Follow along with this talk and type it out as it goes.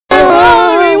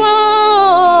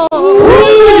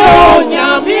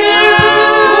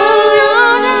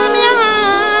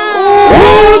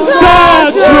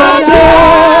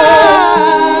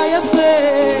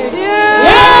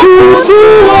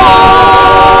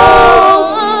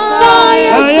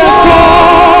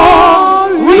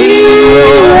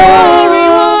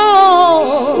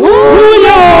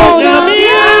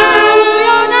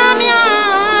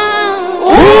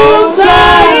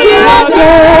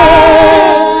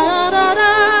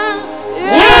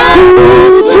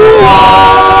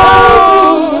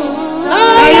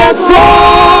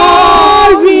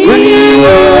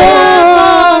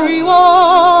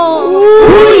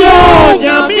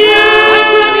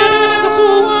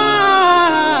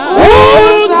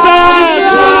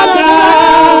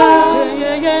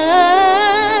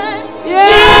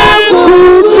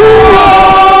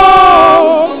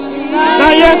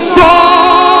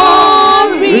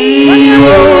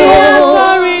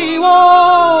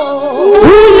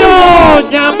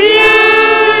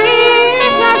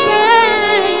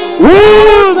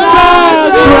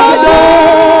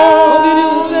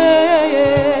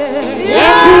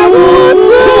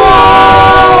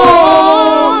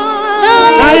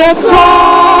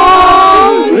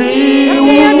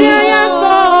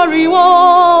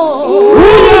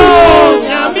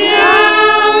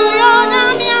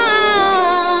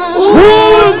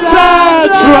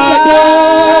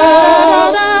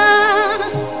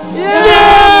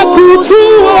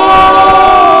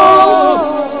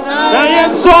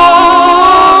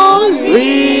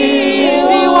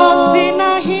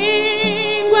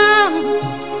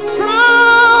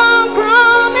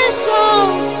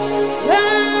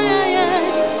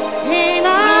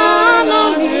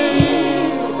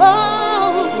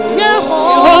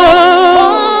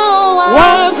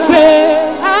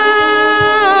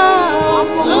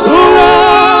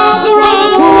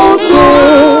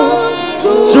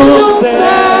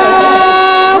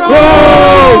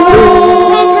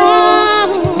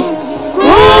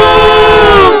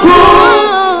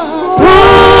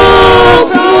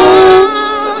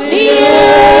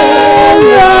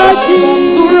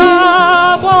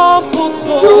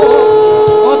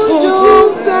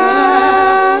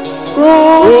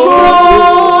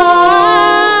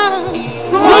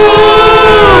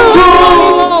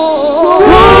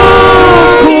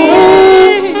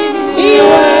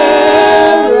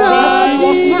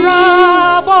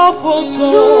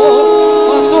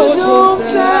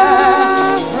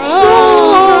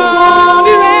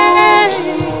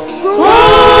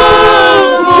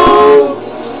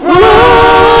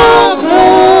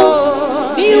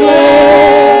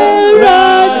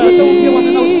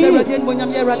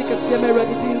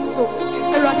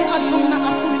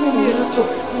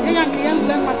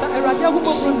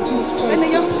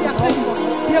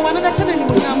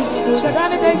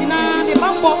ina ne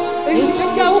bambo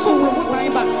enti ya wo ko mo sai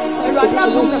ba Eradi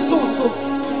adom na so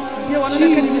ye wana na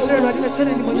kani misere Eradi na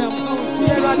shere ni monyam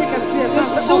Eradi ka sie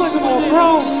so mo bro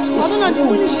ono na ni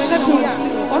munyi hye na bia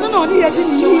ono na oni ye di ni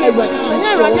ye sanya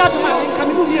Eradi adom a nka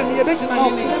me bi ye be gina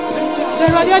ni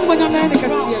Eradi adom monyam na ne ka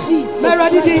sie na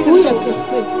Eradi di so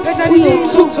peja di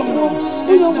so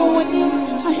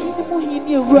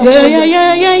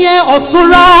yeah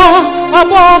osura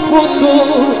abofutu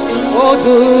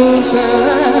odufe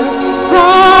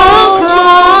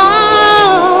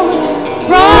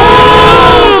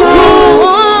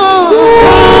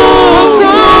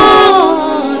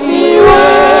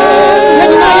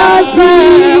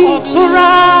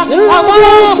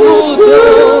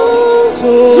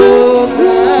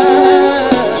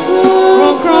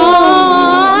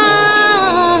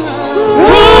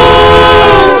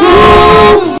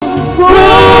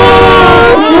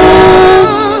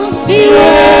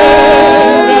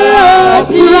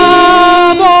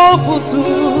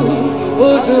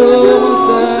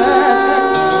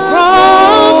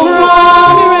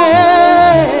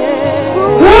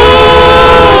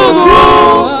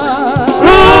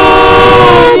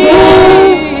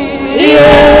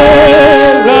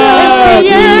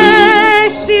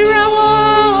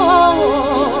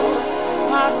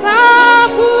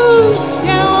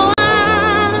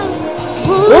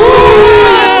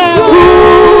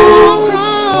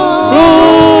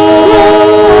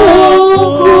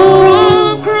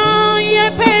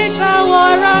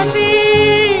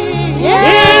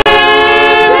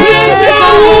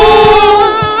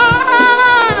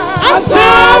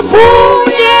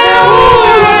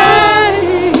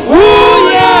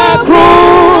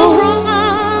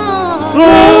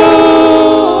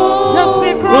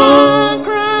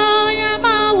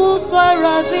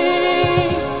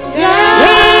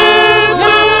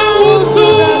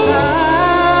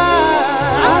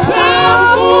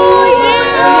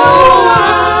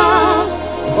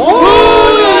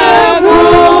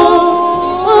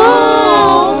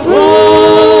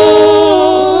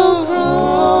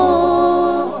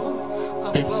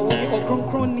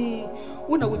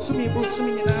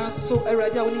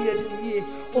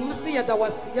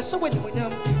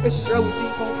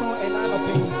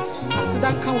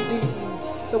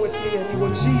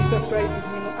Jesus Christ did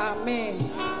you amen.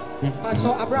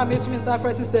 Pacho Abraham made me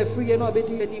say sister free and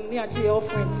obedi and near your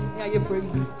offering near your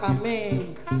praises.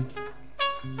 Amen.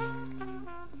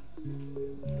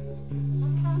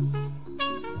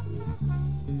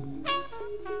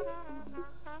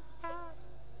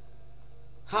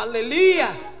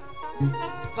 Hallelujah.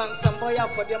 Fansamboya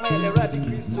for them and Radi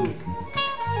Christo.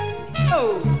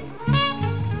 Oh,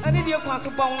 I need you to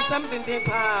bounce something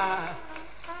there.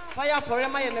 Fire for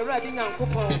Emma and the Radin and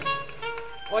Coupon.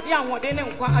 Or the young one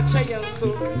didn't quite a chain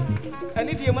so. I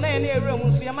need you money in a room,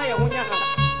 see my own.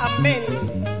 Amen.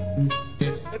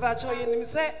 If I show you,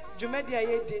 say, Jumedia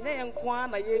Yedi, and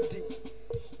Kwana Yedi.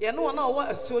 You know what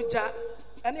a soldier,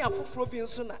 any of Frobin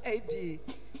sooner AD.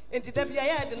 And to Debbie, I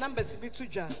had the numbers be to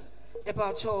Jan.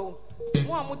 About show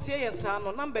 1 Mutia and San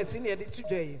or numbers in the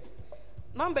today.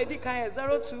 Number Dika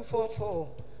 0244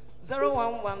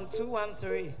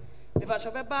 011213. If I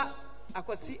shall be back,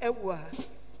 Akwasi Awuah.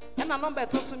 And a number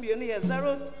to some you near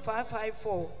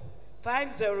 0554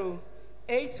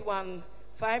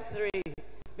 508153.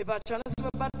 If I shall not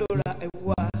DORA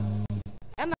Awuah.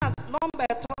 And a number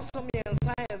to some and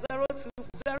sign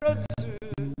 0202.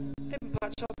 If I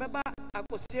shall be back,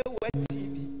 Akwasi Awuah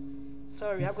TV.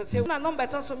 Sorry, I could say a number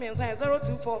to some and sign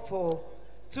 0244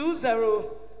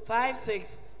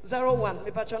 205601.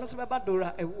 If I shall not be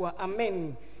DORA Awuah.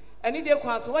 Amen. And in the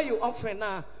class, what you offering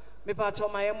now? Me patch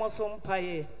on my emotion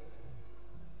pie.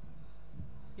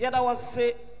 Yet I was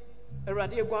say a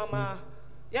radio guama.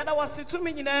 Yet I was 2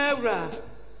 million era.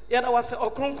 Yet I was a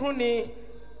concruni.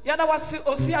 Yet I was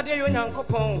Osia de young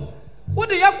coupon. What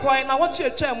do you have quite now? Watch your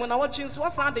chair when I watch you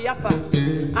what's on the upper.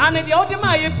 And in the old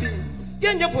Mayapi,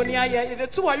 young Japonia, the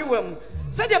 2 are you.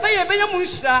 Said you bay a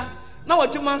mushra. Now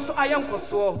what you man so I am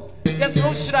so. Yes, no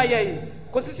shraye.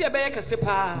 Cause it's a bay a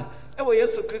sepa. Ewo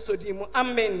Yesu Kristo di mu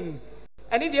amen.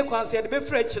 Ani de kwanso ye de be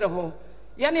frɛkyerɛ ho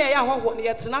ye ne ye ahɔhɔ ne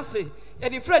ye tenase ye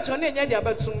de frɛkyerɛ ne nya de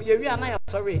abatum ye wi ana ya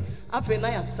sorry afi na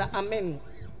ya sa amen.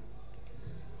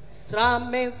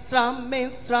 Srame srame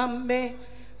srame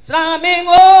srame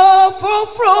o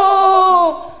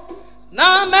fofro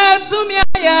na metum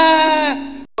ya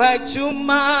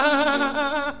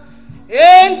wajuma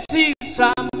enti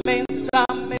srame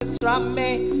srame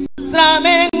srame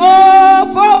srame o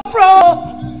fofro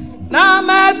na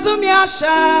metum ya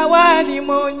shawani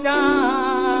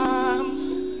monyam.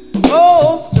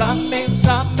 Oh srame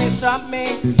srame srame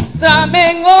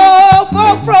srame o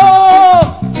fofro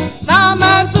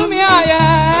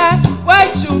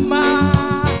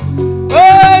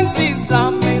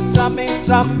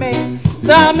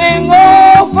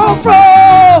Samengo fofro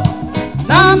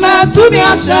Nama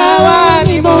tumia shawa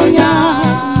ni monya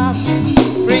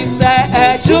Frise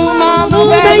ejuma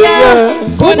mubeye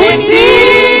Kuniti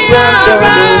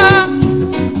ara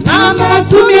Nama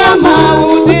tumia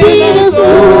maudino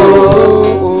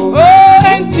Oh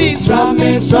enti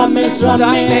Samengo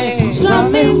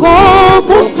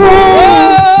fofro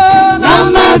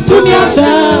Nama tumia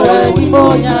shawa ni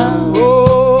monya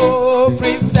Oh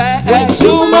frise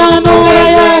ejuma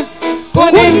mubeye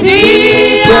Kuniti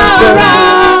ara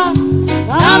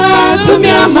Nama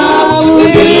tumia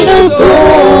maudino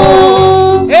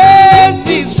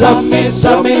Enti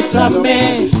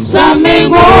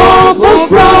Samengo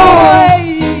fofro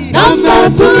Nama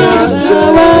tumia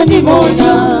shawa ni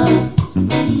monya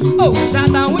Oh,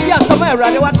 Nana, we are somewhere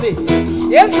ready. What's it?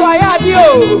 Yes, I had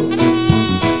you.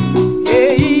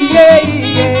 Yeah.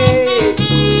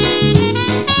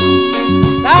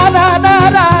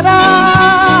 Da.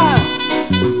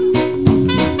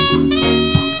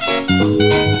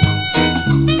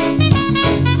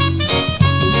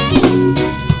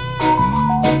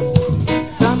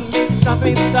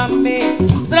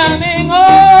 Same,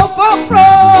 oh, for fro.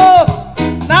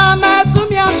 Nama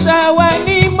tumia shawa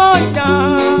ni monya.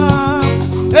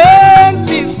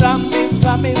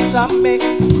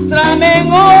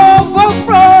 Same, oh, for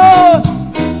fro.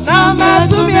 Nama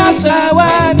tumia shawa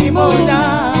ni monya.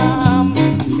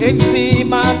 Enti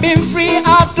ma be free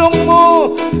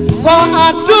atomo. Ko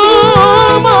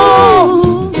atomo.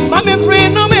 Ma be free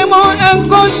no me mo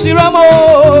enko shiramo.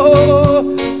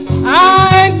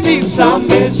 Enti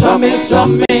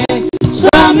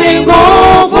Same go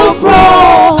for fro.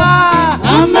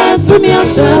 Nama tumia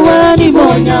shawa ni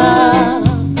monya.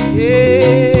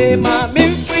 Yeah, ma be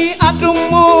free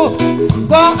atomo.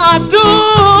 Ko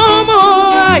atomo.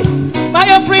 Ma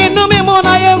be free no me mo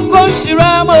na enko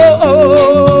shiramo.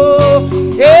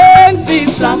 Enti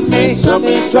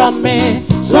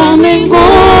Same go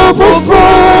for fro.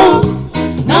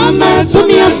 Nama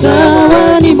tumia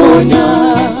shawa ni monya.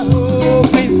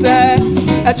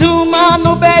 Ajuma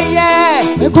no beye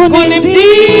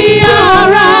Kuniti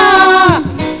ara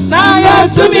Naya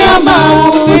tumia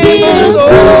maudino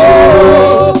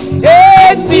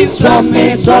Eti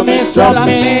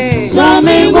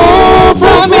Samengo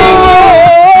fofro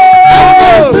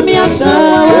Tumia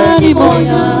shawa ni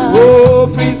monya Oh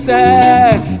frise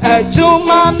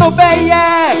Ajuma no beye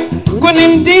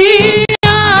Kuniti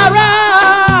ara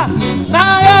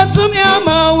Naya tumia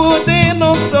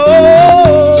maudino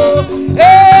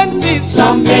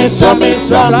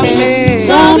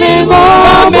Samengo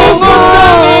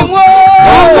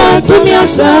tumia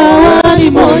shawa ni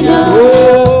monya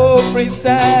Oh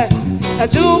frise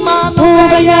Ajuma no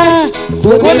beye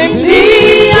Kuniti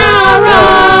ara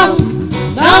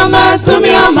Nama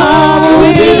tumia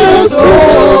maudino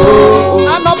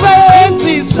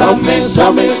Anobeti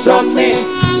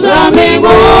Samengo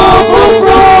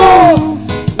fofro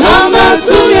Nama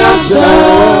tumia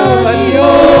shawa ni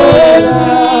monya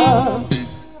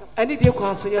Ani de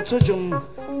kwanso ye tojum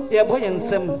ye boye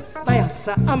nsem na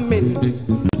yasa amen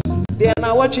de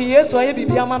na watwe Yesu aye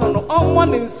bibia ma no onwo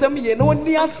ne nsem ye na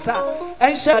oni asa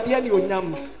enhya de ne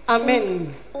onyam amen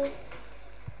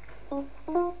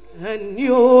ani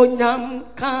onyam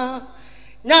ka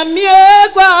nyamie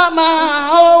gwa ma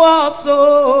owo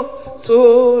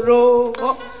soro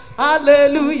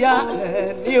hallelujah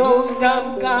ani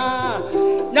onyam ka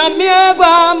nyamie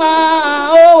gwa ma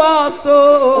owo so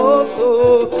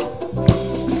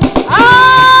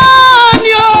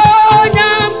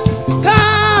Anyonyam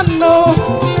kano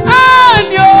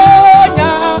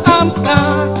anyonyam ka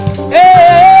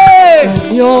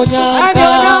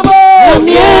anyonyam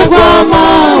nyamie ma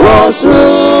woso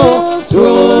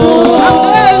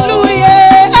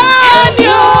hallelujah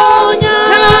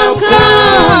anyonyam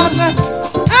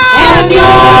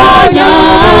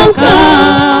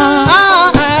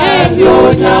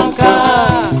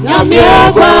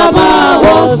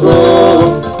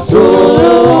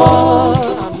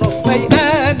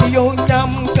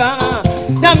ka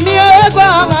nyamie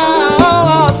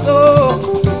ma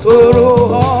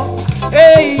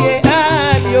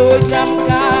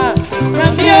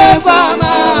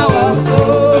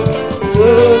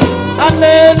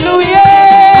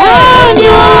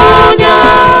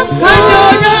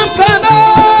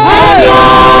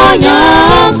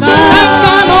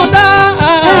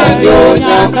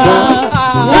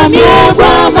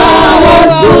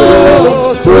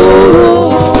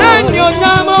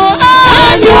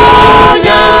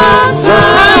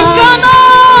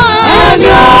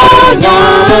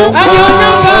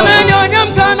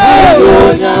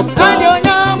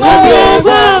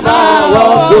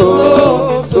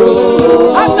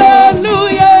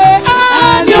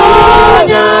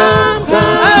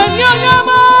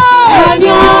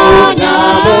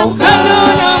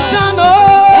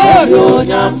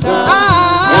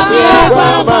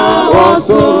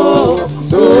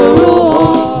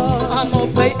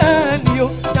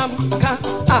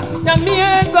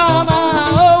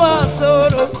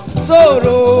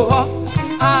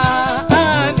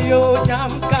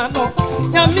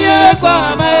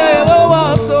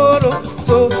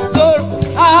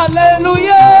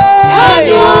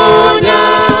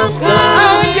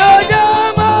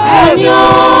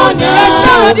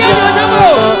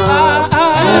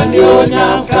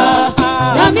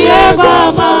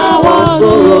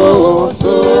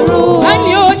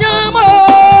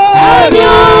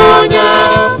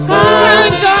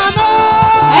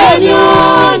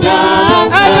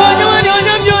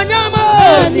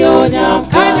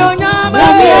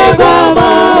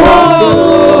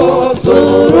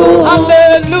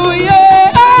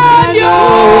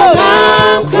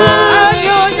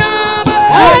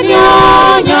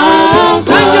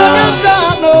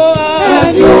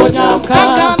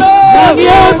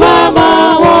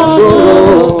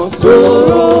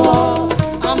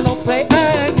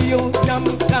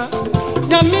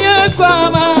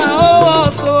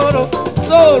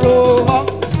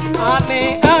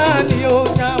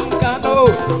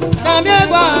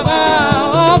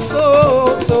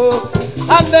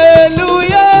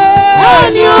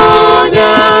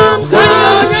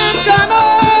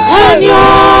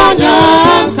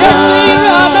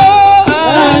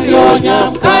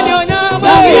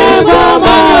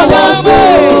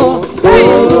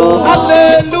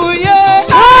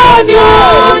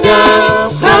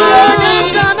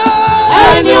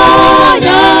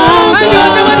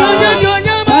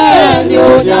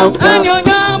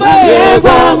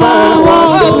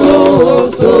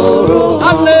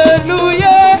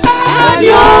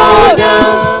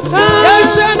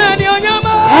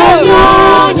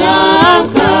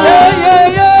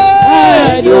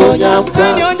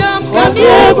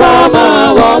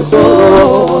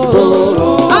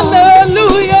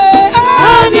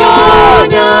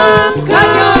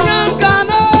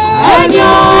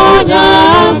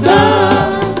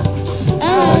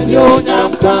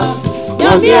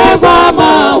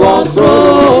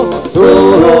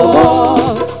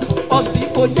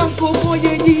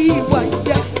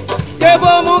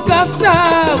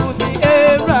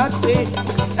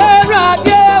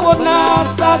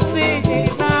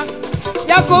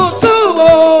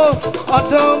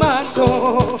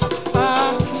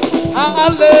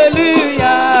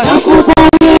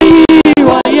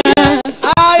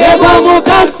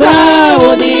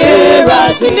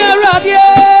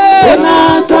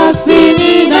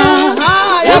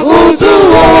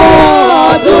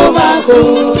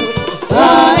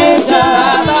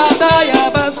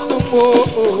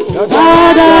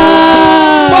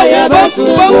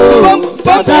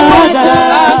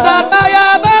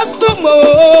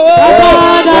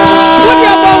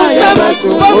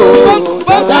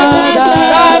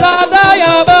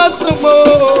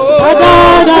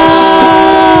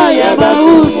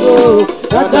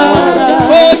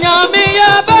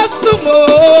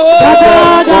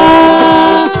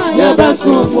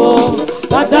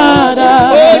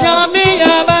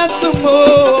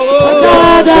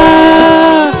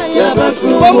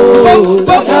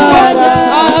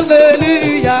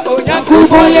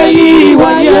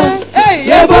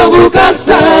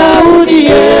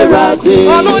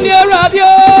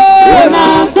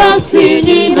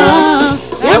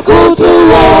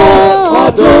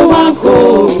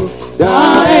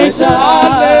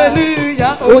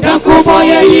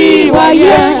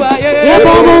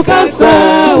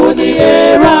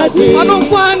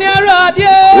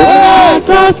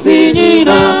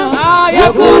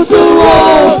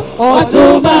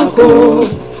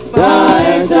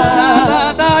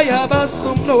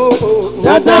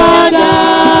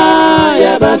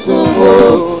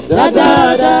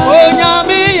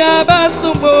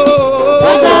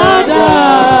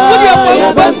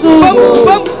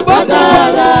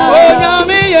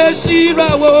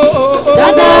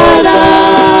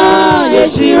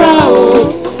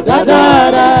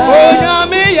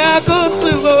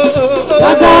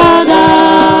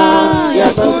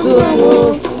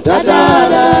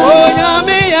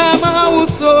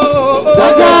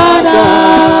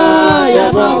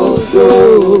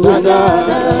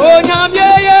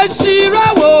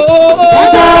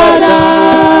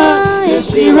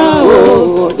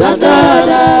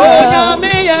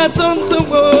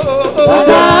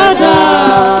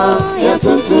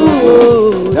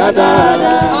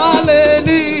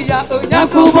Hallelujah,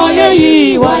 Yakuboye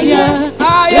yiwaye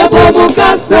Yebo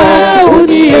mukase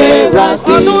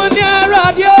unierati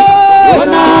Onuniradio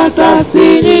Ona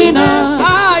sasinina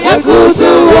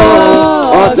Yakutuwo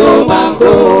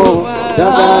Odumanko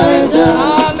Dabaeja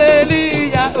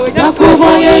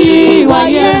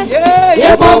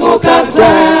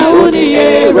Yebomukase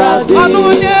unieradi.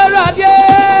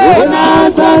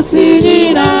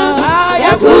 Unasasinina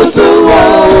yakutuwo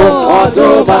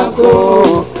otobanko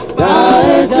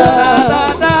daeja.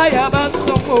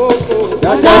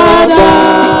 Dadada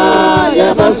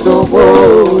yabasumbo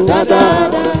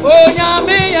dadada.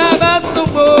 Onyame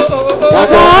yabasumbo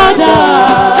dadada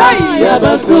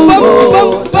yabasumbo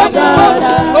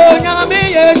dadada. Onyame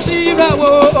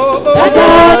yeshirawo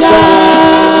dadada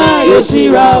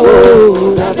yeshirawo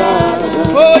dadada.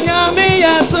 Onyame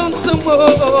yatuntumbo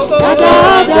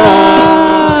dadada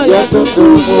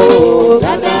yatuntumbo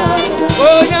dadada.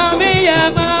 Onyame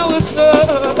yamauso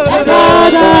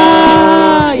dadada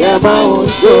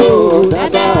yamauso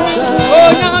dadada.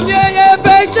 Onyame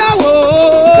yebejawo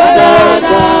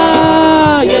dadada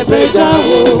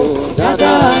yebejawo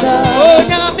dadada.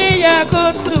 Onyame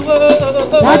yakutuwo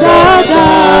dadada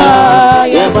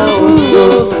yamauso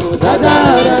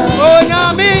dadada.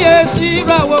 Onyame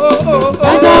yeshirawo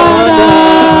dadada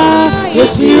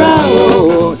yeshirawo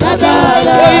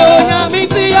dadada. Onyame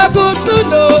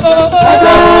tiyakutuno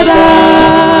dadada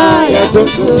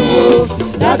yatuntumo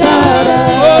dadada.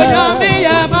 Onyame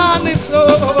yamaniso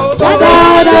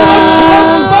dadada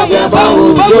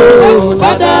yamauso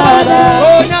dadada.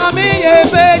 Onyame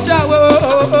yebejawo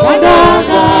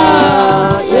dadada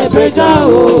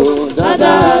yebejawo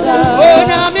dadada.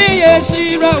 Onyame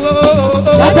yeshirawo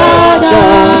dadada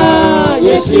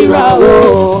yeshirawo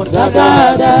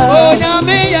dadada.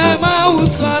 Onyame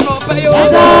yamauso no peyo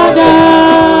dadada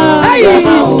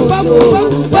yamauso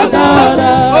dadada.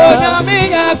 Onyame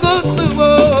yakutuwo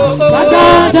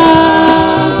dadada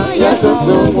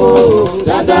yatuntumo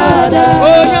dadada.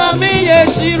 Onyame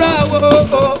yeshirawo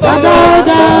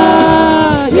dadada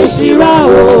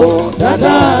yeshirawo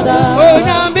dadada.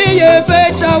 Onyame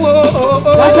yebejawo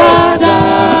dadada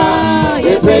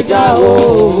yebejawo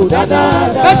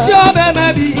dadada. Meshobe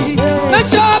mabi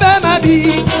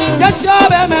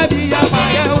Yashobe mabi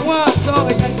Yamaya wanto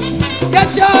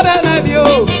Yashobe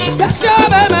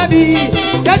mabi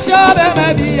Yashobe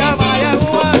mabi Yamaya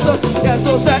wanto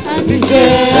Yato sa Anije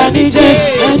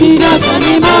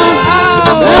sanima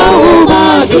Behuma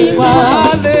jiwa.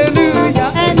 Hallelujah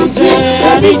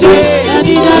Anije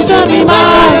sanima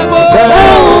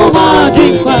Behuma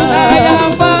jiwa.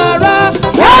 Ayambara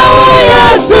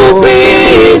Yesu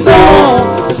Kristo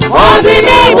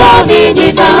Odini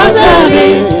nitachani.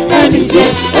 Anije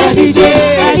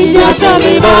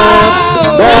sanima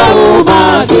Behuma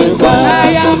jiwa.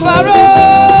 Ayambara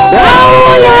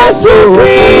Yesu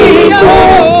Kristo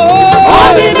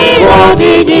Odini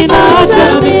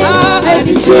nitachani.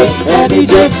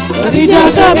 Anije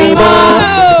sanima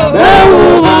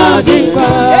Behuma jiwa.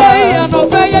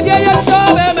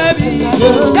 Anije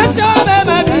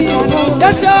sanima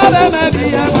Behuma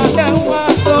jiwa.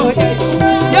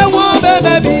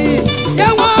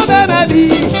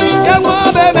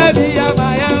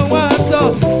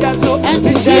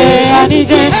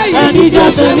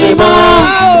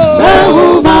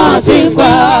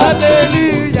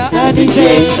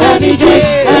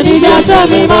 Anije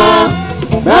sanima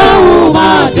Behuma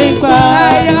jiwa.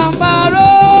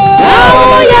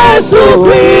 Yesu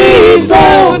Kristo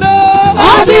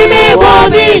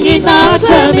Odini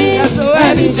nitachani. Anije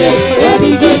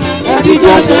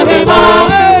sanima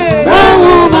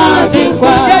Behuma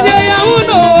jiwa.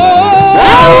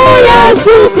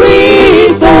 Yesu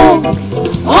Kristo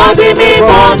Odini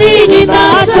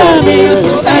nitachani.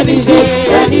 Anije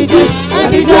sanima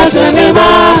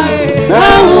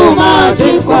Behuma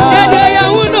jiwa.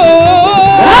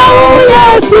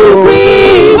 Yesu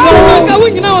Kristo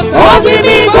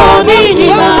Odini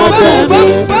nitachani.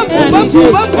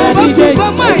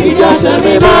 Anije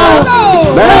sanima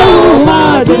Behuma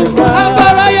jiwa.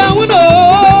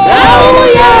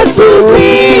 Yesu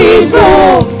Kristo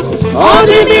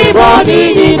Odini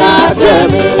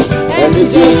nitachani.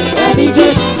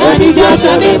 Anije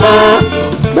sanima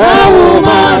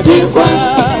Behuma jiwa.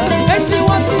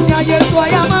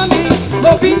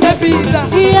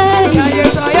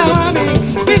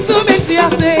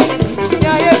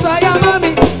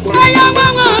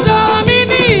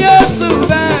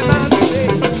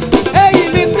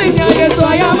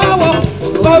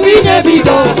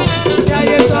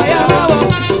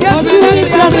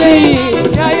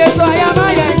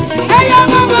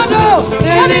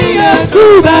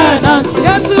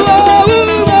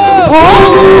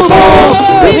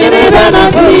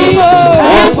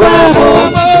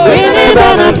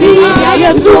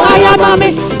 Yesu ayamami,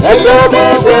 ejo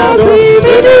bese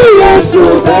asibini Yesu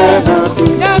benati.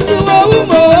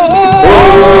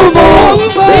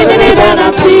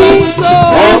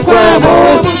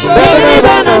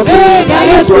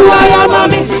 Yesu Yesu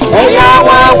ayamami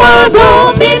eyawawa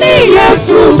mini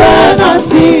Yesu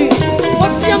benanti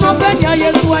Osiama benya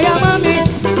Yesu ayamami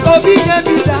obi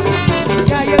nyebida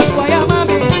ya Yesu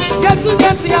ayamami yetu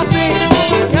geti ase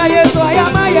ya Yesu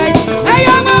ayamaye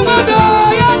eyamamado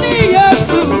ya ni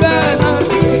Yesu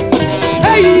benanti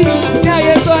hey ya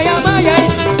Yesu ayamaye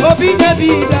obi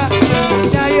nyebida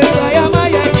ya Yesu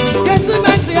ayamaye yetu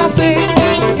geti ase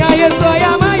ya Yesu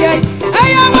ayamaye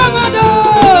eyamamado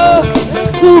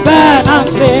Yesu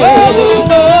benanti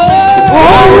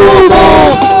oh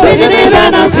bini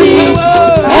benanti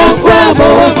enkwemo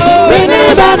bini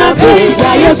benanti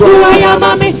ya Yesu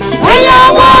ayamami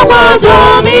eyawawa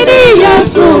mini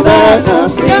Yesu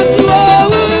benanti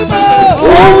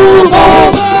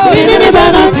oh bini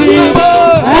benanti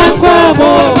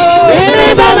enkwemo bini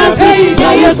benanti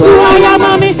ya Yesu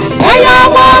ayamami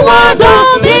eyawawa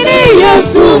mini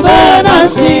Yesu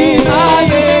benanti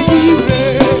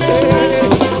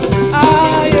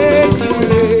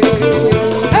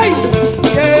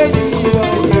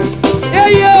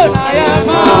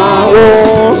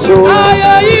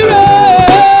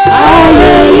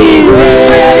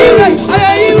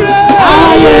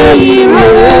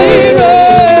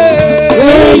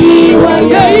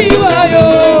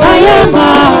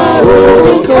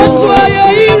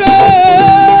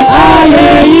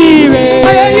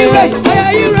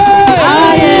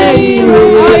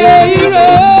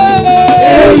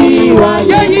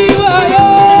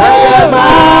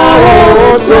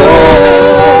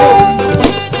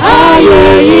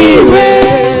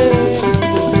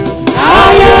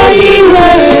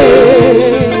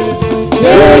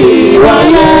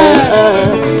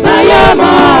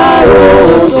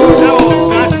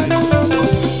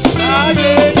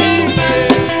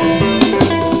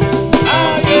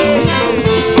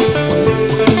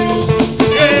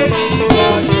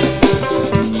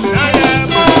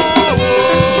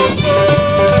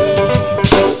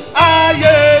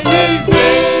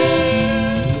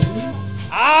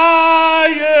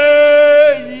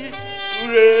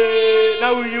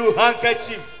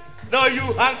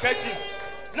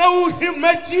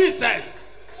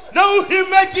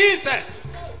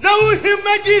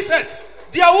Jesus,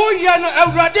 dear Woyan, a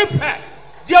radipa,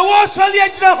 dear Wasali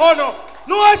Hono,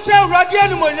 no shall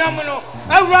radian Monamano,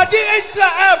 a radi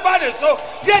Israel body, so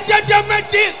yet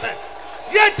Jesus,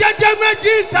 yet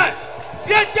Jesus,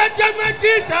 yet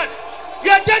Jesus,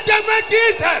 yet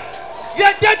Jesus,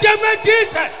 yet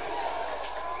Jesus.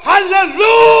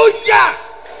 Hallelujah!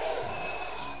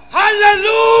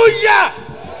 Hallelujah!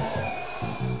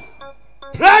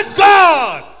 Praise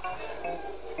God!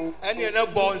 And you're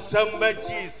not born some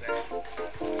Jesus.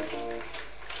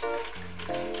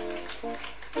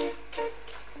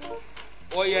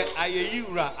 Oh, yeah, I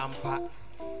Yura ampa.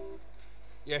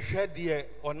 Your head dear,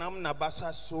 Onam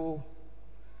Nabasa so.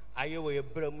 I wear a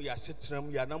brum, ya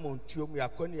citrum, ya namontium, ya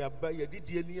conia bay, ya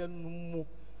didian numu.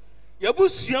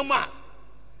 Yabus yama.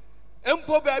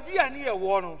 Empo baby, I near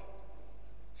one.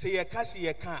 Say a cassie,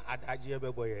 a can't adagio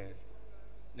boy.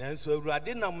 Nanso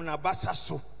Radinam Nabasa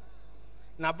so.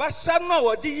 Na basa no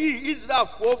wodi Israel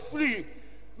for free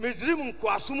Misrim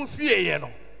kwasum fie ye no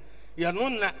ye no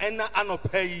na ena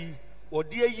anopai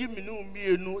wodi ayi minu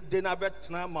mienu de na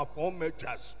betena mapon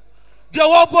matwas de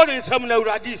wo body nsam na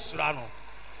urade isra no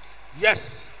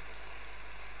yes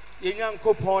ye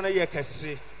nyankopon na ye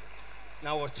kese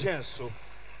na wo chenso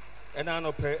ena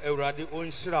anopai urade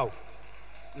onhyiraw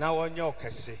na wonye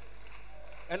okese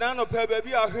ena anopai ba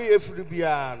bi ahwe efuru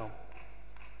bia no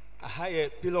a higher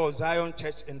Pillar of Zion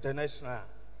Church International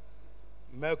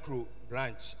Macro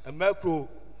branch, a macro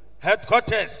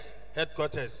headquarters,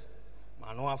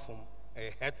 Manoa from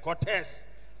a headquarters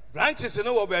branches in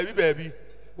our baby,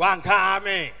 one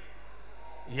come,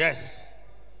 yes,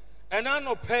 and I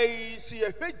no pay see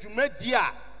a pay to media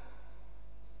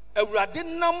a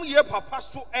radinum ye papa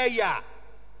so aya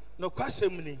no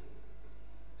quesemini,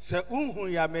 Sir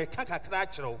ya me kaka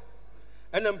cratchel,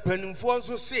 and then penning for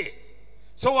so say.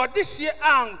 So what this year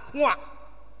kwa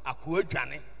akwa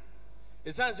dwane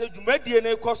esan say dwumadi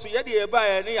ne koso ye de ba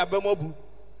ya ne yabamobu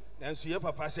nanso ye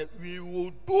papa say we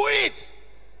will do it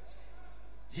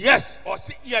yes or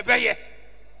see ye beye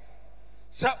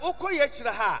sa okoye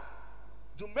kire ha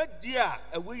dwumadi a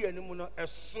ewe ye ne mu no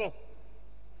eso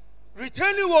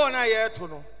returning one na ye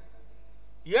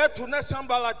to na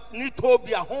sambala ni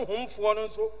tobi ahonhomfo no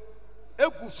so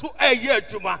egusu eye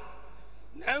adwuma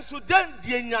nanso dan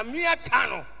die nyame aka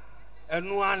no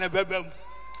eno ana bebam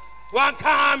wan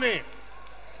ka me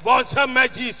bon sama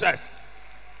Jesus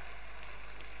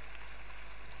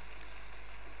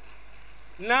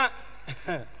na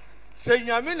se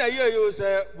nyame na ye yo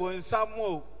se bon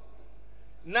samo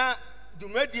na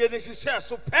dumedie ne hyehyɛ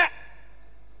so pɛ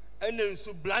ɛna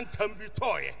nsu blantam bi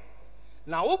tɔɔyɛ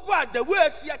na woba da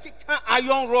weasi akeka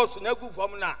iron rods na gu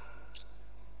fam na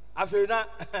afei na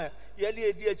yɛne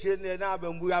edi akyire ne na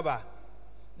abambu aba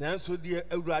nanso deɛ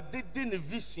awurade di ne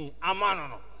vision ama no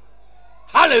no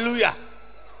hallelujah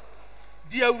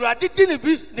deɛ awurade di ne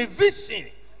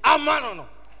vision ama no no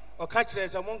ɔka kyerɛ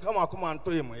sɛ monka mo akoma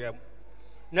nto yɛ mo yam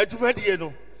na dumedie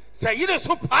no sɛ yire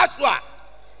so paa so a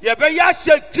yɛbɛyɛ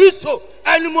ahyɛ kristo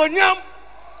animonyam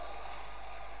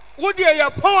wo deɛ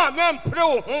yɛpɔn a mɛmpere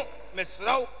wo ho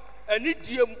mesrɛw ani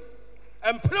die mu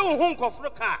ɛmpere wo ho nkɔforo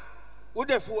ka wo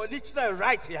de fi w'ani kyerɛ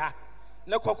right ha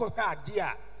na kɔkɔhwɛ ade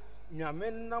a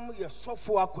nyame nam yɛ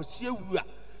sɔfo akɔsi awua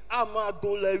ama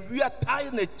dola awia tae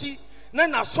n'akyi na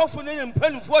n'asɔfo ne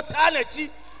mpanimfoɔ tae n'akyi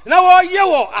na wɔyɛ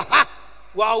wɔ aha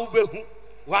wa wobɛhu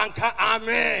wanka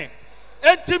amen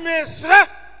enti mesrɛ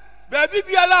baabi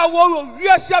biara a wɔwɔ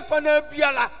wiase afa na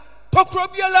biara tɔkoro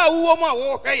biara a wowɔ mu a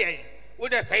wɔhwɛ yɛn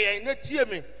wode hwɛ yɛn na tie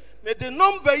me mede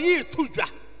nɔmba yi to dwa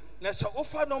na sɛ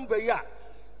wofa nɔmba yi a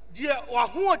deɛ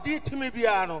wahoɔden timi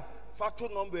biara no fa to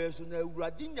nɔmba yi so na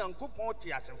awurade nyankopɔn te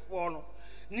asefoɔ no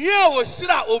nea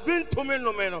wɔhyira obi ntumi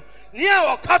nnome no nea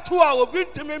wɔkato a obi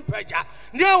ntumi mpagya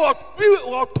nea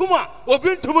wɔtom a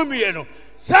obi ntumi mmie no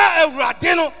saa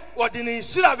awurade no wɔde ne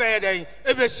nhyira bɛyɛ dɛn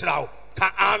ɛbɛhyira wo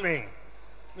ka amen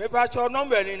mepakyɛ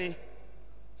nɔmba ni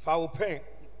fa wo pɛn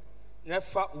na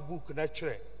fa wo book na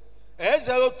twerɛ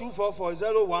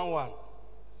 0244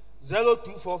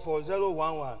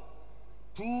 011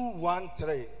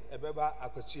 213 ebeba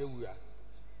Akwasi Awuah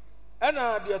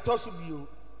ena de to so bio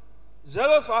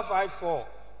 0554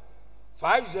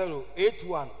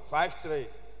 508153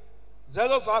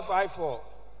 0554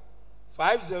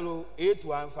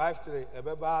 508153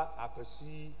 ebeba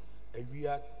Akwasi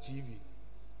Awuah TV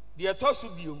de to so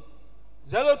bio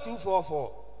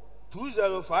 0244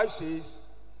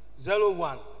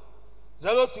 205601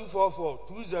 0244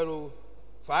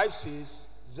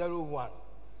 205601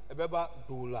 ebeba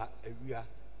dola awia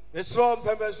mesro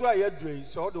mpembeso a yadrei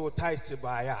so do tight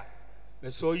ba ya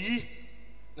meso yi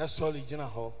na so legina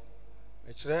ho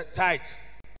me kire tight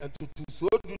entutu so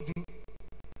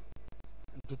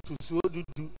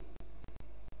dudu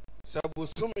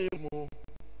sabosumi mu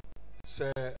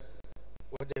se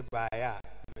ode ba ya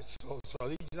meso so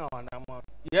legina wana mo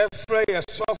ye frɛ ye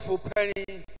sɔfo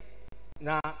pani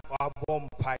na wabɔ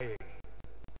mpae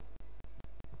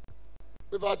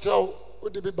Bibajo,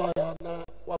 udi bibaya na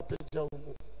wapeja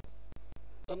umu.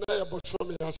 Ana ya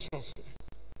bosomi ashase.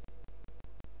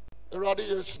 Eradi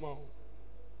yesma.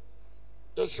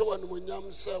 Yeshowa ni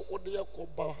munyam se udi ya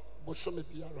koba bosomi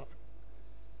biara.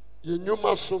 Ye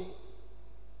nyuma som.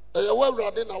 Eye we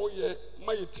eradi na woye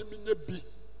ma yetimi nye bi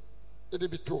ede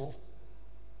bitu ho.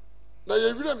 Na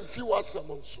ye wire mfi wasem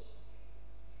nso.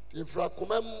 Ye fra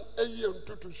komam eye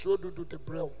ntutu so dudu de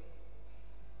brew.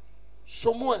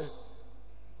 Somwe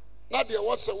na de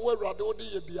wose wo awurade wo de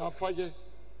ye bia afaye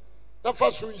na fa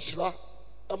so nhira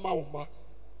ema wo ma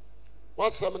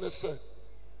wasem ne se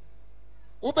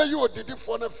wo be yi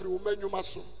odidifo na firi wo manyuma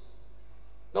so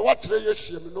na watre ye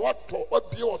hiem na wato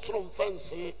obie wo soro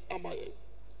mfanse amaye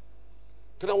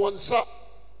tena wonsa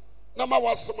na ma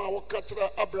wasem a wo ka kire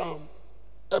Abraham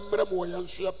emre mo ye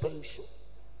nso ye penso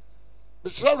be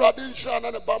kire awurade nhira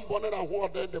na ne bambo ne na ho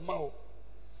oden de ma wo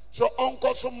so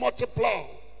onko so multiply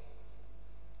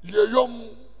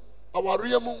yeyom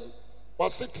awariemu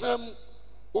wasitram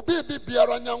obi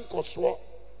biara nyankoso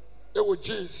ewo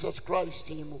Jesus Christ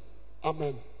mu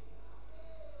amen.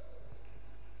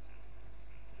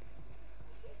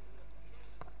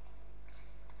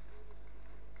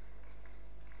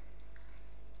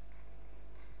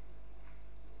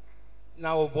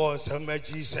 Now boss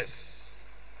Jesus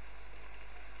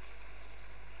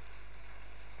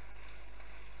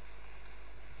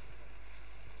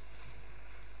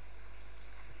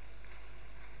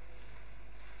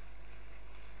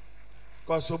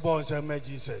so born some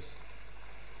Jesus.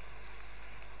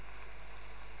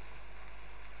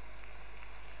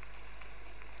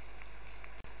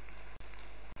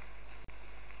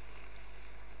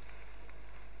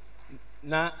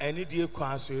 Na any dear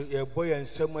council, your boy and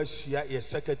summer share your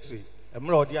secretary, a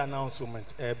melody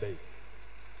announcement, airway.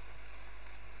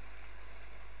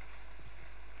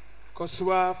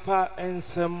 Kosua fa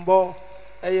ensemble,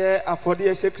 aye,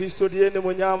 affordia se Christo di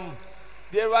enemonyam.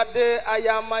 Derade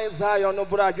ayama Zion no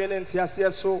bradwen entiase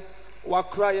so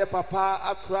wakra ye papa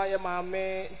akra ye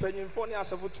maame mpanyimfo ne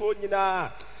asafoto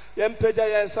nyina ye mpagya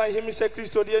ye nsan himi se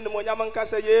Kristo de enim onyam nka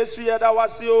se Yesu ye da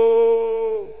wase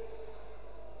o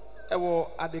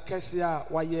ewo adekese a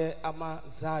waye ama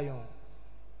Zion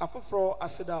afoforo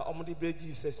aseda omudi bre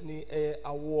Jesus ni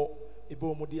awo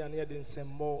ebo omudi ane de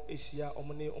nsembo ehia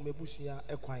omne omebusua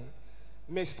ekwan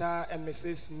Mr. and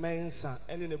Mrs. Mensa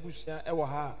ene nebusua ewo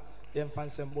ha ye mfa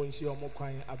nsembo nshi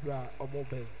omokwan abra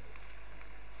omobe.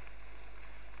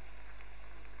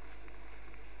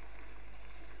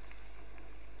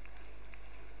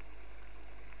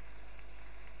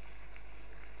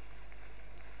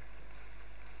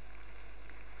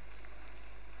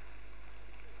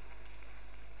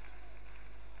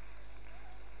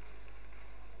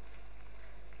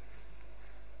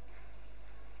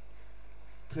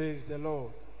 Praise the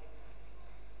Lord.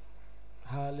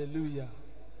 Hallelujah.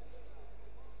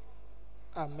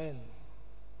 Amen.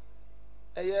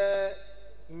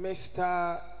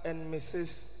 Mr. and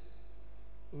Mrs.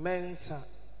 Mensa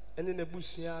and the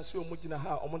Bushia so mujina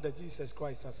ha omoda Jesus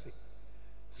Christ ase.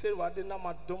 Say what the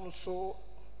nama dom so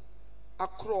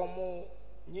akromo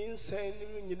nyinsen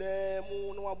nyina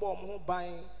mu no abo mo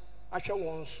ban ahwe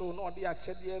won so na ode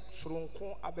achede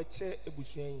soronko abeche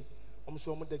ebusuan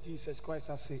so omoda Jesus Christ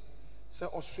ase se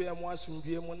osoya mu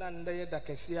asundue mu na ndeye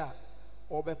dakese a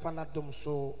obefa na dom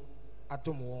so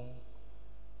adom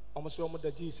won so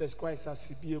omoda Jesus Christ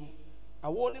ase biem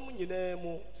awo ni mu nyina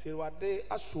mu se wade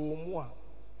aso mu a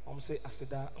se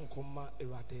aseda nkoma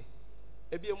ewade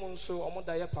ebiem nso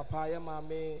omoda ye papa ye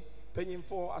maame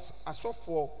panyimfo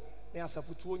asofo ne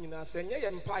asafutuo nyina se nye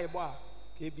ye mpaebo a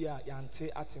ke bia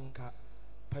yante atinka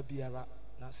pa biara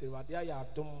na se wade ya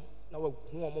adom na wa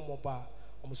hu omomoba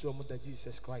so omoda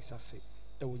Jesus Christ ase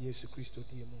ewo Yesu Kristo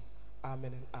di mu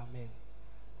amen and amen.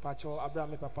 Pacho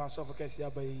Abraham papa so for kesi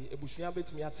abai ebusua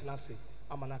betumi atena ase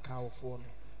amana kaawofo no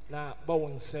na ba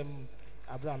won nsem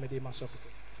Abraham de maso for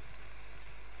kesi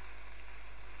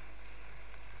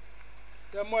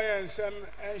the moyen nsem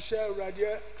enhye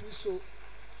radio Kristo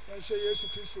enhye Yesu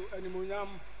Kristo animonyam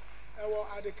ewo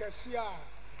adekese a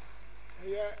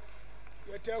eye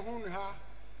yetehun ha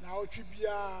na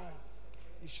otwibia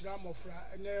ishira mofra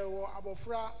ene wo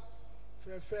abofra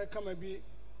fefe kama bi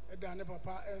eda ne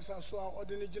papa ensa so a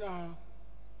ode ne gina ha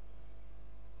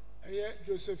eye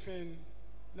Josephine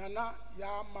nana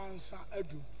ya mansa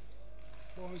adu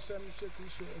bon sem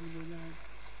Kristo animonyam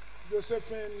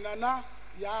Josephine nana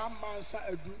ya mansa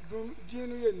adu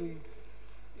dinu yenum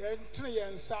ye ntre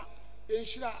yensa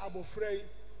enhira abofra yi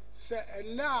se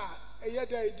ena eye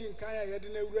da idi nkan ya ye de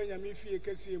na wura nyame fie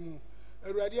kese mu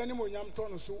Awurade ani monyam to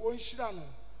no so onhira no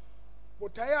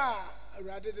botaya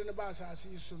Awurade de ne ba asase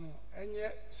isu no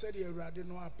enye se de Awurade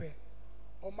no apɛ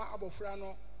oma abofra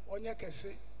no onye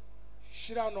kese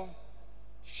hira no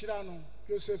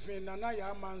Josephine nana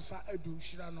ya mansa adu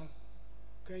hira no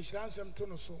kan hira nsem to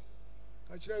no so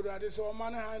ka kire Awurade se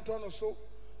oma ne han to no so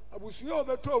abusua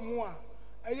obeto mu a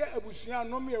eye abusua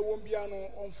no me ewom bia no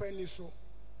onfa ni so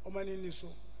omani ni so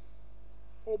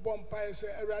o bompa ese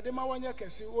Awurade ma wonye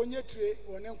kese onye tire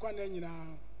wone nkwa na nyina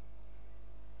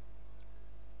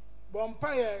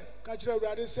bompa ye ka kire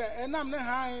Awurade se enam ne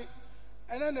han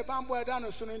ene ne bambo eda no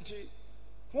so nti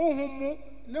honhom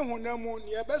ne honamu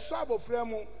ne ebeso abofra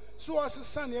mu so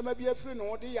osesa ne ma bi afiri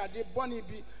no de yade bone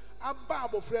bi aba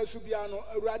abofra su bia no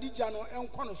Awurade gya no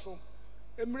enko no so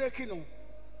emireki no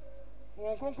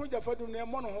won kronkron jafadum ne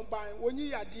mo no ho ban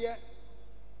wonyi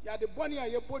yade bone a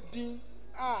yebodin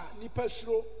a nipa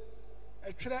suro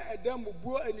etwere edam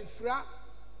buo anifra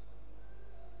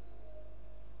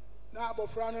na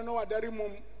abofra no wadari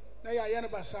mum na ya ye ne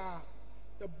basa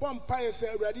the bompa ye se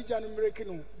Awurade gya no mmereki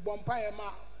no bompa ye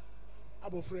ma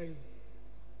abofra yi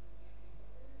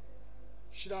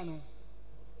shira no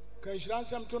kan shira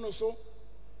nsam to no so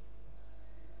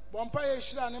bompa ye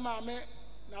shira ne maame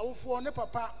na wofo ne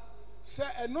papa se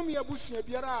enom ye busua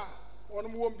biara a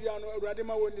onom wom bia no Awurade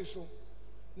ma woni so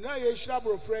na ye shira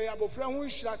abofra hu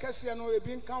shira kese no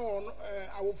ebi nka won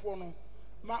awofo no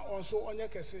ma onso onye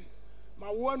kese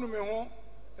ma wo anume ho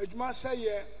adwuma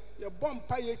seye ye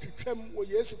bompa ye twetwam wo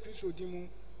Yesu Kristo di mu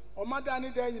omada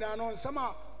ne da nyina no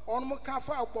nsama onom ka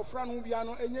fa abofra no bia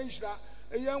no enye shira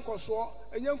enye nkoso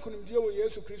enye nkunimdie wo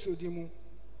Yesu Kristo di mu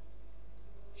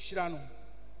shira no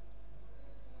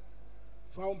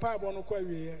fa umpa bo no kwa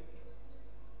wiye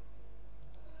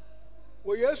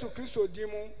wo Yesu Kristo di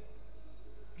mu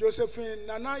Josephine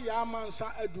nana ya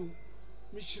mansa adu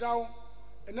mishirawo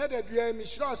ene da dua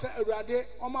mishirawo se Awurade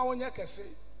oma wonye kese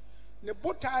ne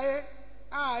botae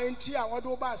a enti a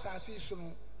wode ba asase isu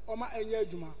no oma enye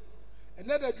adwuma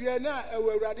ene da dua na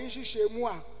Awurade hihye mu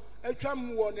a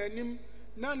atwam wo nanim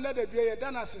na ene da dua ye da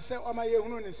na sese oma ye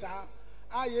hunu ne saa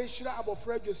a ye hira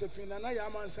abofra Josephine nana ya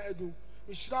mansa adu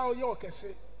mishirawo ye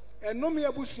okese enom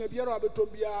ye busua biara abetom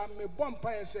bia me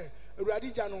bompa ye se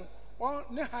Awurade gya no on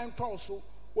ne han tɔn so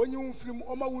When you film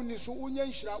Oma Wuni so Unyan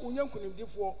Shra, Unyan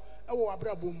Kunimdifo, our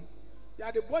Abrabum.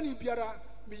 Ya the Bonnie Biara,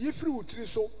 me yifru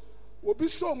triso, will be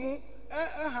so mu,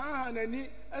 and any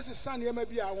as a son, you may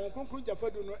be our conclude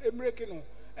Jafaduno, Americano,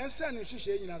 and San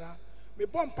Shisha Yara. Me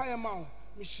bomb pie mount,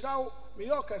 me shroud, me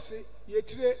yorkase, ye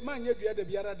tre, man ye the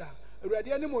Biarada, a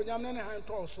radianimo yam and hand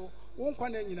torso, won't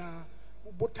quanina,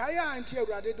 Botaya and Tia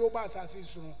Radidobas as is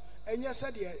soon, and yes,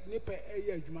 I dear, nipe a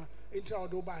yajma, into our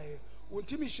dobae.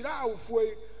 Unti mishra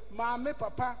ufue maame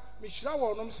papa mishra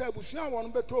wonom se abusua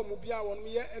wonom beto mu bia wonom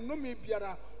ye enomi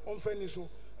biara omfani so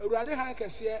awurade han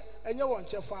kese enye won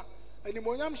chefa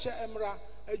animonyam hye emra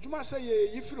adwuma se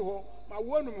ye yifiri ho ma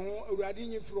wonum ho awurade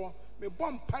nyifiro me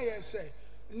bom paye se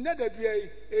nne dadua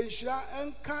enhira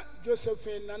enka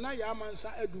Josephine nana ya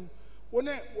amansa adu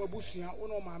wone wabusua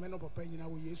wone maame no papa nyina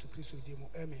wo Yesu Kristo dimo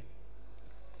amen.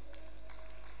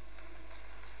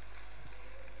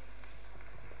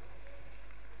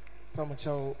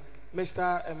 Pamachao,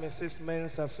 Mr. and Mrs.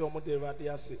 Mensa Somo de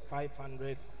Radiasi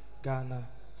 500 Ghana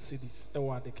cedis.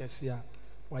 Ewa de Kessia,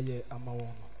 Waye Amawono.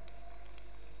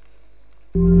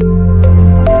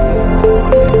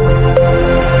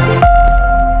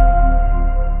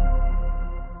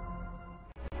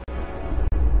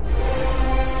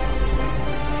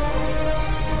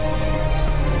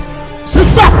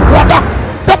 Sister, brother,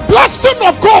 the blessing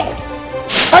of God,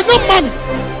 and your money,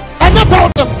 and your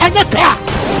bottom, and your car.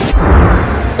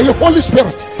 The Holy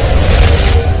Spirit. If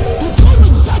you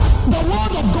reject the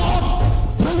word of God,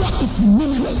 prayer is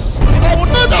meaningless. I will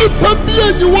never be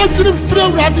and you want to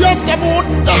throw radio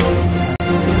someone down.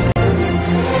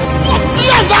 What be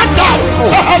that guy?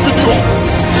 So has it been?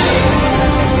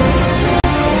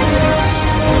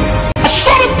 I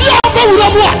should be able to know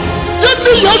what. You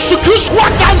need to Christ what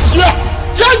dance here.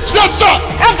 You just say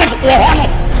heaven or honor.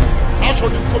 That's what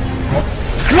you come.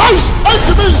 Christ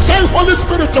unto me say Holy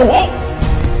Spirit to walk.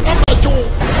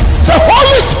 The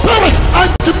Holy Spirit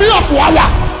unto me of Wawa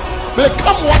may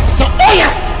come what the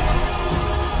oil.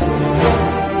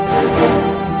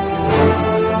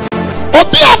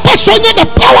 Be a person in the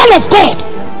power of God.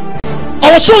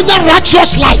 Also in the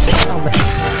righteous life.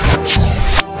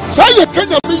 So you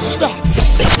can be sure.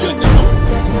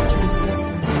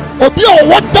 Obi a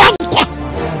what down.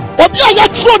 Obi a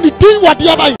yatron the thing what the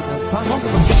other.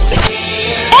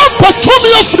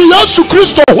 Opportunity for Jesus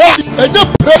Christ to walk and you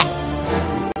pray.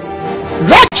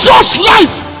 Righteous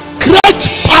life creates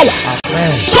power.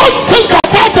 Amen. Don't think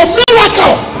about the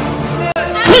miracle.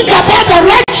 Think about the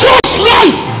righteous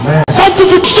life. Amen.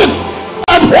 Sanctification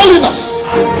and holiness.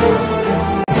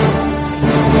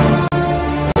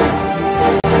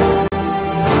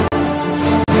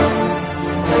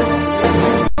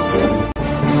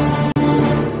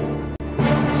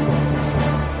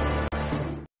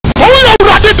 So we are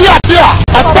ready to appear.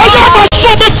 And by the so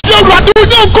much you are ready to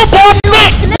go.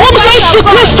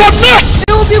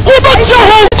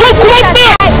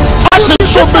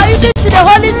 To the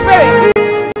Holy Spirit.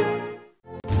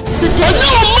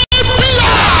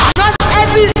 Not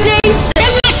every nation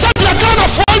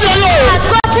has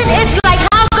gotten it like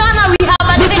how Ghana we have.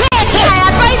 And I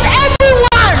advise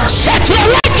everyone have a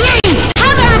repentant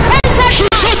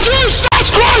heart.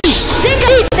 Think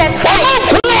of Jesus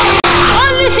Christ.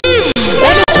 Only Him.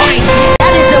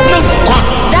 That is the way.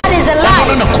 That is the lie.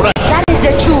 That is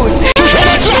the truth.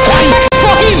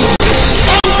 For Him.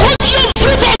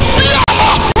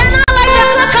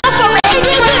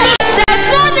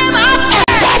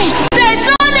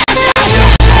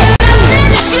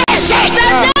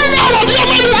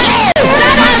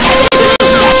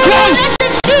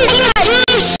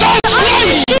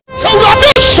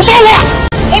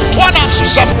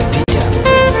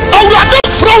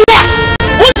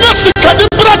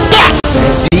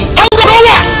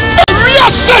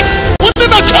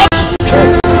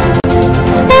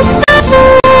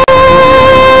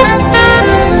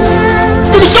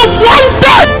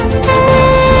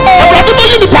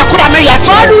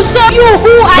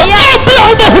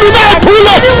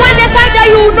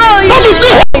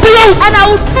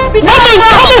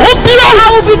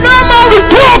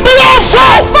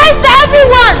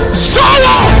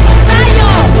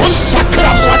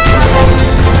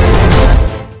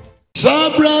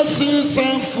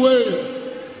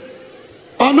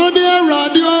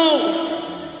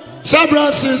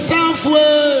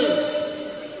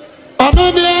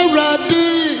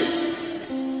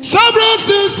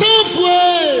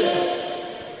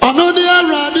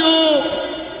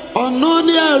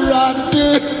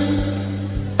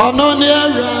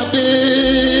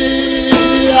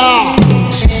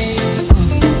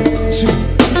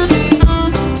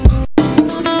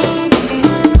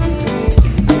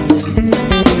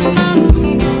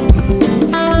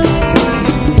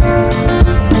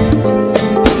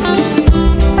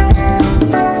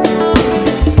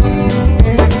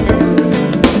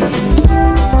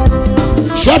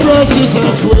 Shabros is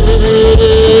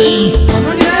halfway.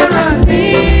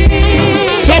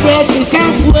 Shabros is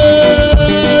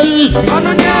halfway.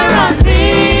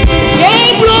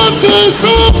 Shabros is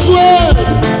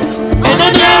halfway.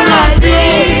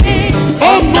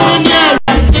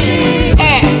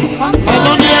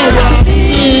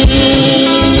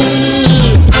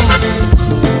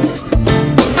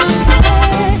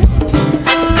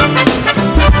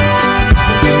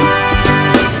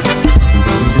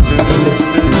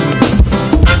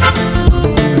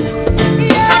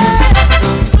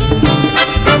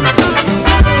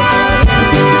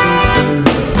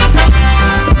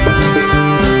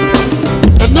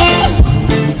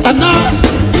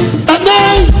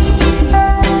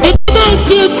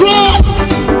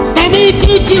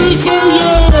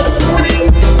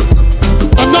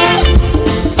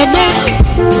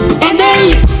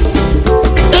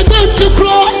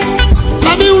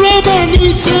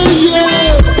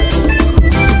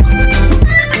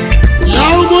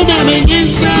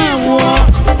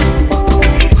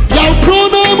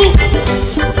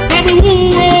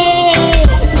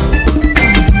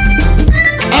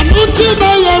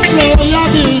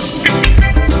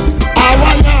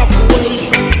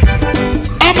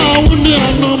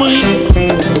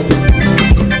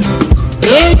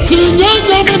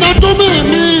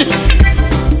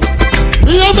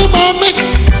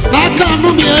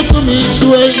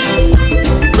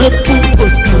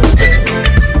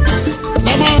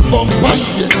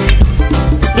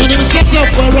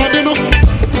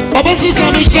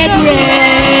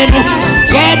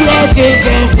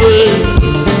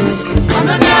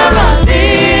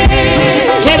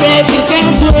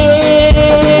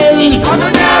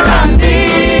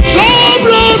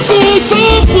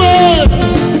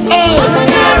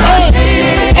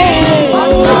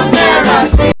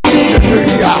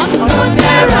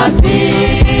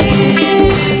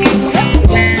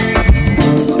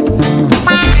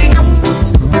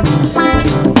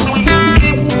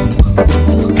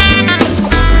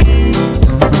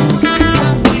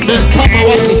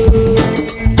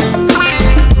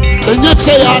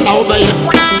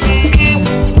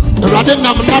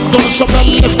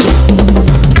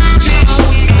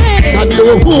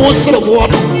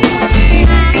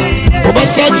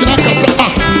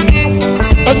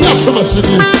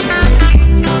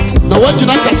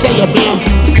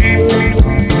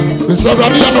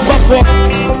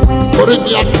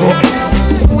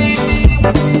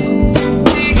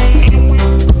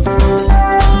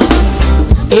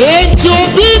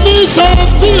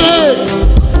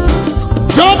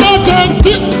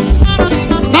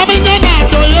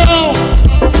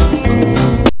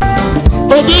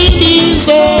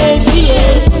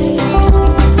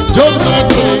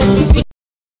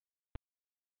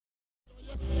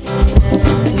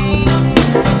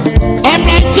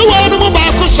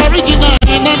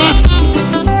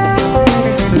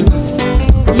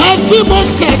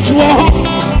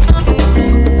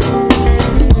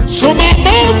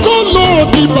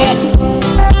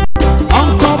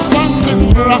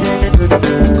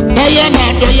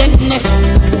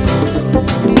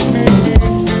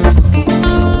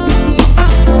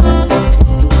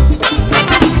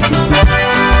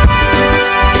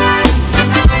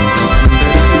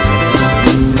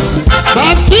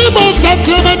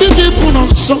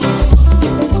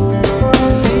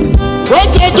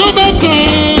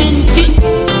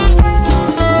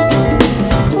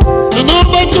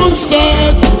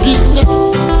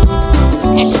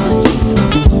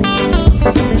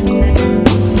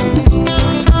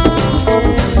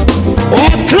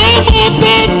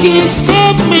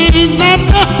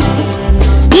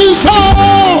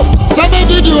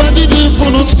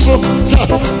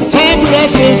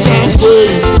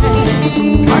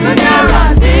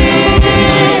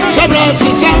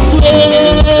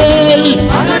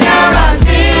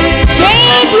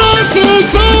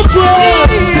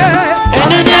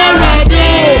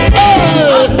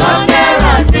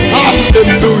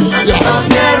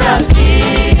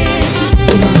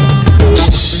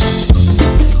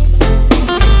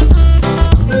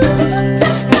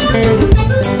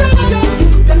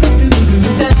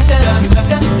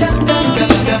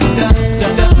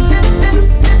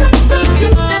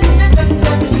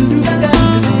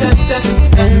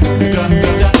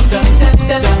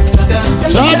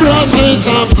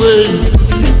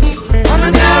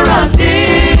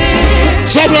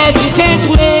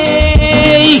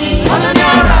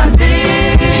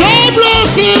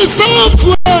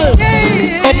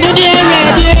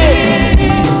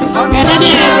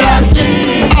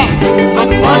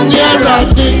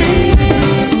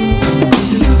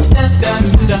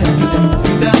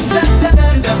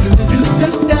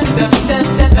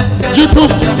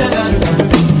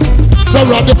 say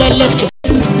ready be lift.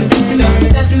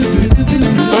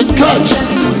 Encourage.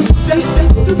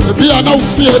 Be a no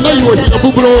fear, no you hear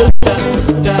bubro.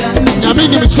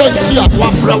 Yamini mi senti a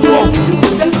wafra wo.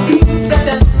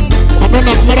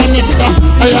 Anona maranita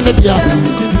ayane dia.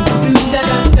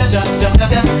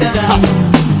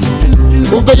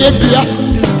 Ubeye dia.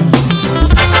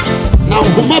 Na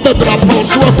huma bebra fa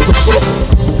so abufro.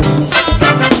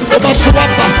 Eba so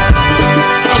aba.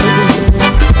 Hallelujah.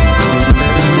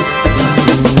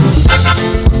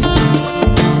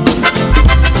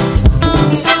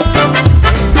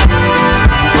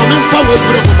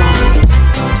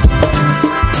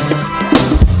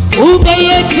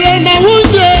 Ubeye trena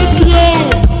unye dio.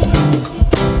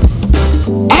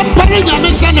 Ampare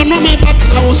nyame sana no me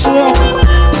batra woso.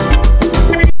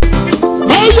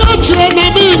 Ayo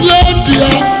trena me nye dio.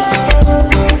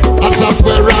 Asafu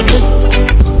erade.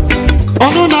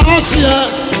 Ono na osie.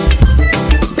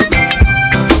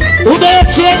 Ubeye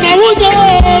trena unye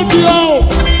dio.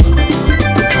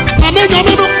 Ame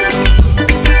nyame no.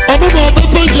 Ono no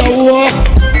bepe jawo.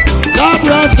 God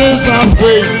blesses our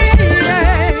faith.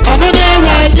 Another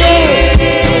right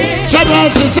there. God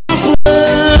blesses our faith.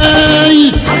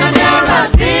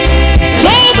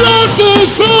 God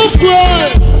blesses our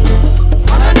faith.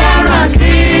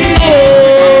 Oh,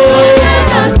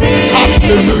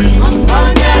 hallelujah.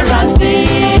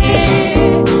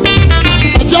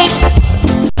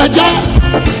 Aja.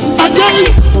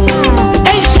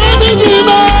 And shining in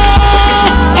us.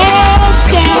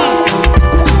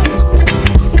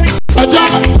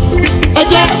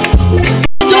 Aja.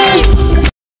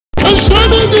 And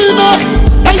shining in us.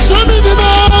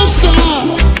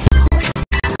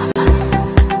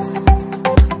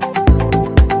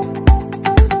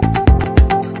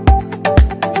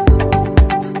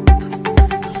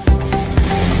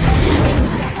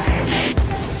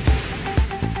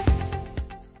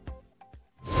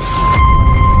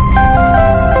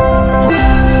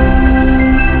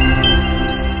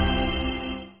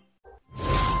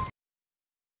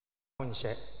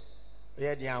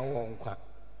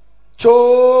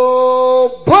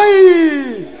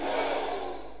 Boy,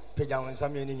 Pejawan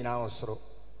Samuel in our sorrow.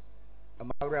 A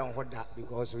Marian Hoda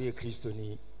because we are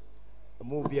Christian. A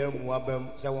movie,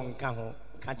 Muabem, Sawon Caho,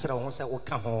 catcher on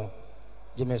Sawo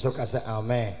Jimmy Soka said,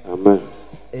 Amen. Amen.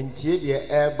 And Tia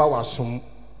air bawasum,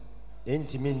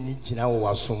 intimate Nijina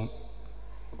wasum.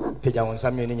 Pejawan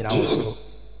Samuel in our sorrow.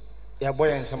 Their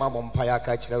boy and some umpire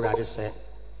catcher already said.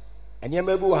 And you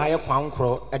may be a higher pound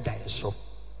crow a die so.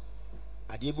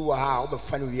 Adibu wa ha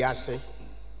obefanu wiase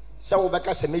se wo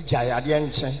beka se mejai ade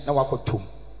enche na wakotum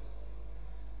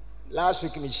last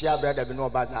week me share brother bi no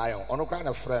bazayo ono kwa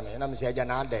na frame na me se aja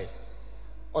na ade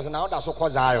o se na oda so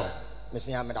kozayo me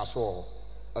se ya me da so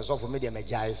o so for me de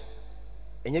mejai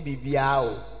enye bibia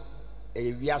o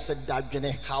e wiase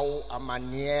dadwene haw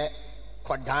amane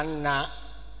kodanna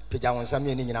peja won sam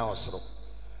ye ni nyina osoro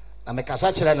na me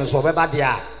kasa kire no so obeba de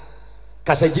a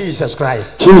Kasa Jesus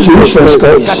Christ. Jesus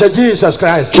Christ. Kasa Jesus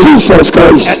Christ. Jesus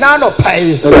Christ. And now no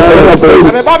pay.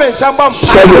 I'm about to say, Adie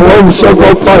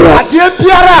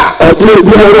biara.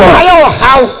 Ayo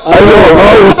how.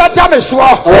 Abata me so.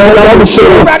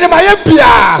 Ready my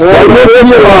bia.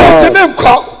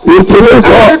 Timemko.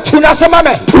 Tuna sama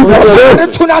me.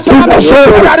 Tuna sama me.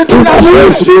 Tuna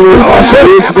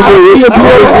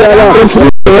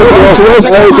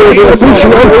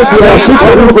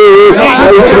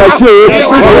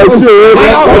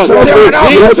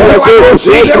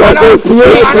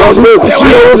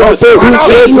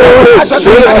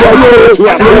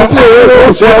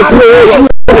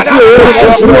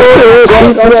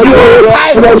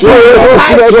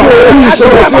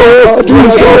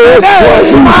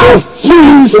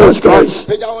Jesus Christ.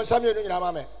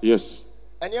 Yes.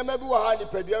 And you may be a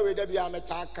pedua with the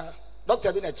Ametaka.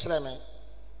 Doctor been a chairman.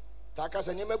 Takas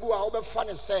and you may be a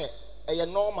funny say a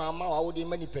normal amount of the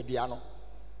many pediano.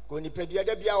 When the pedia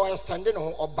de Bia standing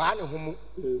or ban whom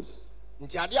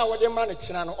Ntiadia what the man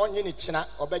china on unit china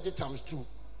or budget times 2.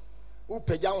 Who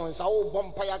pedawans our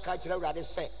bompire catcher rather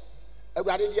say. A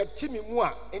rather dear Timmy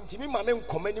Mua and Timmy Mamma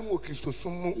commending with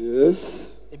Christosumu.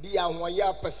 Yes. A Bia 1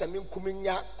 year per semin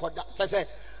cuminia, say,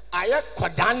 I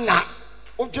quadana.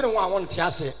 Ojino wa won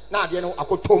tiase na ade no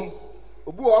akotom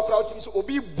obi wo okra otimi so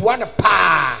obi bua na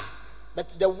pa but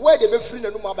the way they be free na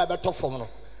no ma ba beto fom no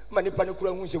manipa no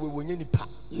kura hu se we wonye nipa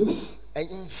Yes.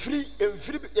 and free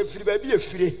baby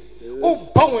free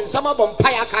oh bon nsama bon pa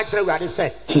ya ka kire awurade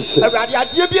se awurade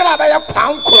ade biara ba ya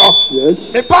kwan kro Yes.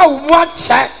 me ba wo mu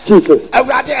ache Jesus.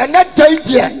 awurade ene dai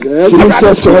die Jesus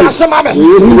awurade tuna sama me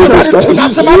awurade tuna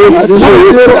sama me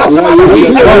tuna sama me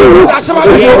tuna sama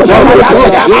me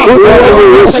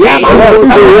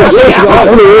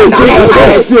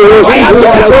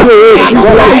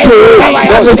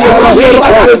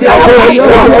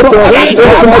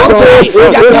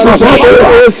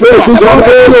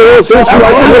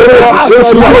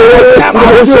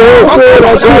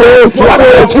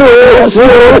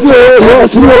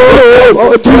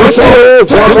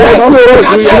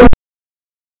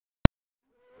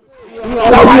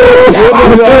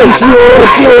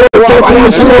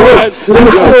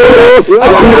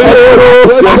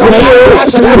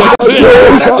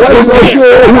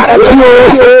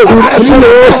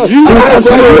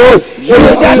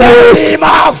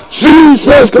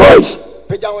Jesus Christ.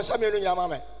 Peja won same no nyama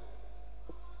me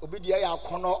obi dia ya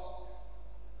kono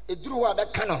eduru wa be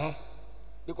kana ho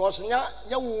because nya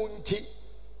wo nti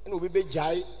na obi be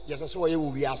jai yesa so ye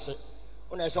wo wiase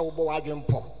una esa wo bo wa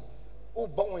adwempo wo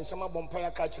bo won sama bompa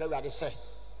ya ka kire awurade se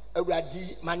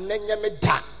awurade mananya me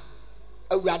da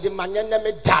awurade mananya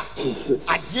me da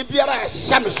ade biara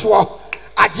ehya me so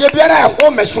ade biara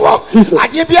ho me so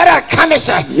ade biara ka me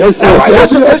se wa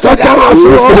yesu kristo da ma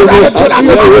awurade to na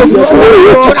se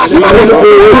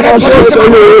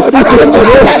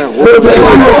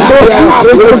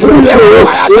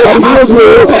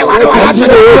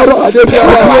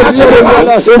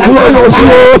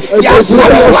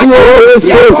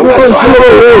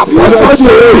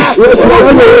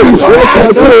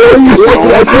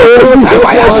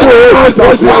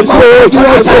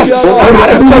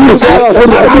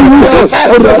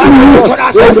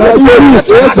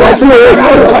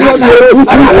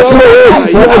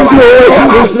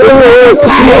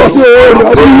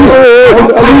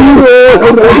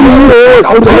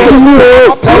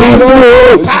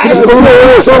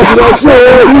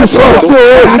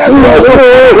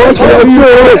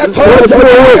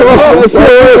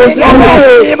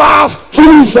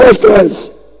Jesus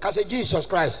Christ. Jesus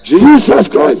Christ. Jesus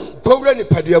Christ. Power ni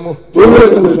padiamo.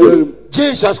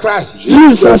 Jesus Christ.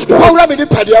 Jesus Christ. Power ni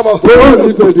padiamo.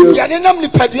 Yani nam ni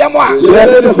padiamo a.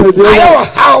 Ayo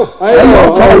how.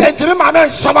 Entimi ma men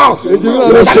somo.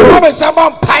 Sakoma me sama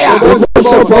mpaya.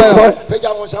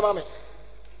 Peja won sama me.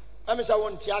 Ami sa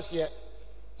won ti ase.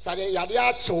 Sade yade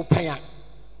a chew pan.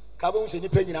 Ka bo se ni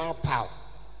pa nyina pa.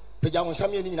 Peja won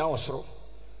sama ni nyina wosoro.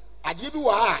 Ade bi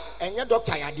wa a enye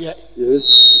doctor yade.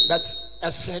 Yes. But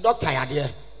as doctor yade.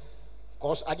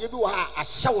 Cause ade bi wa a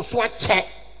ahye wo so a che.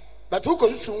 But who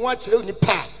goes to one children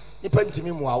nipa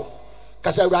ntimi muawo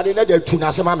kasa awurade na da tu na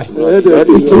asema me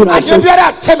ade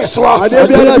biara teme so ade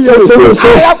biara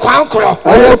aye kwankro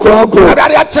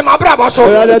awurade tema brabo so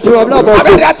awurade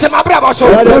tema brabo so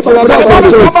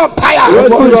sama paya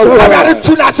awurade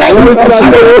tu na se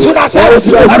tu na se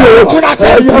tu na se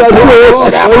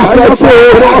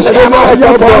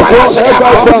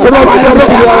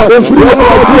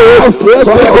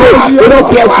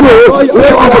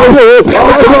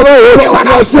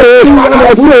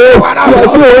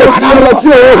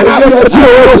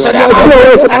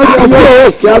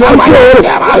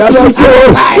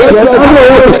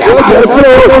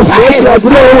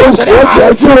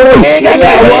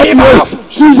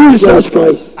Jesus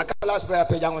Christ. Last prayer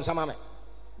page on some me.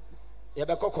 You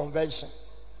be convention.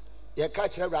 You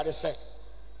catch everybody say.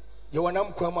 You want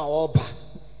them come oba.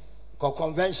 Ko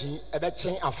convention e be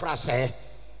chen afra say.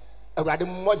 Everybody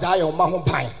moza your ma ho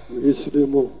pan.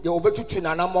 You obetutu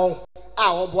na namon a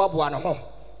oboaboa no ho.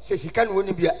 Se sika no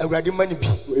ni bia awurade mani bi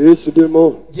Yesu de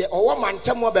mo de owo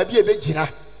mantamo ba bia e begina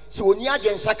se oni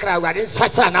adwen sakra awurade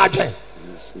sakra na adwen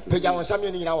peja won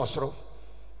samye ni nyina wosoro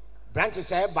branches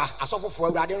say ba asofofo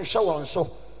awurade nhwe won so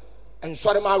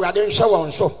ensore ma awurade nhwe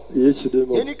won so Yesu de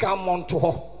mo eni kan monto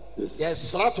ho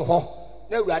yes slato ho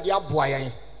na awurade aboa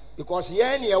yen because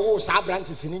yen ne e wo sa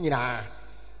branches ni nyina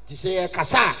ti se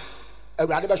kasa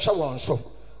awurade be hwe won so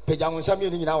peja won samye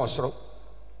ni nyina wosoro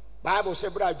Bible say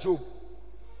bra Job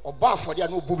oba afode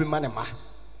na obu bi ma ne ma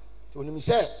to onim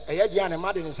se eye dia ne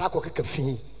ma de ne sa akokeka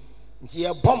fi nti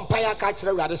e bompa ya ka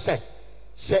kire awurade se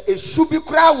esu bi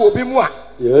kura wo bi mu a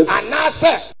Yes. And now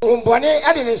say, Umboni,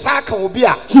 and in Saka will be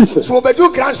a Jesus. so we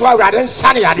do grants while rather than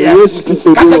sunny idea. Yes,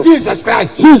 Because Jesus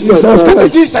Christ. Jesus. Because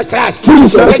Jesus Christ.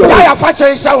 Jesus. The giant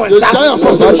fashion someone. The giant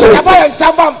fashion. Say a boy and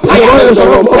someone fire. Say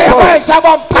a boy and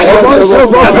someone fire.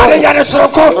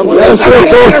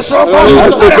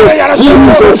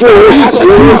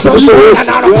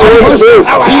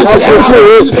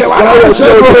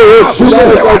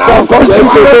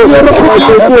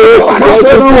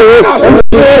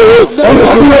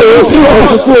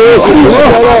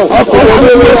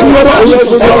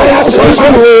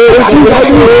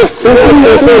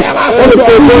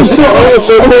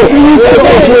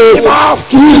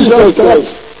 Jesus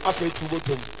Christ. Okay, to go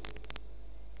to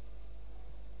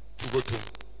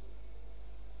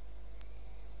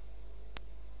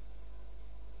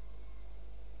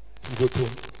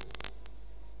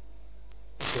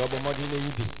Robo Modine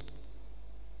Yidi.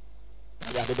 I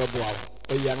got the double hour.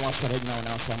 A young one for it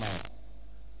now for my.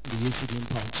 The issue didn't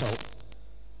punch out.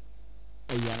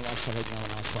 A young one for it now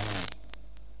for my.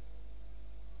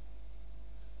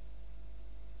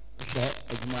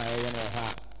 As my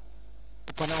heart.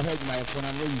 When I heard my phone,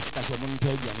 I know you start a money.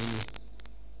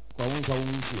 For once I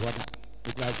won't see what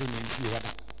the glass will see what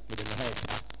with the head.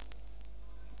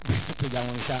 To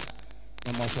Yawansa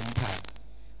and Motion Pie.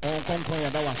 On Concoy,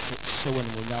 that was showing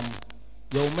William.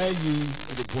 You may you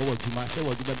the poor to my say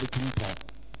what you better to talk.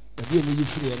 The dear you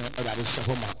free and about the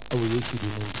Shahoma. Oh, you should be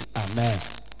amen.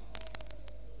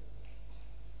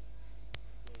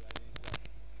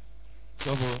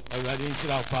 So, already in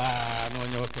Silapa, no,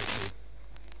 your case.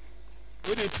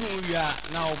 With the two we are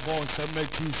now born, some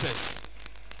Jesus.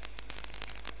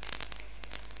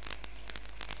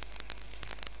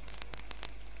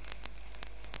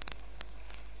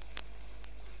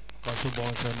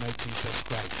 Born Jesus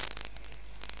Christ.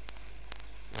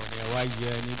 When you are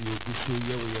here, you will be so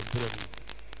here with your brain.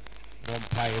 Born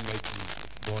Pie Jesus.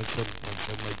 Born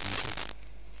Jesus.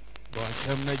 Born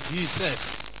Jesus.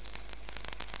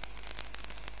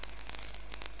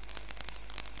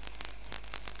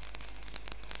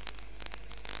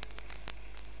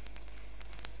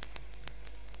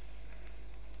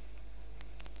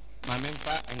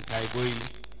 Mamempa and Kaiboi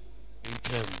in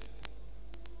term.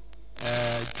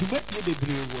 To make you the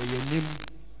blue or your name.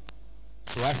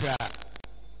 So after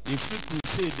if you could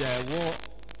say there war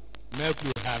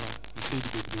Mercury Hannah, you say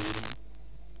the blue.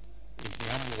 If you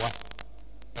am what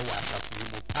a was up to you,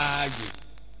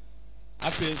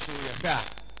 after so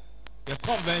the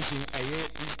convention, a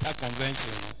Easter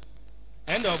convention,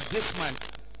 end of this month,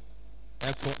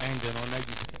 echo ending on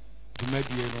negative to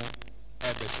mediano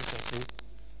at the sister.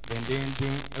 Then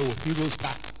Heroes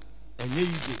Park and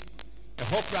easy. The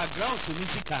whole ground to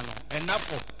Michicano and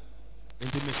Napo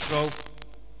into Mistro.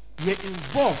 Ye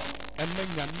involved and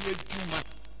many a mere Juma.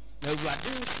 The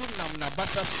Radin Sunam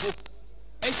Nabata soup.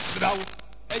 Esrau,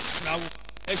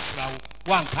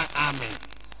 one can amen.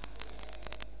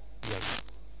 Yes.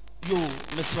 You,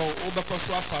 Mr.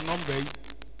 Obakoswa for number.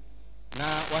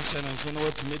 Now, what's an answer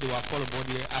to me? They were called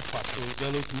body alpha. So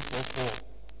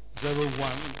 0244 011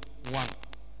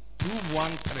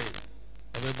 213.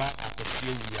 Everybody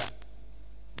Akwasi Awuah.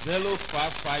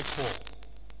 0554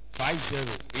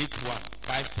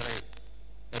 508153.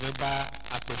 Everybody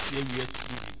Akwasi Awuah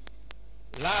TV.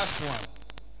 Last one.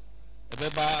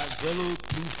 Everybody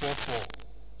 0244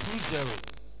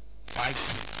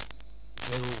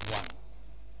 205601.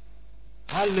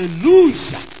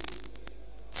 Hallelujah.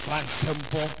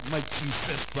 Fansembo my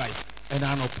Jesus Christ. And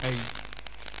I no pay.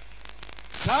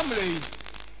 Family,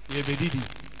 ye be didi.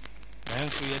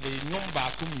 And so ye the number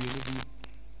kum ye do.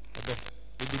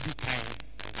 The big time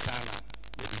and sana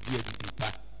the dear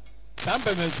deeper. Some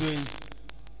Bemezoin,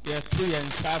 ye 3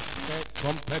 and half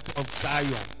trumpet of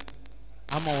Zion.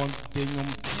 I'm on the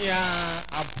Numtia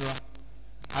Abra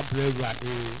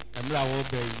Rade, and Lao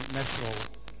Bay, Metro,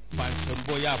 find some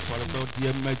boya for about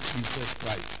dear Jesus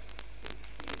Christ.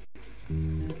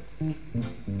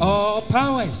 All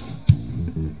powers,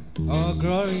 all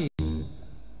glory.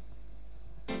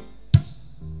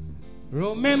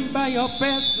 Remember your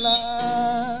first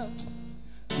love,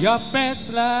 your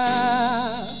first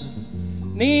love.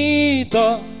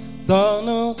 Nito,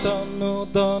 dono,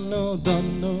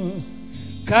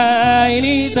 kai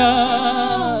nito,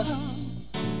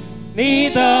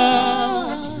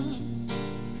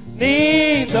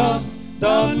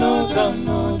 dono.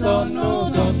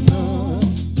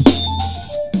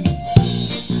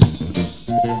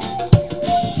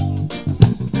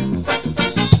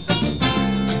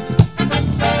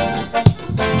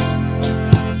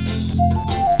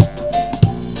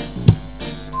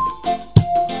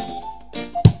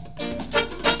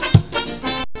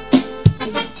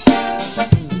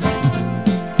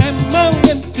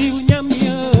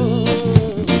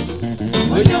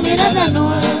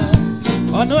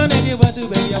 Ono ane wadu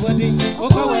baby awadi.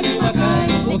 Oko wani makai.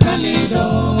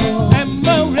 Okanido.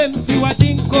 Emma remfi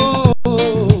wajinko.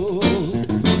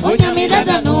 Onyami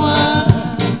dada noa.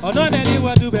 Ono ane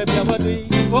wadu baby awadi.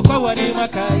 Oko wani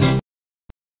makai.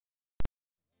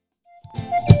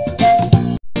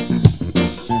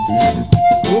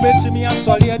 Ubetimi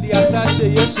asori adi asase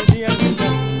Yesu ni enu.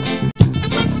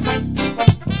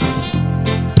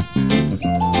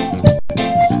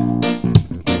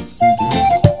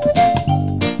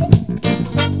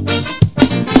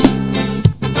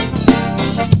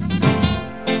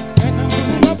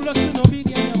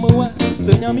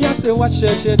 Nyami aste wa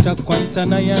cheche ta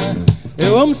kwantana ya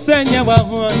ewom senya wa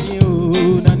huani o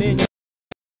na nenya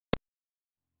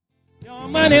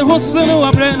yomane husunu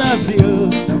wa brenazio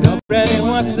yo brene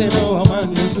waseno wa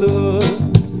manso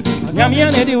nyami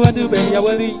anedi wadu be ya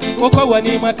wali woko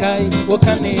wani makai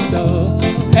wokanedo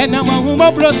ena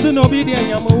mahuma blosu no bi de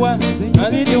nyamuwa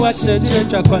anedi wa cheche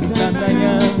ta kwantana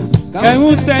ya kai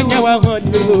husenya wa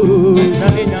huani o na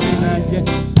nenya minaje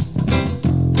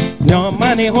your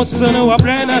money hustle wa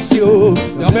brenasio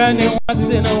your money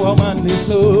wasino wa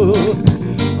maniso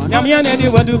nyamiane di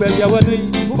wadu be ya wadu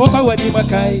oka wadi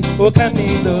makai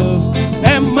okanido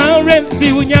emma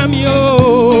remfi unyamio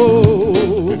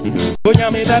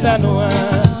unyami dada noa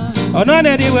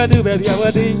onone di wadu be ya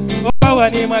wadu oka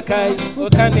wadi makai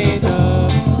okanido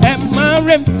emma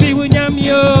remfi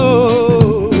unyamio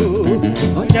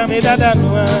unyami dada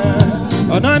noa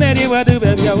onone di wadu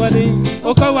be ya wadu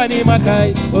oko wani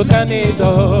makai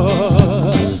okanido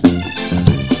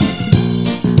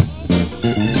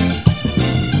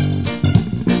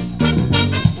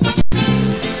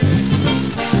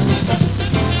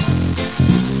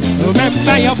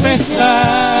remember your first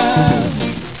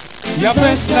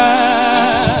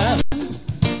love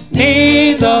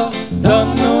Nido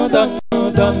don't know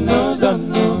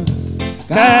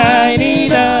kai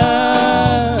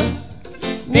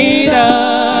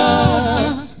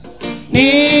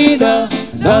Nida,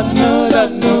 don't know.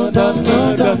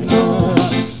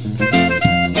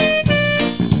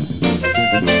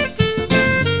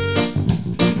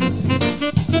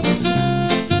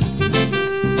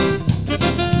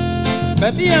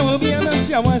 Baby, I will be an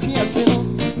answer. I want to see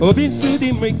you. Obi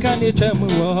sudi mrikani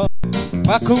chamuwa.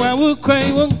 Wakuma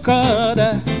wukwe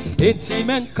wunkada. Eti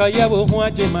menka ya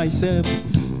wuhuaje myself.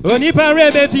 Onipa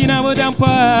rebe fina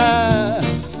wudampa.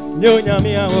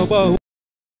 Nyonyami awobo.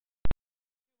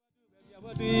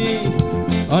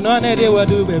 Ono ane de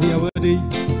wadu baby awadi.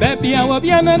 Baby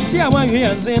awobi ananti awanhwe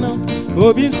anzeno.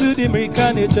 Obi sudi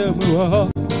mrikani chamuwa.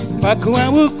 Wakuma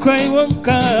wukwe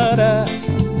wunkada.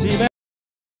 Time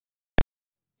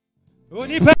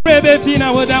Onipa rebe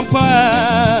fina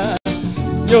wudampa.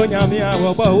 Nyonyami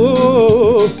awobo.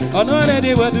 Ono ane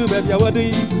de wadu baby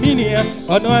awadi. Minia.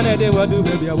 Ono ane de wadu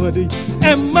baby awadi.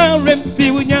 Emma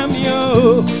remfi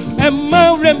unyamio.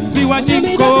 Emma remfi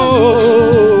wajinko.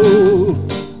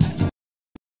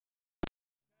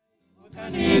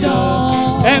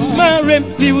 Emma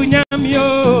remfi unyamio.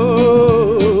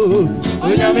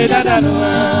 Unyami dada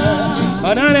noa.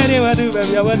 Ono ane de wadu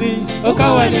baby awadi.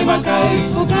 Okawani makai.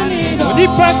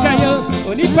 Onipa kayo.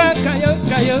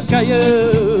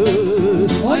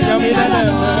 Onyami dada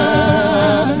noa.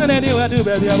 Ono ane de wadu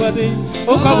baby awadi.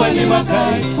 Okawani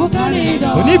makai.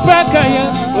 Onipa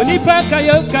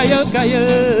kayo.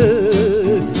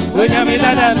 Onyami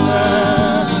dada noa.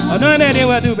 Ono ane de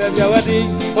wadu baby awadi.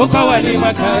 Okawani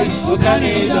makai.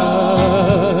 Okanido.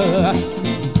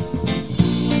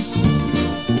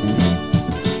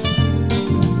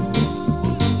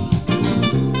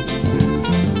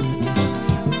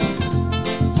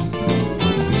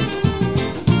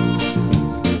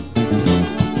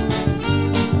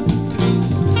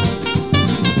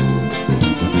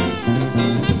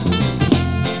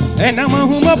 And I'm a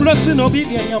huma blossom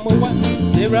obedient yamuwa.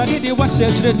 Zeradi de washe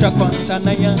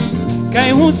traquantanaya.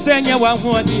 Kai who send ya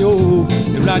one you,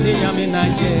 Radi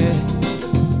Yaminaje.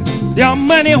 There are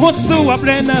many who so a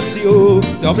brenasio,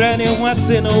 the branding was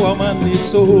in a woman is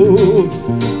so.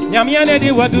 Yamiane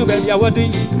de wadu baby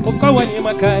awadi, Okawani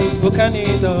Makai,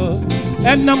 Okanido.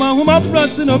 And I'm a huma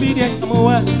blossom obedient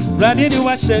yamuwa. Radi de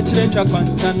washe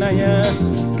traquantanaya.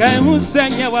 Kai who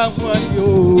send ya one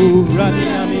you, Radi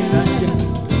Yaminaje.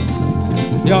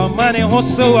 Your money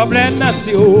hustle a blend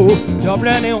nasio, your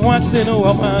branding once in a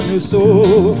woman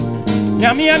so.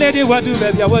 Yamiane de wadu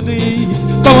baby awadi,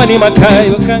 Kawani Makai,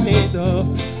 Okanido,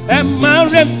 Emma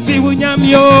remfi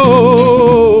unyamio,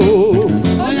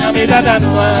 Onyami dada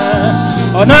noa,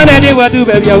 Onane de wadu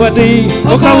baby awadi,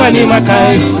 Okawani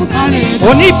Makai,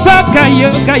 Onipa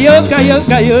kayo,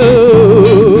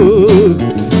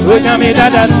 Onyami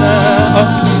dada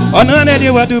noa. Onane di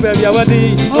wadu baby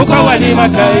wadi. Okawani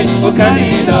makai.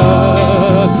 Okanido.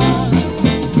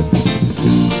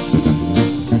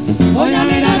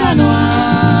 Oyamina noa.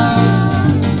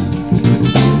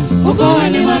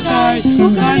 Okawani makai.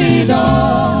 Okanido.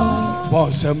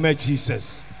 Boss, I met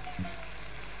Jesus.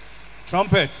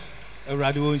 Trumpet, a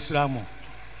radio Islamo.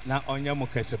 Now on your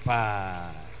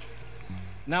mokesepa.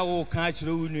 Now, oh, catch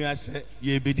the union, say,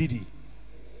 ye bedidi.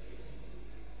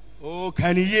 Oh,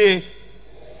 can ye?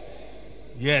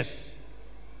 Yes.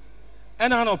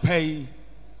 And I don't pay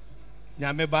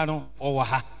Yamebano or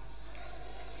Waha.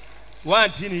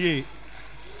 1 ye.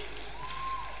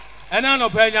 And I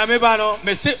don't pay Yamebano,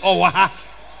 me say, or Waha.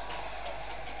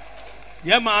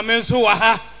 Yama men so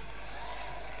Waha.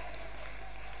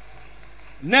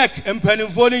 Neck and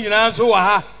penifoni in answer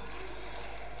Waha.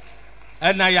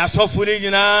 And now you're suffering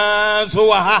in answer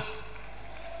Waha.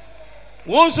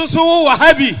 Once so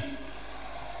happy.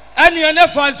 And you're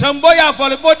never some boy for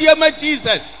the body of my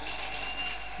Jesus.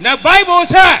 Now, Bible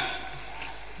says,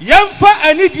 Yamfa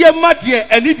and idiot Matia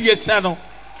and idiot Sano.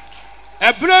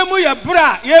 A bremu ya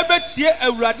bra, ye bet ye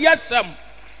a radia sam.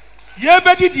 Ye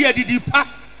bet idiot did pa.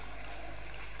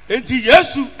 Enti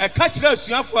Yesu a catcher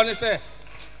suafo ne say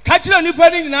catcher ni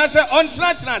pani nyina say on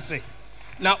trance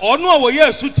na ono wo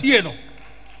Yesu tie no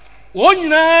wo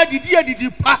nyina didi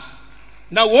pa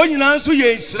na wo nyina nso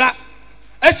ye nsira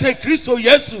ese Kristo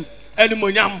Yesu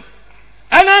enimonyam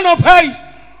ana no pai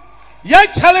ye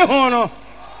chale ho no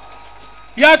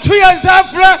ya tu ye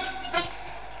zafra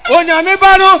onyame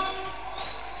ba no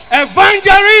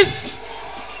evangelist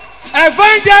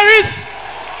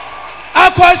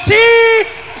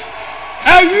Akwasi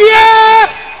Awuah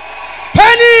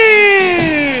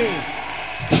Penny.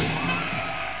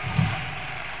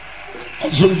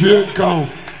 Asumdue nka.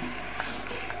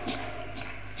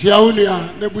 Tia unia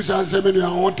nebusa anseme nua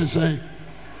want to say.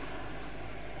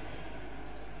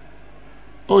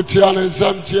 O tia na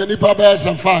nsam tia nipa ba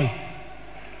sa fine.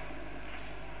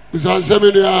 Busa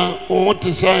anseme nua want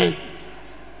to say.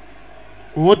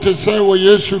 Want to say wo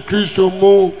Yesu Kristo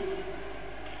mu.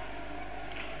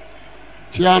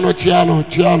 Chiano.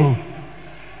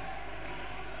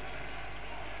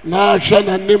 Na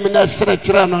shana nim na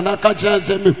srechra no na ka chance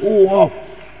me huo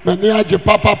me ni aje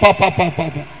papa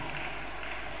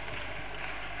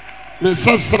me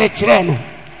srechra no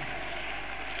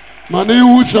mani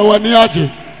usa wani aje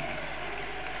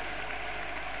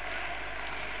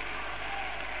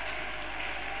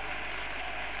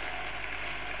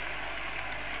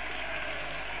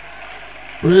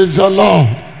praise the Lord.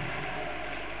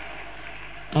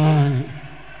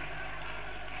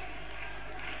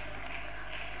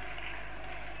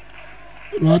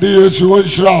 Radi Yesu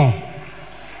onshra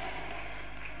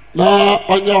na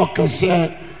onyo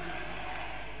kase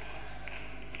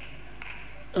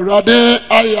Radi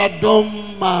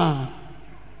ayadom ma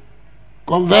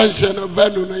convention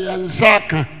venu na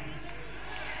yansaka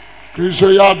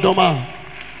Kristo ya doma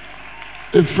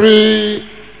free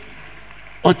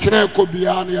ochire ko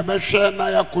bia na yebehwe na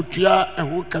yakotua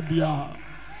eho ka bia.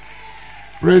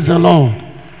 Praise the Lord.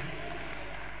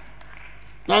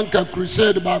 Nanka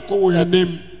crusade ba ko we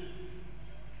name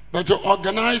but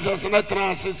organizers na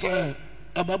trance say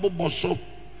ababo boso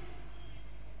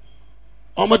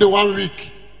omo de 1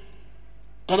 week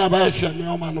ana ba sia me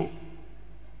omo no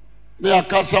me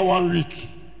akasa 1 week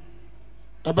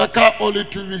abeka only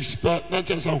 2 weeks per na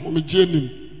chesa homije nim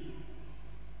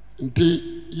nti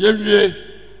yewie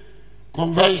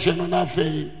convention na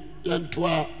fe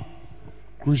yentoa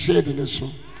crusade ne so.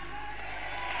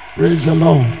 Praise the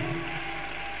Lord.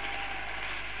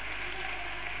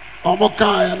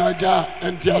 Omoka ya naja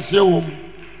entiasewum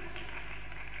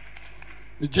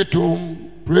nijitum.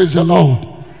 Praise the Lord.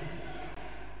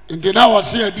 Ndina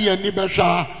wasi adi ani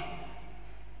besha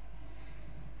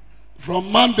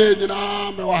from Monday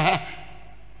nyina me wa ha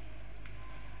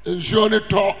nsuo ne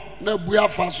to na bua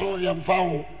faso yemfa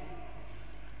ho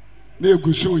na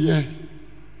egusu ye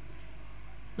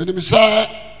menimisa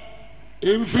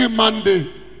every Monday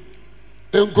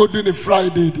enkodu ne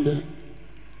Friday there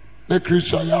na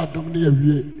Kristo ya adom ne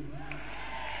awie.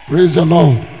 Praise the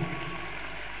Lord.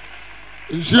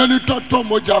 Nsuo ne to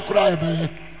moja kura ebe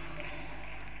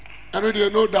and there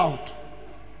no doubt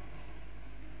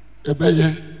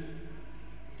ebe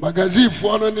magazine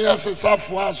for no ne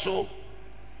asesafo aso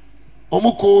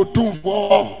omuko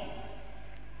tumfo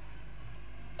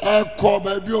ko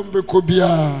ba bi ombeko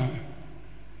bia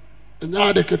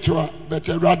nya de ketwa but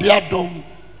radio dom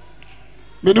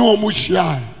me ne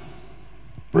omuhia.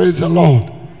 Praise the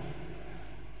Lord.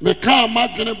 Me ka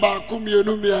madwene ba ko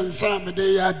mienu miensa me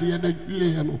de ya de na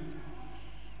dwie no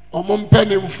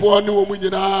Omumpenimfo ne wo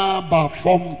nyina ba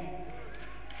fom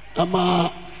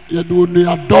ama yedo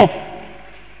nuado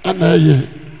anaye.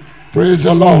 Praise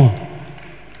the Lord.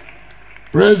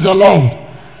 Praise the Lord.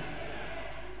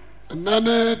 And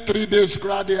then 3 days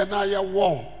grade na ye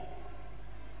war.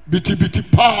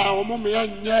 Biti pa omum ye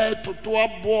nye toto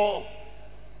abo.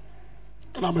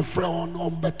 And I'm afraid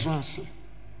on betrance.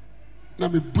 Na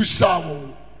me busa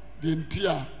wo de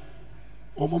ntia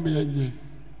omum ye nye.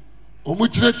 Omu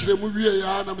chire mu wie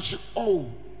ya na me se oh.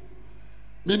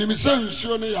 Minimi se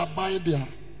nsuo ne ya ban dia.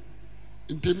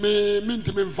 Nti me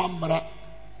ntimi mfambra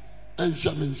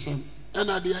enhia me nsam.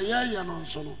 And at the year no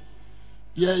so no.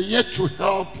 Ye yet to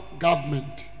help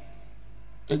government.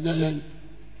 And ye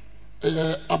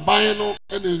aban no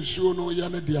and nsuo no ya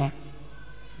ne dia.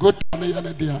 Go to ne ya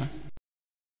ne dia.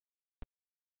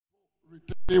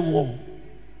 Returning war.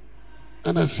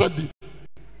 And I said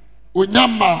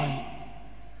Unyama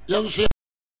Yansu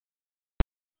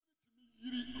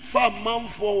fa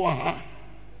manfo wa ha.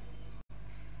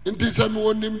 Nti se me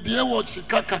wonim de wo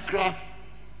sika kakra.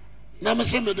 Na me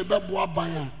se me de bebo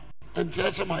aban a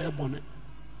entre se ma ye bone.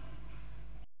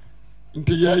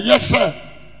 Nti ye yese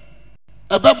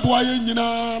ebebo aye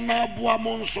nyina na aboa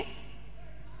mo nso.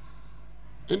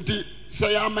 Nti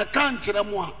se ya meka nkyere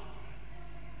mo a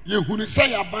ye hunu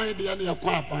se ya ban de na ye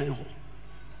kwa aban ho.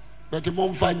 But mo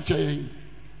mfa nkyere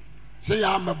say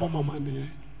ya mebo mama ne.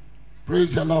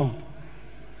 Praise the Lord.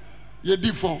 Ye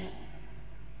difo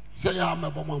say ya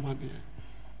mebo mama ne.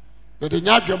 But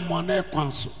nya dwem mo na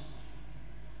ekwa so.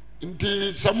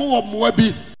 Nti se mo wo mo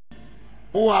abi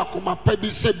o akoma pa bi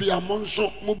se bia mo nso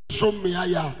mo so me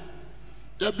aya.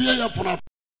 Ya bia ya pona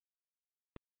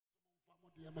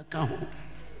de meka ho.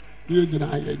 Ye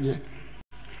nyina aye nye.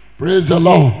 Praise the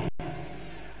Lord.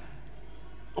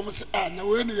 Say na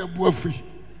we ne ya bu afi.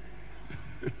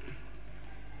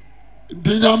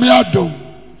 Dinyame adom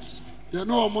ye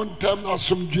no omontem na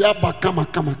somdua ba kama.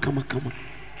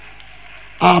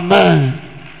 Amen.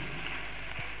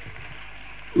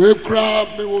 We kra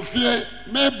me wo fie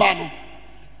me ba no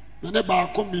me ne ba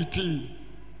committee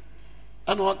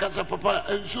ana wakasa papa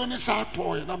enso ni sa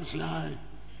to ye nam se ai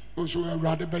onso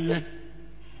awrade beye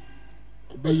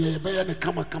ne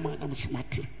kama nam se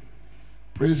mate.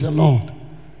 Praise the Lord.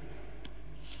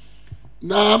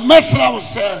 Na mesra wo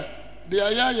se de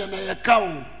aya na ye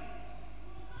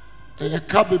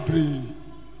ka bebre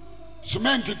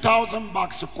cement 1,000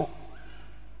 bucks ko.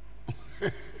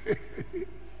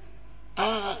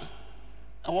 I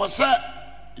was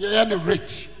ye na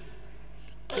rich.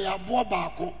 Ya bo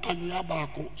baako anua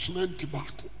baako cement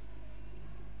baako.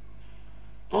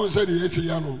 On said yes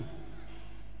ya no.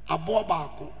 Abo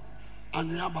baako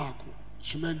anua baako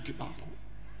cement baako.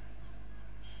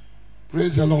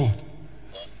 Praise the Lord.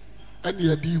 And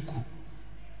ye diku.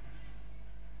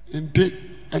 Indeed,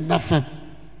 and nothing.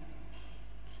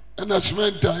 And a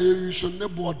cement I use on the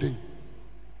boarding.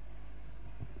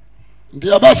 The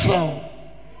Abassa,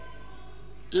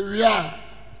 if we are,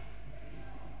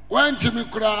 when Timmy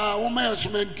cry, woman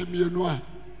cement to me, no.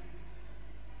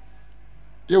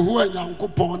 You who are young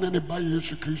coupon and by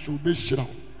Jesus Christ will be shut.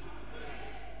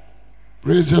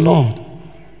 Praise the Lord.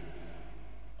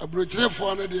 I brought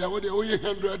 $400, I would owe you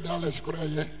 $100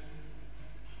 cry.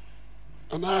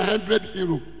 And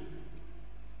 €100.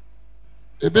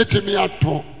 A bit me at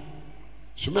all.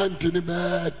 Cement in the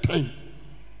bed 10.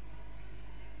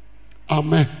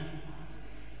 Amen.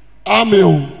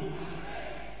 Amen.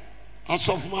 As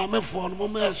of my phone,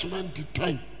 moment cement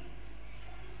 10.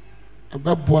 A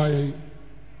bad boy.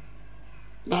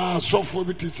 Now, so for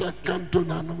it is a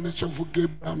canton and nomination for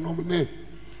Gabriel nominate.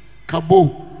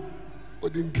 Cabo. Or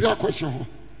the entire question.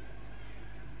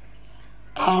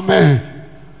 Amen.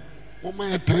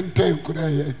 Moment 10 could I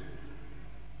hear?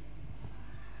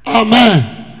 Amen.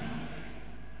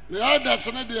 The others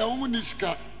are the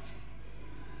Omniska.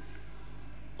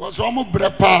 Was almost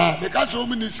brepa because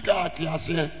Omniska at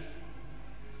Yase.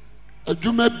 A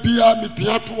Jume Bia mi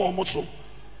piatu almost.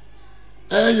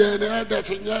 Any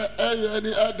others in ye,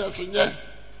 any others in ye.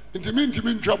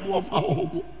 Intimin trouble of my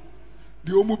home.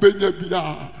 The Omubenya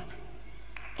Bia.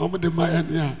 Om the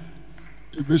Mayania.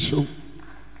 It be so.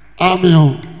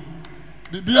 Amen.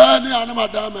 Bibiani and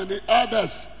Madame and the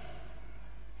others.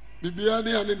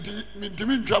 Bibiani and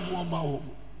Mintimin trouble on my home.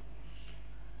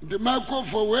 The Marco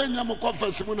for when Yamokofa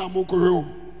Simona Moko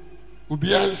will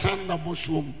be answered the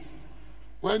Boshroom.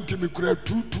 Went to me create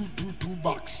 2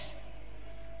 bucks.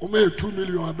 Ume 2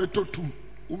 million, I bet 2.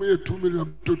 Ume 2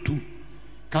 million, 2.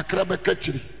 Kakraba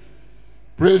Ketchery.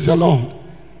 Praise the Lord.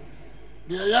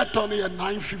 The Ayatoni at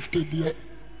 950,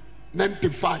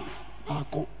 95.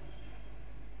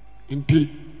 Indeed.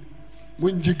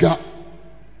 munjiga.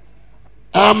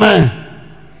 Amen.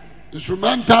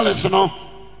 Instrumentalist no.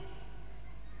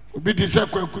 Obi di se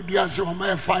kwakudu ase o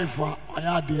ma 5 a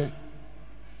oya de.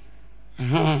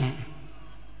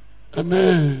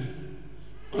 Amen.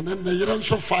 And then the year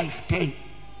so 5-10.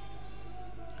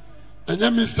 And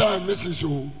then Mr. and Mrs.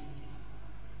 O.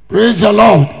 Praise the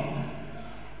Lord.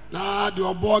 Now the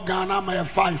obo Ghana my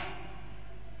 5.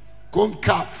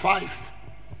 Konka 5.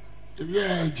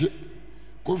 Yeah,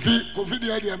 Kofi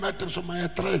the idea matter so my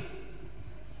 3.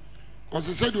 Because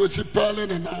he said you would see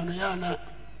Perlin and Anna.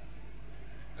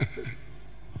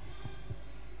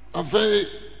 Afe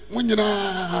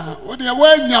munyina wo de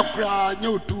wanya kra nye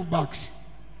 $2.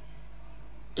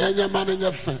 Enya man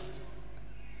nya fe.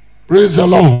 Praise the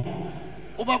Lord.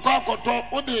 Obakwa akoto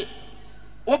wo de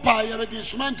opa ye be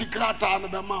cement krata no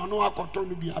be ma no akoto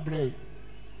no bi abre.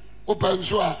 Opa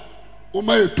nso a o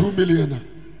ma 2 million.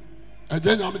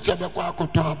 Eje nya me chebe kwa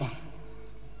akoto aba.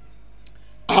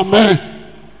 Amen.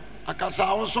 Akasa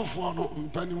awosofo no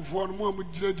mpanimfo no mo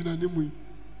amugina ne mu.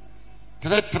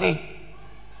 3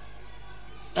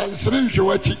 and strange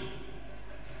wachi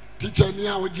teacher ni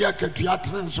a oji akatua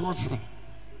tren so sra.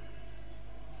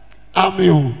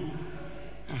 Amen.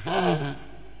 Amen.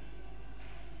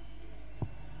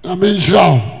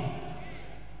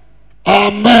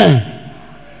 Amen.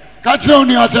 Kachira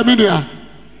oni asemenia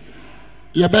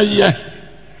ye be ye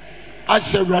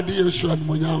ashe radi yesu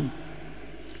anmonyam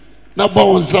na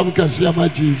bo nsam kase ama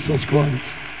Jesus Christ.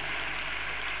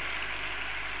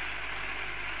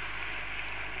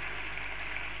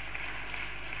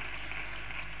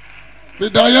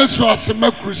 Bida Yesu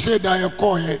asema crusade aye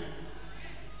koye.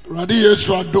 Radi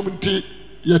Yesu adomti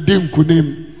ye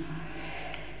dinkunim.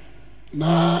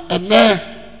 Na ene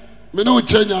me no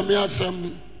chenya me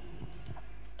asem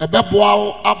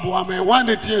ebeboa aboa me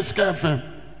 180 FM.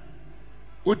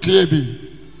 Utie bi.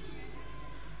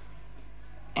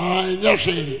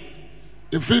 Nyahwe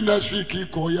efri next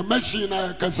week ko ye machine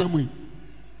na kasamu.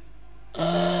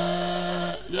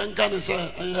 Yenka ne se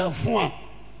aye fo a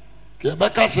ke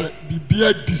beka se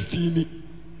bibia destiny.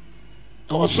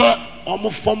 E wo so omo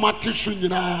format so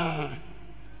nyina.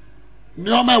 Ni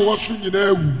o ma wo so nyina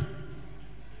awu.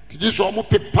 Ti so omo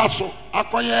pepa so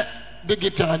akoye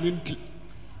digital nti.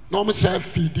 No me say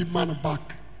feed man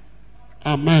back.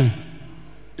 Amen.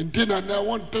 Intina na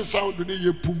want to sound ni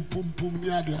ye pum pum pum ni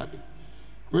ade ade.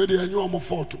 We dey anyu omo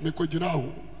fort me ko gina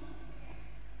ho.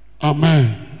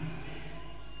 Amen.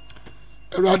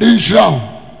 Erade Israel.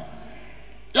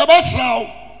 Ya basraw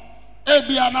e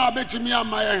bia na betimi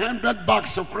ama $100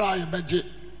 so cry ye beje.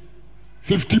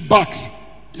 $50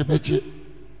 ye beje.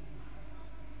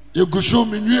 Ye guso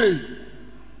mi nwie.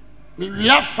 Mi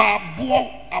wia fa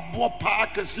abo pa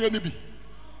akese ni bi.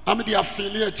 Am de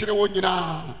afili a kire wo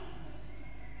nyina.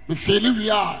 Me fili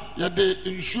wia ye de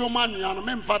nsuo manua no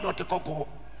memfa dot kokko.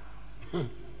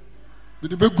 Me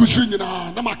de begusu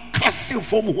nyina na makase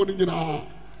fom ho ni nyina.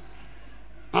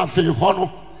 Afi ho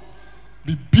no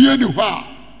bibie ni ho a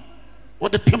wo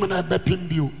de pem na be pem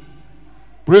bio.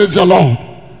 Praise the Lord.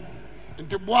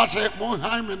 Nti boa se mo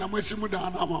han me na masimu da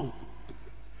na ma.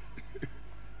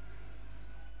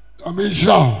 Amen.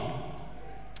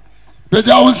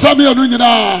 Beja unsami anu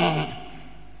nyina.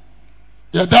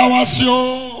 Ya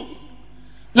dawasio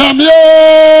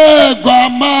nyamie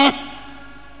gwama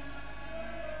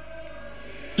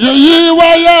yeyi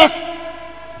waya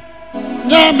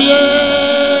nyamie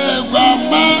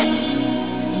gwama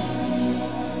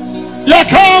ya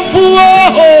kamfuo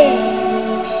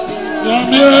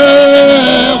nyamie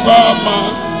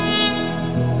gwama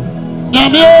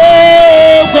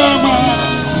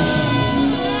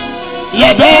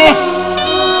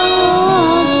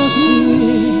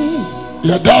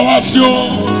ya dawasio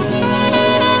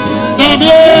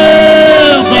nyamie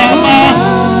gwama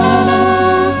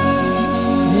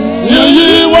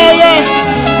yeyi waya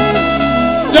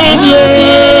nyamie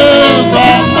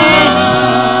gwama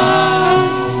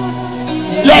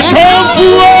ya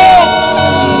kamfuo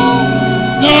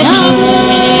nyamie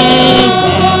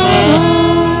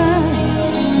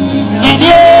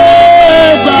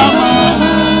gwama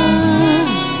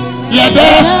ya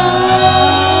da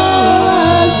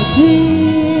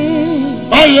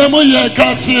ayemo ye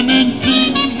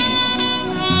kasininti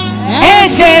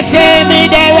asese mi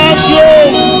dawasio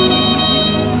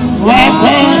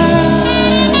wakwa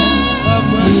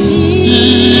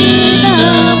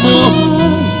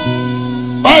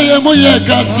ayemo ye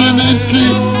kasininti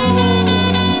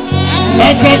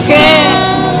asese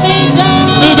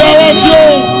mi dawasio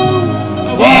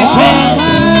wakwa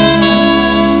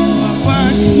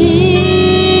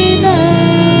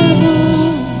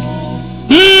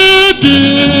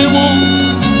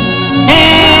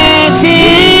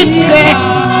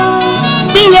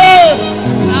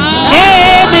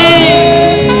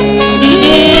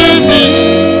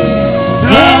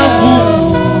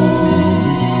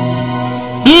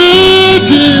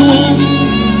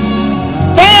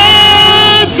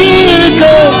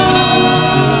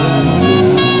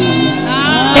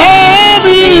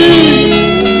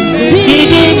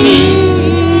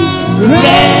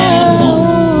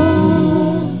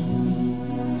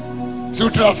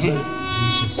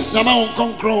ase nyama won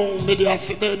konkron me de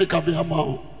ase de ne ka bia ma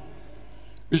o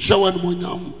me hwe wan mo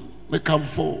nyam me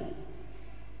kamfo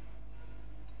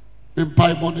me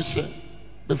pai boni se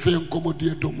be fe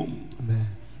nkomodie domum amen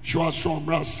shwa so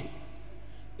mras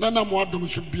na mo adom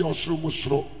so bia osro mo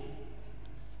sro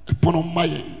epono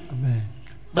maye amen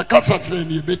be kasa tre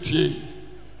ni betie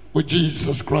o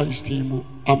Jesus Christ him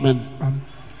amen amen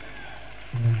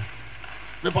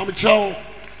me pam chao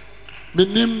me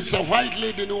nim sa white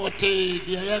lady no wote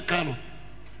de ayaka no.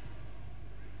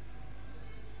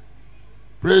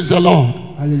 Praise the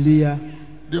Lord. Hallelujah.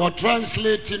 They are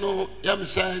translating no yam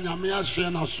say nyame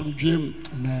aso na asomdwem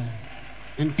amen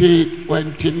nti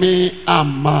wanti me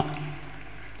amma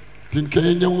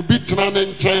tinkenya obi tena ne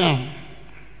nkyɛn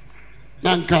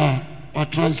nanka a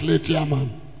translate yaman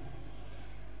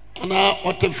ana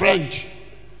ote French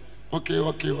okay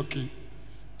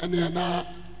and na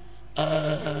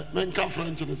menka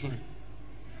French ne say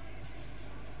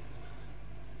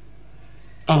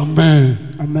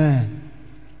amen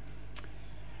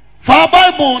for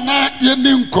Bible na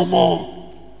yeni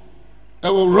nkomo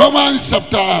Romans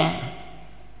chapter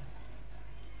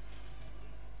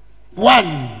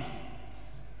 1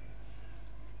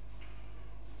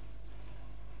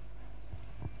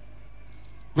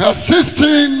 verse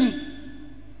 16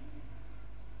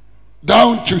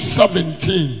 down to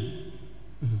 17.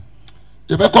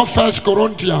 You better 1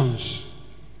 Corinthians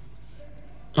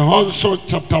also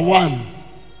chapter 1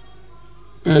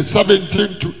 verse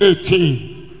 17 to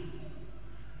 18.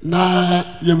 Na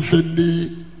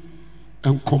yemfendi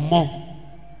enkomo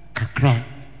kakra.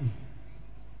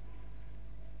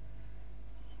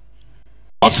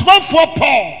 Osman for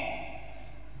Paul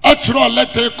actually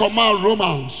letter command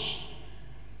Romans.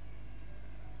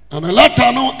 And a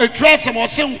letter no address him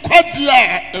was saying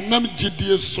kwadia enam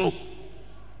gidie so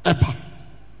eba.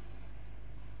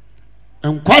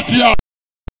 And kwadia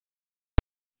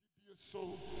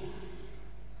so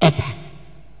eba.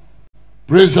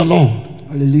 Praise the Lord.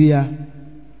 Hallelujah.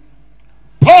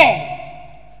 Paul,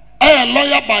 a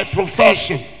lawyer by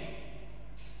profession.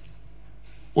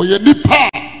 Oye nipa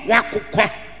wakukwa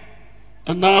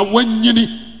na wanyini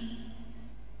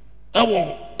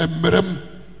ewo emrem.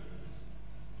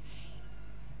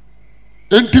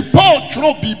 Enti Paul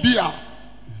tro bibia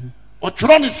o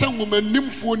tro ne se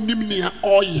womanimfo nim ne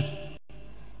oye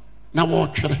na wo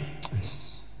twere.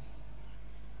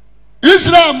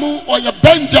 Israel mu oye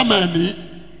Benjamin.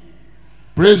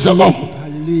 Praise the Lord.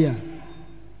 Hallelujah.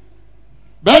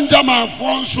 Benjamin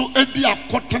Fonso edi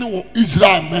akotene wo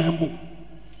Israel memu.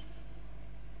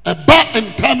 About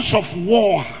in terms of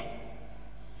war,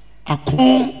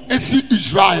 akon esi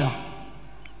Israel.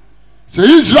 So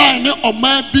Israel ne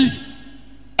omabi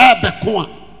abeko a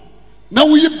na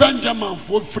we Benjamin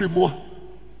for free mo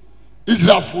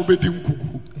Israel for bedi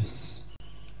nkugu. Yes.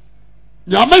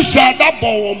 Nyame said that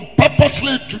born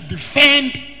purposely to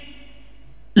defend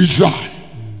Israel.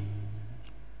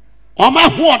 Oma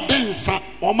ho densa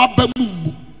oma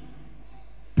bamumu.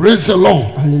 Praise the Lord.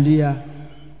 Hallelujah.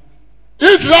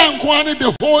 Israel kwani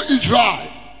the whole Israel.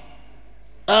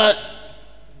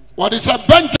 What is a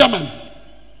Benjamin?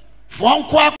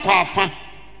 Fonkwa kwafa.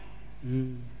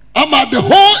 Ama the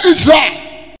whole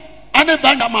Israel. And the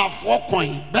Benjamin for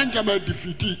coin. Benjamin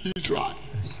defeated Israel.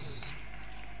 Yes.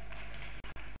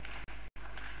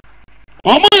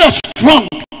 Oma you strong,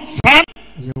 son.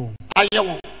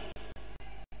 Ayewo.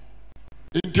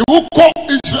 Inti uko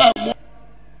Israel mo.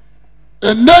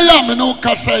 Eneya meno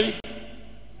kasai.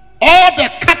 All the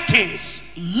captains,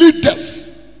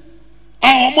 leaders,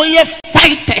 are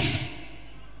fighters.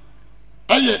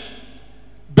 Aye,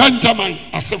 Benjamin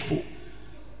Asefo.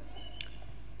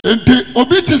 And the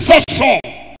obiti Saul.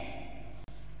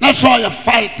 That's why a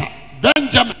fighter.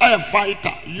 Benjamin, I a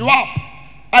fighter. You up,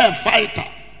 I a fighter.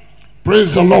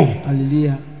 Praise the Lord.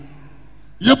 Hallelujah.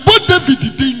 You put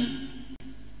David Din.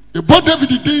 You put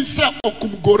David Din say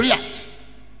Okum Goriath.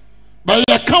 But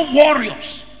you can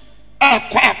warriors.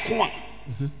 Akwa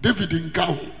David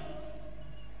nkaho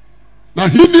na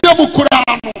hini amukura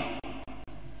no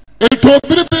eto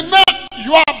biribi na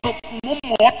Yoab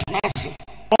momo otnase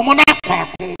omona akwa.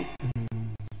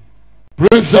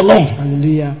 Praise the Lord.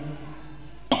 Hallelujah.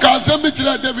 Kazemi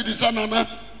kira David sanana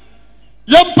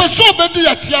yempeso bedi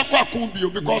ya tia kwa bio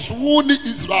because who ni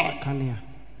Israel kania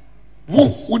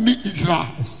who ni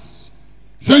Israel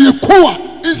say yekuwa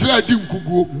Israel di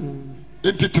nkuguo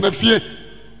enti tenafie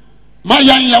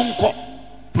Mayan yanko.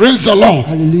 Praise the Lord.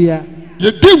 Hallelujah.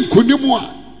 Ye dim kunimu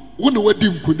a wone wadi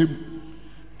nkunim.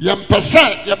 Ye mpesa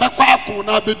ye bekwa akon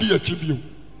na abedi akibio.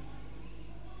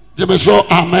 Jeme so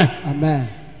amen. Amen.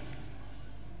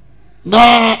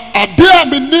 Na ade a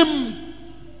menim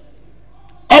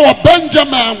our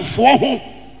Benjamin for home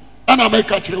and I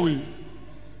make a tree.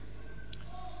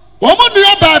 Woman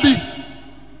near baby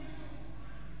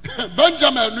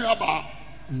Benjamin near bar.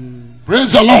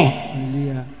 Praise the Lord.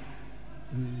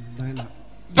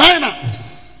 Dinah.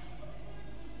 Yes.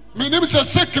 My name is a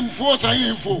second force. I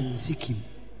am for Sikim.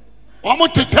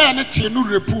 Almost a turn at Chinu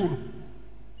Repun.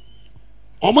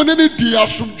 Omonini dia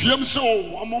sum James so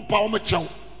omo pa omo chow.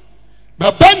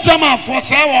 But Benjamin for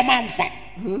sawa manfa.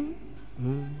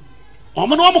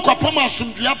 Omo no omo kwapa ma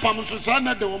sum dia pam so sa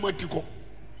na de omo tiko.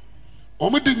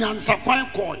 Omo di nyansa kwan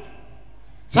koy.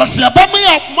 Sa se aba me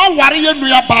ya ma ware ye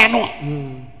nua ba no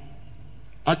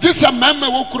a. Agisa mama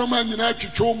wo kroma nyina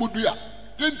atwetwe omo dua.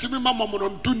 Tentimi mama mo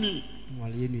ntuni.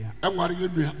 Ware ye nua. Enware ye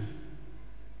nua.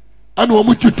 Ana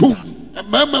omo tutu.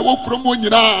 Mama wo kroma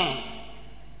nyina.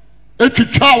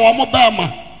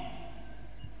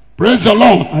 Praise the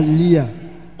Lord. Hallelujah.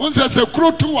 Once I say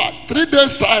crew 3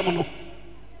 days time no.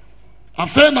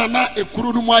 Afena na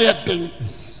ekuru no moya den.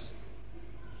 Yes.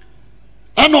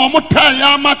 Ana omo time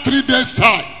ya 3 days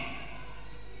time.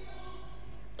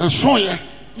 Eso ye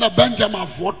na Benjamin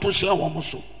for to share wo mo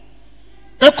so.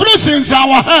 Ekuru since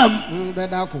our ham.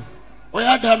 Bedako.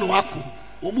 Oya da no ako.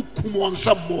 Omo kum won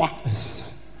samoa.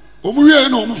 Yes. Omo wie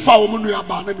na omo fa omo nua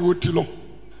ba na otilo.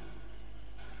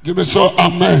 Give me so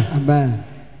amen. Amen.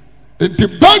 Enti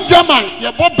Benjamin,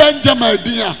 ye bo Benjamin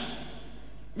dia.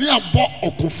 Ni abo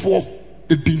okofo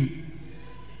edin.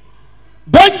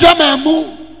 Benjamin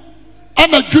mu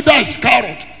ana Judah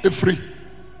Iscariot efri.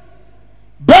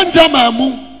 Benjamin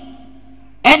mu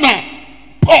ana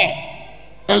Paul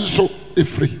enso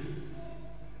efri.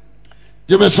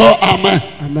 Give me so amen.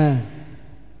 Amen.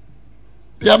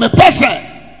 Ya me pese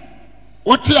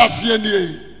oti ase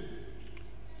ani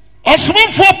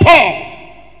Osmofo Paul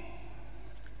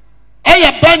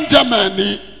aya Benjamin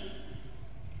ni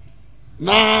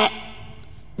na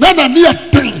ni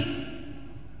aten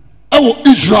ewo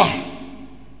Israel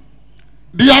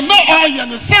dia na aya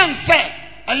ne sense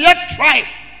aya tribe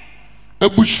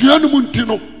ebusua no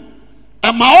muntino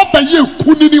ama obaye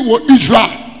kunini wo Israel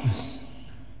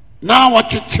na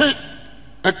watete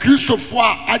a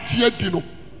Christopher agye adino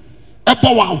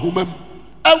ebo wa ahomam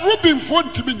a Reuben fo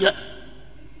ntimi nye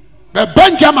but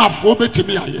Benjamin for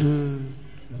betimi aye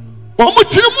omo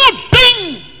tirimu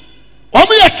den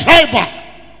omo ye tribe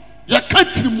ye ka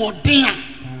tirimu den a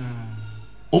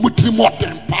omo tirimu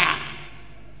den pa.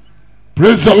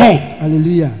 Praise the Lord.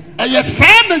 Hallelujah. Aye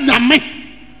sana nyame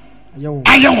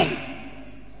aye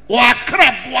wa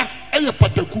krabwa aye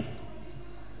pataku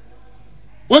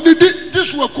oni di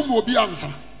Jesu akum obi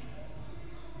ansa.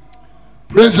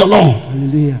 Praise the Lord.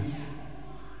 Hallelujah.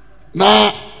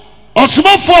 Na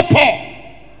Osmofo Paul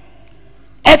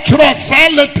atro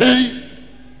salete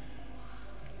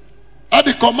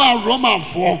adi koma Roman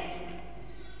for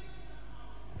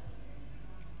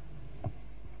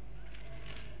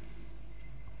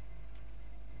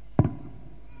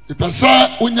the person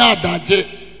unya adaje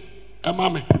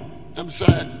emame em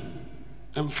say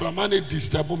em framane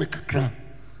disturb me kakra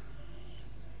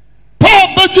Paul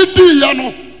bejidi ya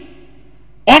no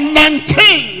on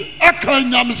 19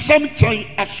 akanyam samchan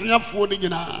asuafo ni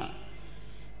nyina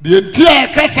the entire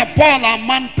kasa Paul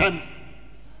amantam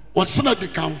wasena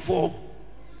dikanfo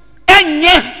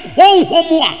enye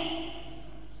honhomu a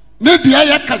ne dia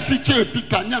ya kasiche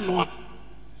Peter nya no a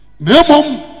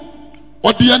memom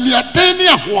odi ani aden ni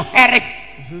ahohare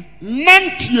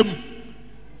nantiem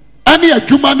ani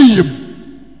adwuma ni yem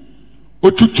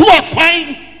otutu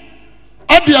akwan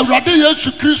adi awurade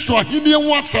Yesu Kristo ahini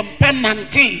enwo asempa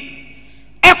nante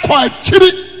ekwa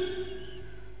akiri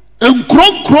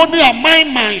enkronkro ni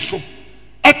aman so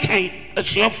etan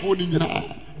asuafo ni nyina.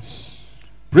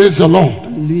 Praise the Lord.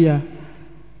 Hallelujah.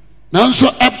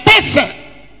 Nanso ebese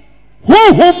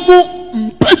hohomu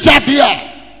mpejade a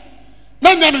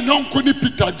na nya no nyonko ni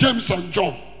Peter, James and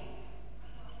John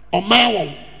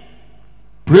omawo.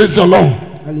 Praise the Lord.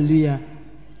 Hallelujah.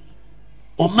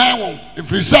 Omawo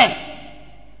if we say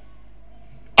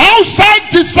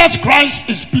outside Jesus Christ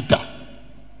is Peter.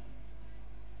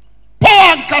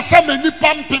 Paul and Kasame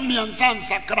nipam pemiansa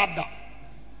sakrada.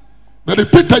 But the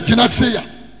Peter jinaseya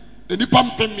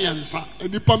nipam pemiansa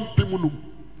nipam pemunum.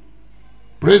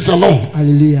 Praise the Lord.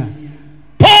 Hallelujah.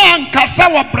 Paul and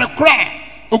Kasawa brekra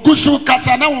ogusu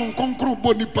kasana won konkro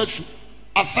boni pasu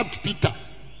accept Peter.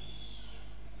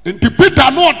 Enti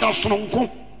Peter no da sononko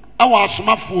awa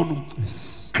asomafo no.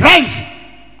 Christ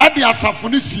adi asafo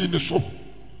ni si ni so.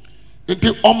 Enti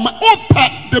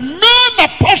opa the main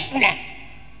apostle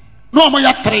no omo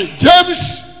ya 3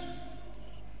 James,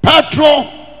 Petro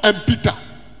and Peter.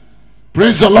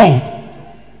 Praise the Lord.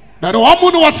 But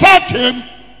omo no wasate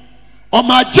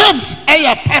Oma James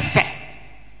a pastor.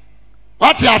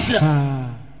 What you say?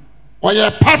 Or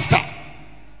a pastor.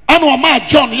 And Oma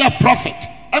John a prophet.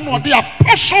 And what the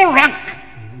apostle rank.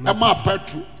 Ama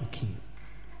Petru. Okay.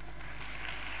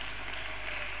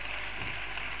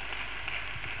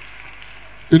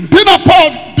 In dinner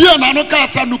Paul be an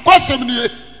anoka no kwasem nie.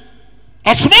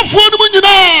 Asomafo no mu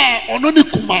nyina ono ni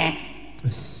kuma.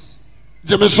 Yes.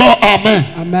 Jemeso amen.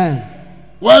 Amen.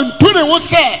 When tune wo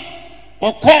say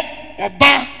okọ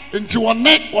oba nti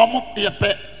wonne wo mo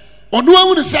yepe. Ono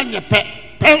awu ni say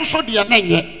yepe. Pe so de na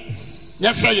nye. Yes.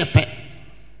 Yes say yepe.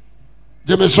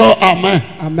 Jemeso amen.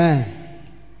 Amen.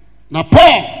 Na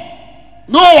Paul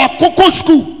no wa koko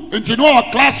school nti no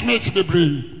wa classmates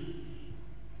bebre.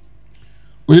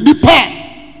 We ni pa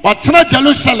watena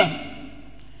Jerusalem.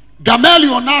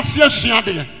 Gamaliel na asia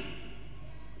suade.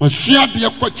 Wa suade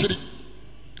kwachiri.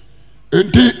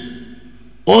 Enti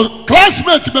o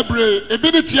classmate bebre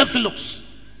ebi ni Theophilus.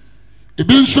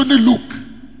 Ebi nso ni Luke.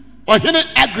 O hene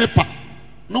Agrippa.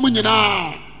 No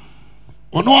nyina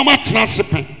ono amatena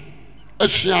sepen.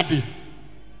 Asuade.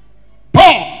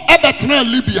 Paul abetena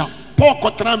Libya. Paul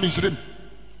kotena Misrim.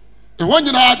 E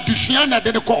wonyina adusua na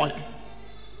de ne koy.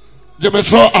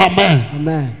 Jemeso amen.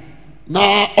 Amen.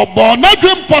 Na obo na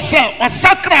dwempo se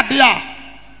osakrade a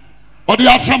odi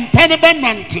asampane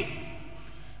benante.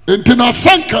 Enti na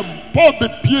sankam Paul be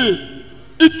pie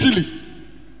Italy.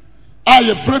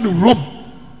 Aye friend Rome.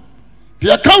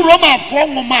 Dia ka Rome afo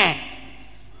nwoma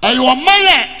ayo man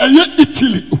a eye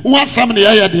Italy hu asam ne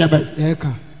ye de be.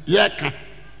 Yeka.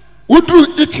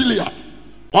 Udru Italy a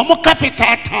omo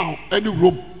capital town any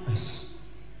Rome. Yes.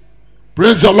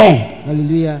 Praise the Lord.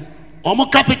 Hallelujah.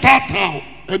 Omo capital town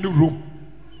any Rome.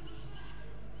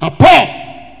 Na Paul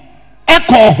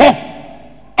eko ho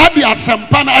adi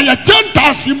asempa na aye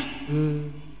gentasim.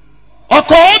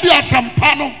 Oko adi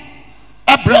asempa no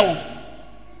ebreo.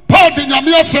 Paul de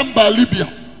nyame asemba Libya.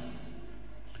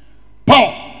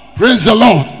 Paul, praise the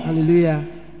Lord. Hallelujah.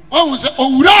 When was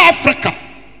owura Africa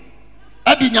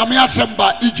adi nyame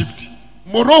asemba Egypt,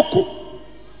 Morocco,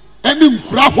 eni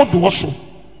nkura hodo so.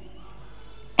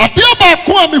 Adia ba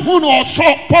ko ami hu no so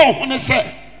Paul ho ne se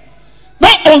na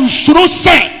onsuro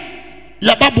se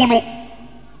yababo no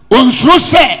onsuro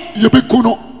se yebeku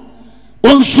no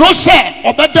onsuro se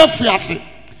obeda fiase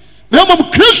na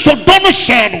mom Kristo do no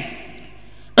hye no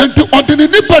enti odene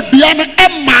nipa dua no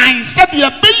eman se de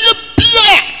beye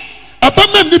bia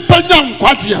abama nipa nya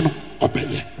nkwaje no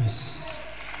obeye.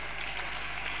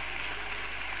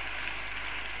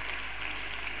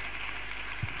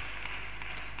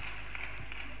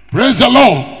 Praise the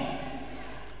Lord.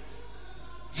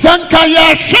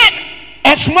 Sankaya she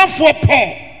osmafo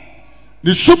Paul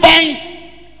ni suban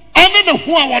ane ne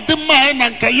ho a wode man na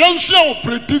nka yenso a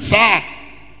operate saa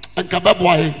nka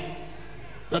beboae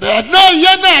but na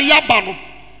ye na yaba no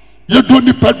ye do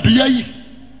nipa dua yi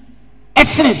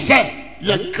asere se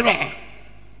ye kra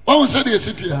won se de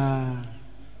sitia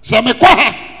se me kwa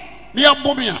ha me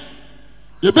abome a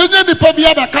ye benya nipa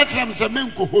bia ba ka kira me se me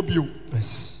nko hobio.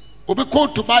 Yes. Obe go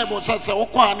to Bible says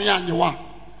okwa ane anyewa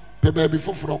pe ba bi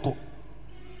foforo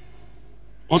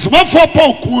osoma for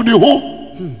Paul ku ni ho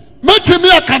metimi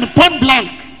akan point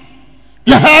blank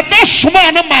ye ha be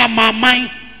soma na mamaman.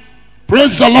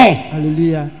 Praise the Lord.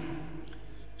 Hallelujah.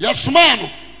 Yes man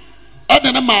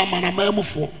ade na mama na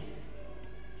mamufo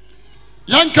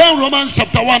yankan Romans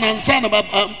chapter 1 and son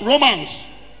Romans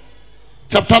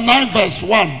chapter 9 verse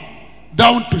 1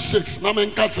 down to 6 na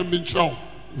men kasa binchro.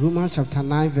 Romans chapter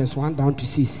 9 verse 1 down to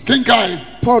 6.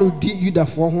 Kinkai Paul di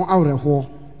Yudafo ho awreho.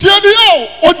 Tienio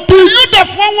odi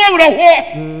Yudafo ho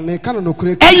awreho. Me kan no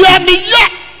kure. Ayaniya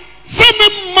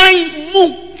sene man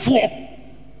mu fo.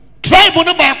 Tribe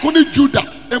no ba ko ni Judah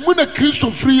emu na Kristo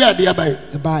free ya de abai.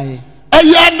 Abai.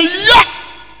 Ayaniya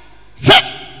se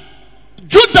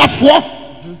Judafo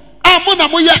amu na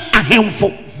mo ye ahemfo.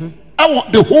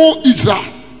 Awo the whole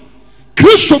Israel.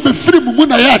 Kristo be free mu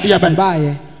na ya de abai.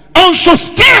 Abai. And so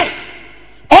still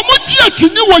omoji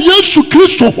akini wo Yesu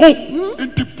Kristo ho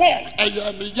enti Paul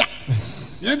ayaniya.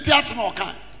 Yes. Yenti asema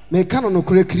okan. Me kan no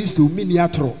kure Kristo mini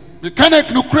atro. Mechanic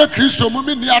no kure Kristo mu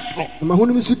mini atro.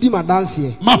 Mahunim su di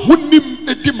madanse. Mahunim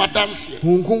edi madanse.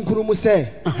 Hunkunkunu mu se.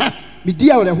 Me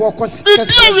di awre ho kose. Me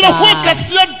di awre ho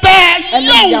kase da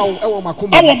yaw. Ewo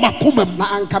makoma. Ewo makoma. Na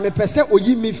anka me pese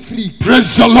oyi me free.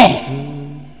 Praise the Lord.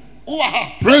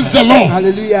 Praise the Lord.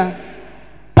 Hallelujah.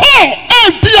 Paul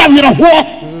di awre ho.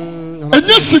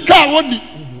 Enye sika woni.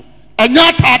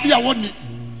 Enya atade a woni.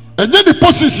 Enye ni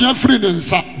position free ne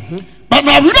nsa. But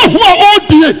na awre ho a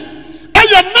odie.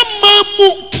 Aya na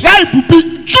mamu tribe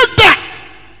bi Judah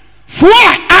For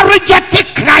I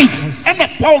rejected Christ. And the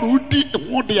Paul who did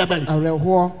what they are.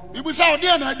 You was out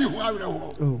there and I did what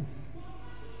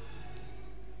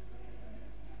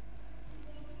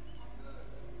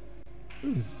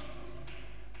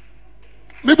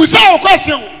maybe say a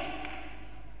question.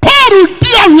 Paul who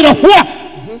did with a what?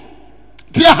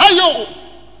 Dear Hayo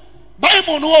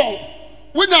Bible no.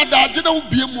 When you are that,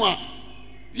 be more.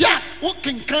 Yeah, what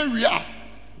can we are?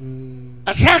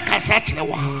 As I can such a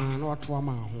one.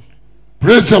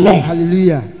 Praise the Lord.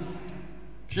 Hallelujah.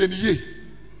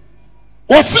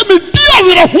 What's me deal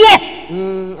with a walk?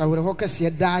 I would have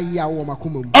said, die, ya, or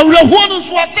Macumum. I would have wanted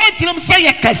to say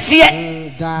a cassia.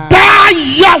 Die,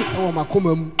 ya, or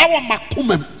Macumum. Our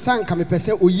Macumum. San come a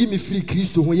person, or ye me free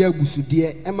Christo, who ya busu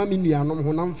dear, Emma Minianum,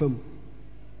 who nam.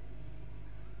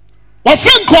 What's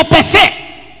in Copper?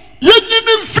 You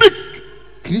didn't free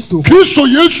Christo,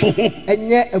 yes, and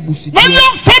yet a busu. My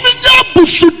young family,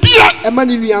 busu dear, Emma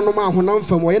Minianum, who nam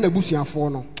from when a busia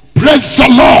for. Praise the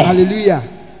Lord. Hallelujah.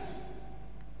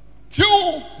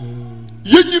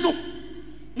 You know,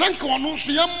 Nanko announced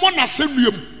young one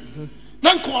assembly.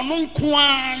 Nanko announced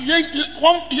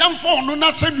young for no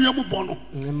assembly bono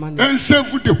and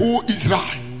serve with the whole Israel.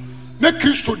 Ne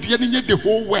Christo dealing the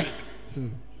whole world.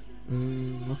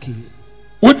 Okay.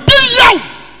 Would be young.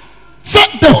 So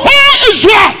the whole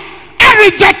Israel I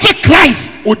rejected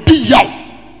Christ would be young.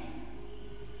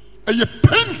 And you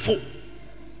painful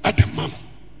at the moment.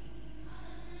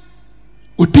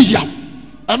 Would be young.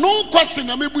 And no question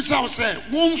I may be say,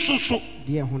 one so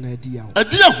dear when I dear. A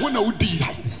dear when I would be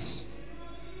young.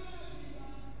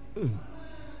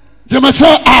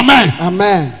 Jemasa, amen.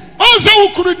 Amen. Also, who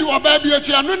could do a baby at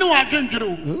you? I don't know I can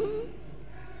do.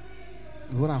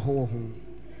 What a whole home.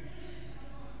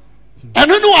 I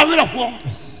don't know I will have.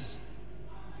 Yes.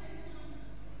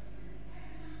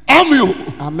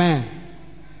 Amen.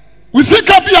 We see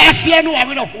Kabi Asiano, I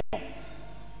will have.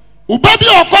 Ubabi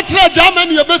or Cotra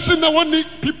Germany, you best in the one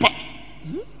people.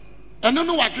 I don't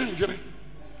know what I can get.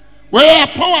 Where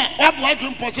power, what I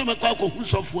can possibly call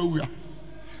who's of where we are.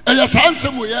 And yes,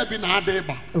 handsome we have been hard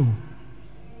eba.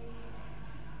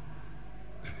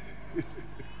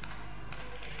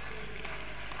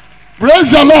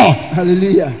 Praise the Lord.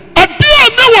 Hallelujah. A dear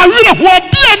no, I will what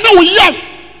dear no young.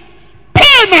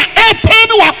 Pen a pen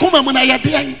who are coming when I are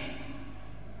dear.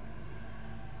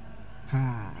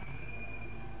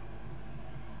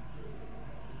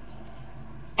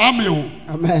 Amen.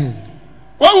 Amen.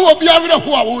 What will be able to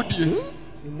who I would do?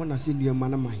 You want to see your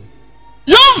man of mine.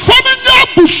 Young family,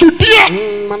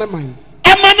 Bushudia, man of mine.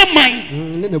 A man of mine.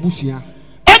 And then a bushia.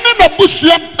 And then a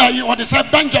bushia, what is a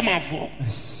Benjamin for?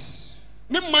 Yes.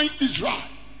 Name my Israel.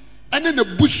 And then a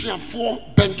bushia for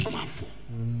Benjamin for.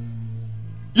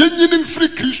 You free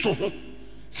Christo.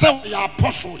 So, your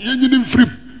apostle, you free.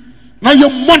 Now,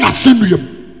 your mother send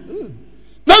you.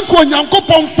 Nanko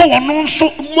nyankopon fo wono so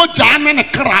moja na ne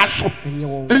kraso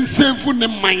ensefu ne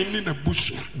man ni na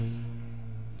bushia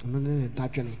no ne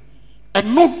dadwene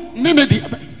eno ne di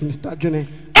dadwene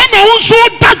ana wo so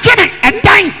dadwene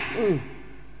edan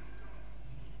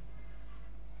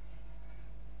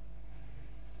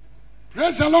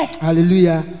praise the Lord.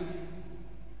 Hallelujah.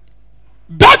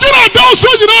 Dadwene do so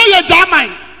nyina ya jaman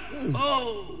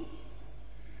oh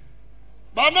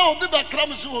ba na obi be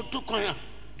kram so to kon ya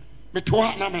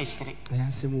Metwa na mesre.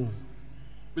 Ayasemu.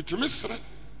 Metumi sre.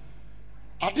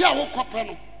 Ade a wo kope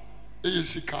no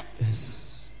eyesika.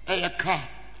 Yes. Eyeka.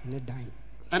 Ne dan.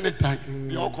 Ane dan.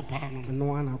 Ye okopa no.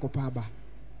 No ana akopa ba.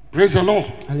 Praise the Lord.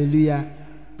 Hallelujah.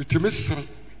 Metumi sre.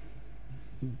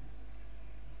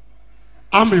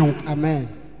 Amen. Amen.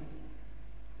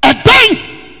 Edan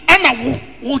ana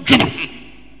wo dwena.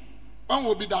 Wan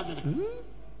wo bi da dwena.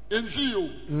 Ensi yo.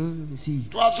 See.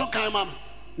 To aso kan ma.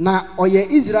 Na oye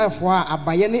Israel fo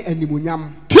abaye ne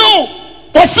animunyam. Tio,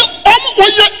 osi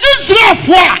oye Israel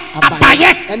fo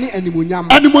abaye ne animunyam.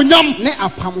 Animunyam ne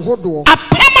apam hodo.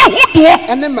 Apam hodo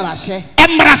ene mrahye.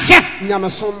 Emrahye.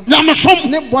 Nyamesom. Nyamesom.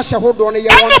 Ne boshe hodo ne ye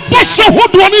won. Ne boshe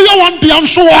hodo ne ye won de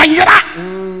anso oyira.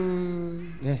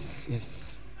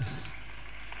 Yes.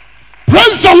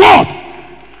 Praise the Lord.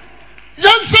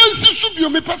 Yansen sisu bi o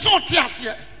me pese oti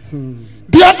ase.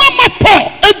 De anama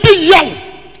Paul edi yaw.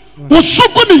 Praise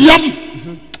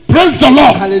the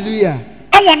Lord. Hallelujah.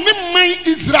 I want my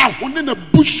Israel when in a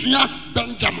bushia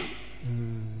Benjamin.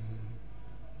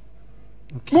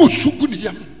 No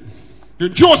suguniam. The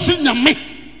Josin Yame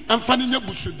and Fanny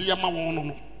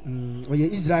Busudiama. Oh, ye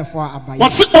Israel for Abaye.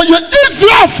 What's it? Oh, ye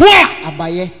Israel for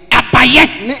Abaye.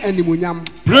 Abaye. Ne animunyam.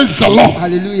 Praise the Lord.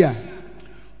 Hallelujah.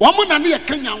 Woman and a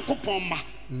Kenyan Kopoma.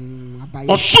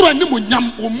 Or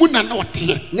Suranimunyam, or Muna no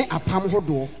tear. Ne apam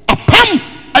hodo.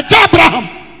 Apam. Abraham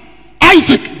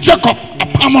Isaac, Jacob,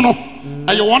 Apamono,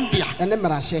 and you want there. And the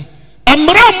Marashe. And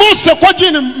Mose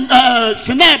Quajin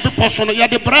Sinai person, you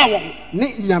the brown.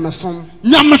 Ne Yamasom.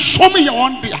 Yamasomi, you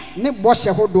want there. Ne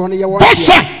Bosha Hodon, you want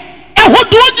Bosha, and what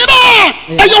do you know?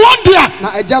 And you want there.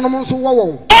 Now a gentleman so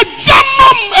wow. A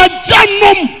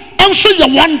janum, and so you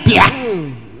want there.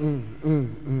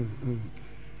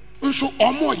 So,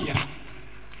 Omo Yera.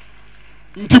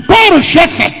 The power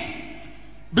Shese.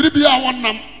 Bibia one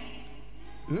nam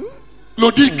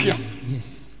Lodikia.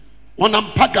 Yes. One nam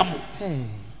Pagamo. Hey.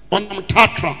 One nam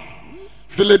Tatra.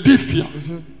 Philadelphia.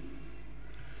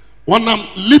 One nam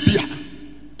Libya.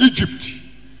 Egypt.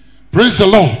 Praise the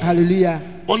Lord. Hallelujah.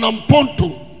 One nam Ponto.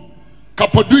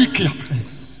 Cappadocia.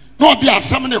 Yes. No, they are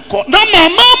summoning a court. No,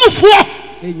 mamma for.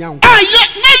 Hey, now. Ah, yet,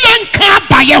 no young car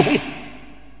by you.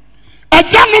 A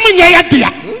gentleman, ya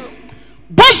dear.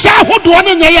 Bosha, who do one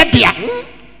in ya dear.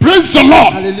 Praise the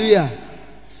Lord. Hallelujah.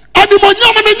 And the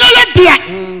Monyaman in ya dear.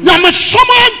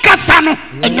 Yamasoma and Cassano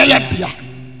and ya dear.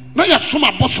 No, ya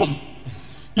suma bosom.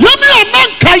 Yami a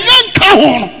nanka yanka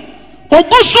hon.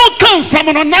 Oguso can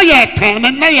summon a naya town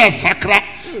and naya sacra.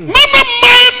 Mama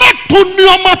mine to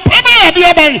Nioma Pana,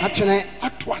 dear boy. Actually,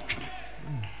 At what?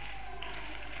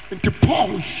 Into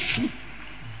Paul shoot.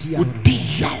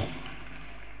 Dear.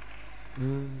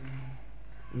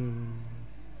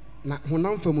 Na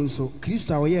honam fam nso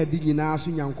Kristo a wɔyɛ adi nyinaa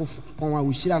so Nyankopɔn a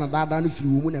wɔhyira na daadaa no firi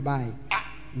wo mu na bae.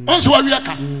 Onso wa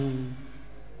wiaka.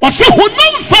 Wɔsɛ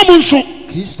honam fam nso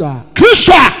Kristo a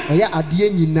wɔyɛ adeɛ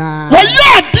nyinaa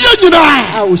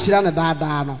a wɔhyira na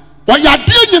daadaa no. Wɔyɛ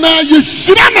adeɛ nyinaa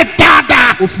yɛhyira na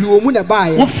daadaa. Ofiri wo mu na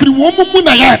bae. Ofiri wo mu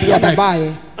na yɛ deɛ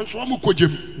bae. Nso wɔn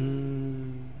kɔgyem.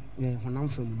 Yɛ honam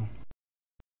fam no.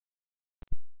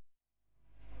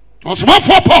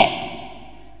 Ɔsomafo Paul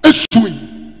esui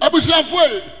abusuafo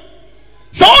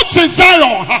sɛ wote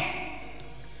Zion ha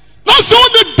na sɛ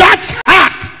wode that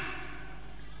heart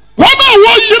wɔn a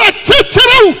wɔyera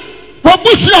kyekyere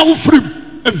wɔabusua wofirim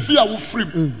efi a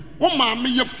wofirim wo maame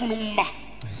yɛ funu mma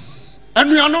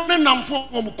anuanom ne namfo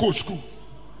wɔn kɔ school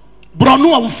borɔno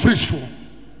a wofiri soɔ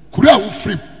kura a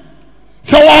wofirim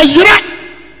sɛ wɔyera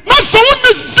na sɛ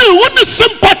wone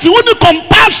sympathy wone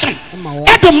compassion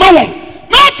ɛde ma wɔn.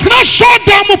 Not show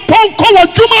them ponko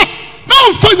wajuma. No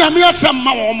fanya me asem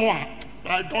ma wo mo a.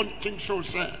 I don't think so,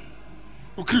 sir.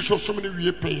 O Kristo so many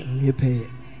we pay. We pay.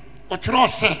 O tro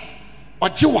sir.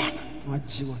 Wajiwa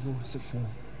no asefo.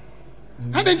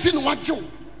 Adentin wajiw.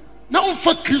 Na on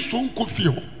fa Kristo nko fie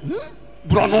ho.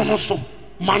 Brono no so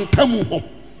mantamu ho.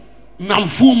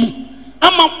 Namfo mu.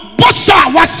 Ama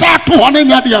bossa wasa to ho na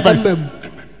nya de aba.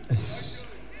 Yes.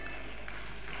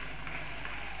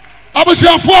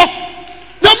 Abusiafo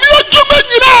Yami Juma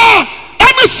Nina,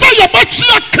 and say about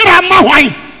Krama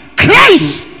wine,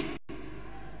 Christ.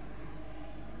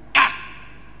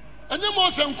 And you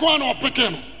must inquire or pick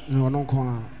no, no,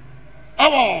 no.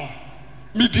 Oh,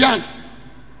 Midian,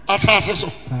 as I say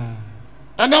so.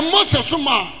 And a Moses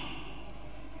Suma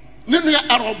Nina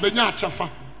Arrow Benya Chafa,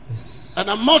 and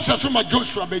a Moses Suma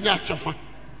Joshua Benya Chafa,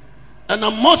 and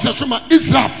a Moses Suma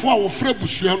Israel for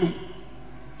Frebusianum.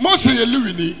 Moses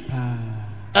Louis.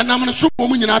 And I'm going to show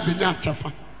woman in Abinya Chafa.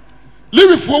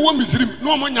 Live for one Misrim,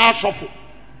 no man ya suffer.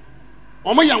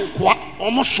 Omo yankwa,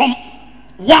 omo som,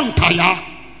 one tire,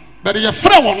 but a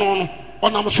frail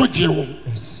on I'm so jew.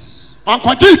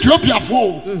 Uncle Ethiopia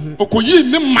for Okoyi,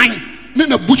 no mine,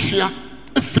 Nina Bushia,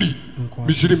 a free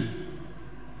Misrim.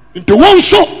 Into one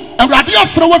show, a radia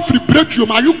throw a free break you,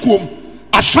 my ukum,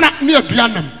 a snap near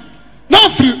Dianam. Now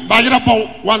free by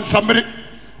Rabon, one summary,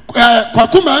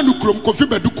 Kwakuma and Ukrum, Kofi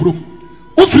Bedukrum.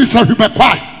 Ufri sa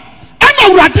hubekwa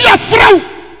ana urade afraw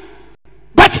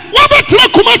but wabetire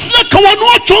kumasi kawano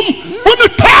atwom on the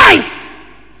time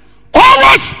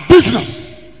always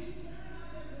business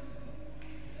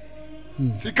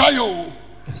sikayo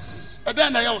yes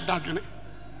eden na ya odadwene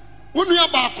wonu ya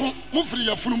baako mufri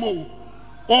ya funumo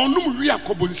onum wi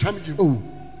akobonsam gem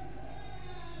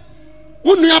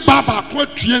wonu ya baako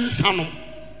atue nsanom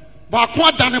baako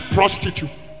adane prostitute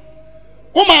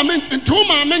into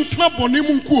woman trouble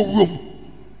name ko owuom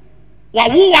wa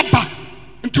wo waba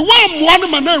into wa moa no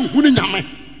mana ehunu nyame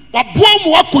wa boa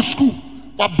mo akọ school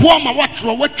wa boa ma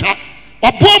watro watwa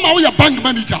wa boa ma wo ya bank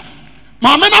manager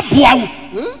ma me na boa wo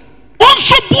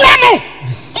onso boa no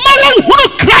ma wo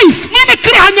hunu Christ na ne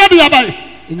kra anya de abai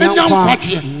enya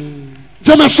nkwaje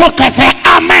jeme so ka say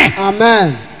amen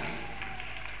amen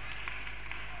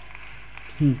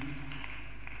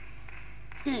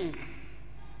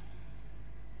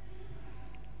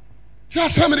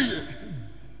Just how many years?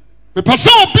 The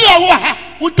person will be a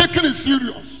we taking it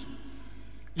serious.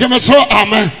 You must say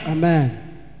amen. Amen.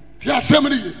 Just how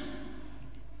many years?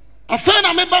 Afei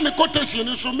na meba me quotation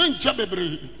so mencha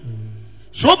bebre.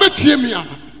 So betie me a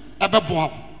ebeboa.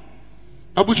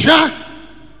 Abusha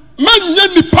manya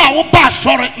nipa wo ba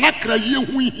sore na kraye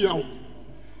hu hia wo.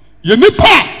 Ye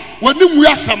nipa wani mu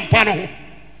asampa no ho.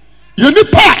 Ye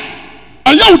nipa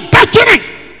ayew dagere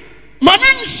mane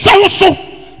nsawo so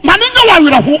mane nya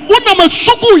wawere ho wona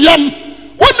masugu yam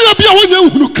wona bia wonya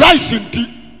hunu Christ nti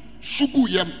sugu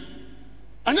yam.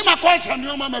 Ani makosa ne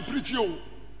o ma preach you.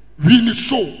 We need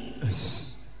so.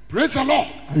 Yes. Praise the Lord.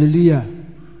 Hallelujah.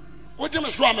 What you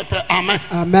say? Amen.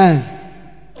 Amen.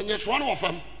 And yes, one of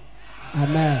them.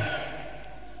 Amen.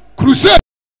 Crusade.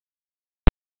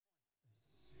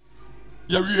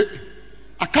 Yeah,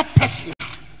 a cap personal.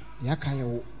 A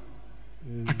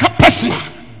cap personal.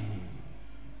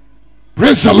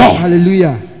 Praise the Lord.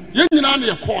 Hallelujah. You know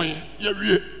your coin.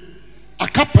 Yeah, a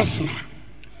cap personal.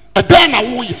 A dan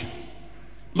a warrior.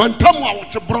 Mantamu a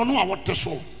what a brono a what a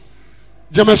soul.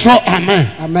 Jemeso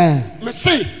amen. Amen. Me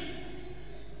say,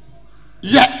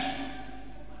 yeah,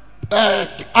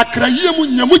 akraye mu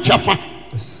nyamu chafa.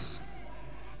 Yes.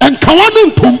 En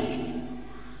kawanu ntum.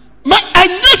 Ma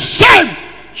anye shame.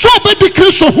 So be di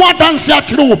Kristo ho adanse a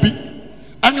kire obi.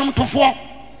 Anyum tofo.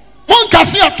 Mon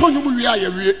kase atonyu mu wi aye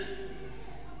wi.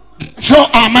 So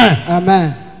amen.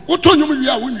 Amen. Utonyu mu wi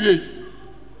a wonwie.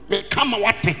 Me kama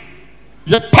wate.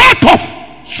 Ye part of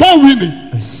so winning.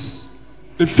 Yes.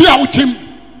 The fear with him.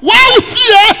 Why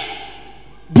fear?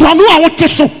 Brano a what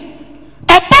so?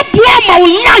 Ababua my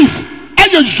life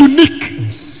is unique.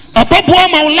 Ababua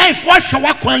my life. Why shall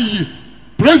I call you?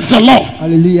 Praise the Lord.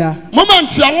 Hallelujah.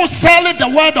 Moment I will sell the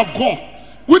word of God.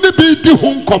 When it be the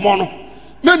home common,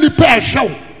 many pair show.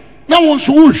 Now one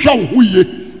show who ye.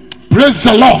 Praise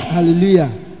the Lord.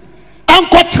 Hallelujah.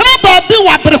 Uncle Treba be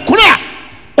what Brekura.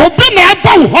 Open a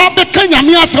bow, how the Kenya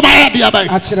Miasama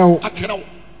Achero.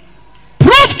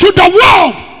 Prove to the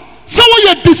world. So we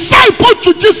are disciple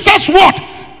to Jesus what?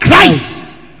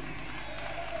 Christ.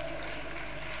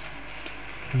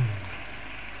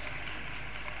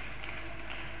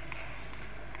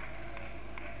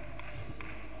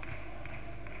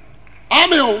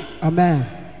 Amen. Amen.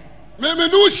 Me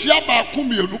no shia ba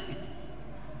kumienu.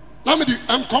 Na me di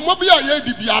enkomo bia ye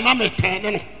di bia na me tan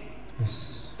no.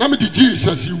 Yes. Na me di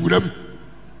Jesus yiwuram.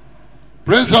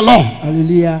 Praise the Lord.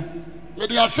 Hallelujah.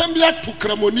 The assembly to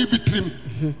Cramoni be trim.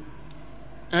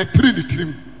 And pretty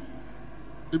trim.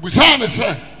 The Busan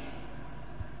say,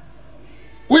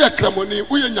 we are Cramoni,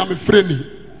 we are Yami Freni,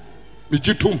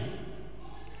 Mijitum.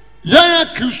 Yaya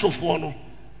Christopher,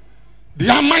 the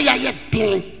Amaya yet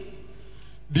thing.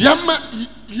 The Ama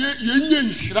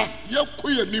Yen Shira,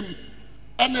 Yakuyanim,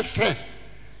 and say,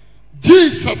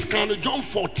 Jesus can John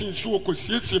 14, so could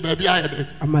see baby I had it.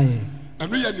 And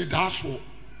we are the Dasho.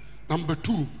 Number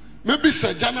 2. Maybe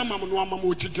say Jana Mamma no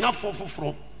Mamma China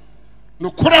from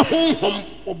no Kora home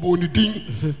or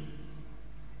Bonidin.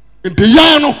 In the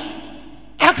Yano,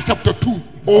 Acts chapter 2,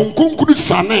 on Concrete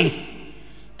Sane,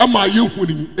 am I you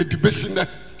winning a debate in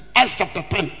Acts chapter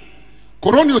 10?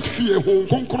 Coronius fear home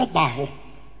Concro Baho.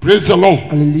 Praise the Lord.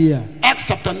 Hallelujah. Acts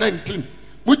chapter 19.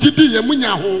 Mujidi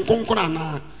Yamunya home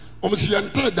Concrana,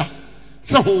 Omsianteda,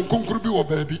 say home Concrubi or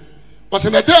baby. But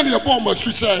in a day, a bomb was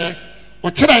switch.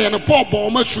 Ochira na Paul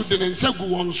bomb should den segu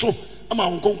won so ama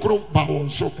onkonkro ba won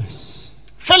so.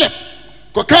 Philip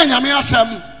ko kanya me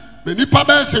asem me nipa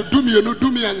ba se dumi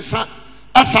ensa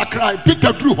asakrai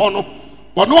Peter drew hono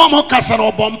wono amo kasara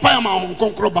obompa ama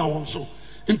onkonkro ba won so.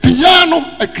 Ntiya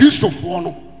no a Christopher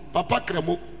no papa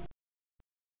kremo.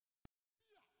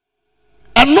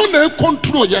 Ano na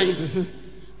control yen.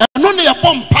 Ano na ye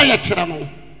bompa ye kire no.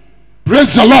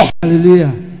 Praise the Lord.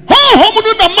 Hallelujah. Ho mu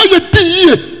na ma ye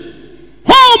di.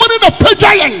 Oh, man, the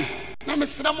Pajayan. I'm a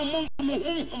Sram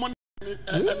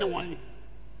anyone.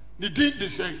 The did the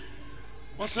same.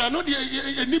 Was I not the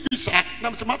Nibisa?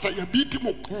 Namasa, you beat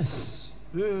him. Yes.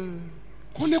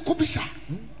 Kone Kubisa.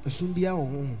 Soon be our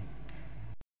home.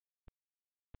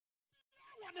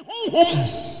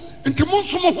 Yes. And the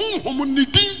most of home, the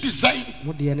did design.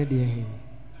 What the end of him?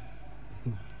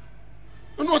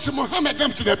 And what's Mohammed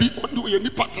Dempsey? I be one do any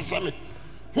part of Summit.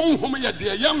 Home ya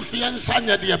dear young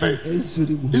fiancé dear baby.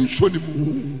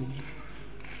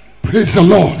 Praise the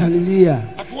Lord.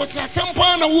 Hallelujah. I was a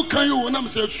sampana who can you when I'm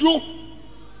so sure.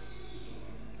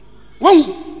 One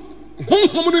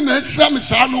woman in the Sam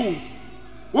Salo,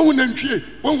 one would entry,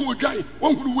 one would die,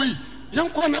 one would wait. Young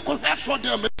Kwana could have so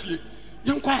dear Messi.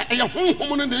 Young Kwana, a home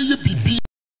woman in the EPP.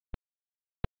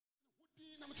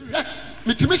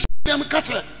 Mitimis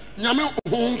Catcher, Yamel,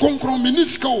 Hong Kong,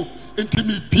 Minisco, and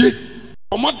Timmy Pie.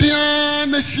 Omodian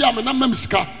Nesiam and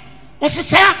Amemska. What's the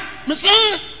sir? Miss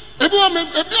Ebi o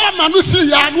ma no see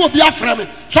ya no obi afra me.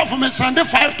 So for me Sunday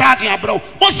 5,000 abro.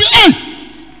 What say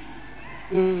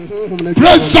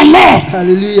praise the Lord.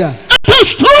 Hallelujah. It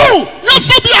is true.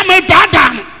 Yes, be a me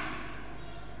dadam.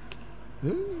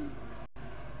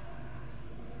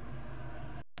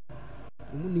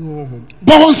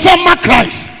 But some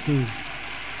Christ.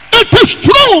 It is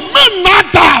true. Men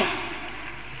not down.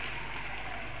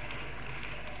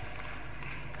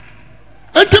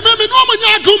 And to me, no man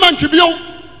argument to be on.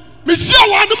 Monsieur,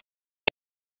 one of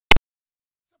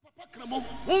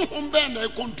them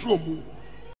control.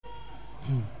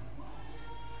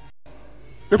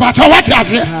 But what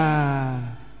is it?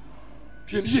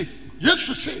 Yes,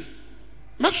 you say.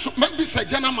 Maybe say,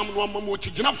 Jana Mamma,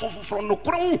 China from no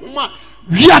crown,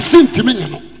 we are sent to me.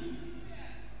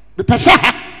 The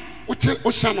Passaha, which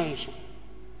Oceanos,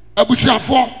 a bush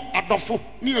for a doffo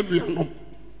near me.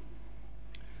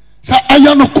 So I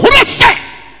am a kurasa.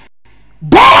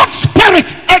 God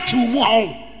spirit at you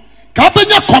more. Cabin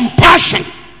compassion.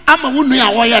 I'm a woman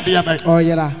away there by. Oh,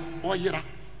 yeah. Oh, yeah.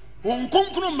 Won't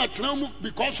conclude maternal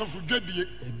because of Jedi.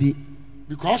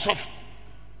 Because of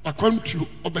a country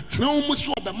of the traumas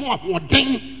of the more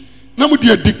ding. No,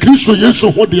 dear decrease so yes,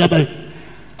 so what the other.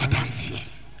 I dance here.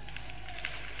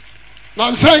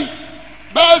 Now say,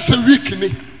 there's a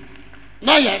weekly.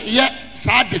 Now, yeah,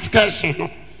 sad discussion.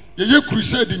 You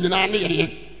crusade in an area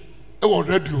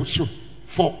radio show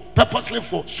for purposely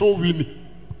for so winning.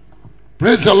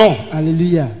 Praise the Lord.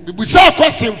 Hallelujah. We saw a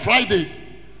question Friday.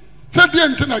 Said the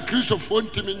antenna Christ of one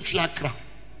team in Chiakra.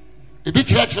 A bit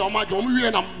church on my own, we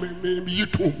and you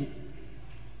too.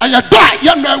 I die,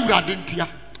 young man, didn't ya?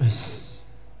 Yes.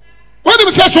 When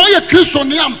it says, oh, you're Christian,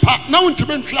 now in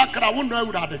Chiakra, I won't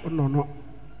know that. No.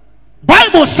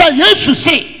 Bible says, yes, you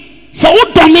say, so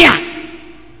what domia?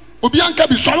 Obianka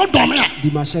bi so domia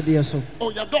di mashade so oh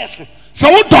ya doso so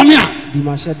domia di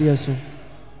mashade so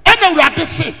ana urade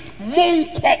se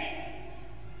monko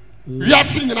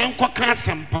wiase nyina nkwa ka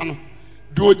asampa no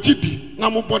de ogidi na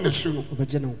mo bone su no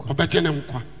obeje ne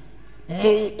nkwa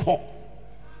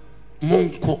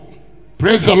monko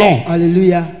praise the Lord.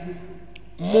 Hallelujah.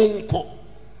 Monko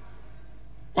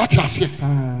what you say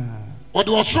what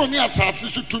do so ni asase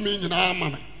so tumi nyina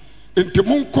ama enti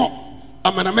monko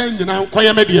amana man nyina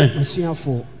nkoye medie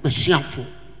mesiafo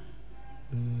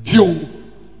tio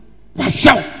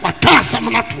washaw wakasa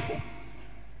mnato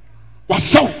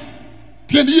washaw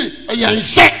tieni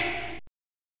eyanhye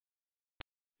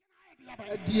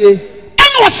die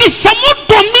eno se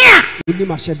samodomia ni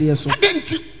mashade so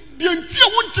adenti die ntia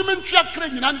wontime ntwa kra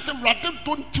nyina ne se wrade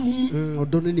donti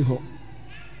odono ni ho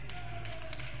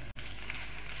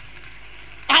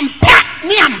ampa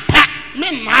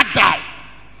me nada.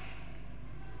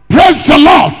 Praise the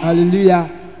Lord. Hallelujah.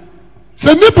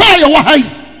 Se nipa ye wa hai.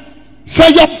 Se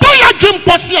ye boya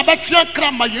dwemposi abetwe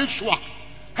krama Yeshua.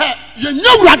 He ye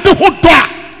nyawrade ho do a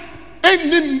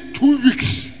enin 2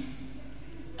 weeks.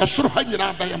 Esoro ha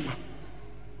nyina bayama.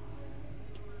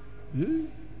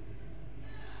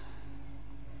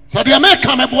 Se de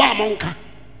America me boa monka.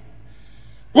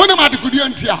 Wona ma de kudi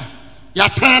antia ya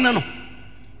tan no.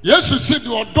 Yesu se de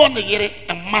odo ne yere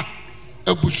ema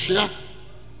abusua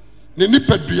ne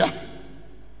nipadua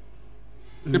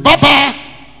ne baba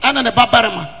ana ne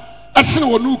babarema asene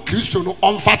wonu Kristo no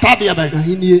onfata de aba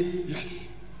ahenie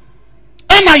yes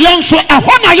ana yenso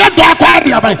eho na ye do akwa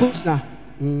de aba na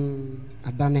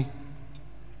adane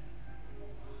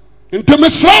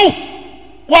ntemesraw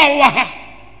wa ha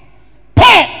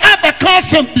Paul abeka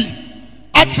sambi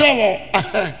atrewo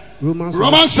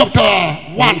Romans chapter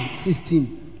 1:16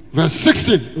 verse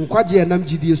 16 nkwaje nam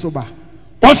gidie so ba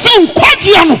Ose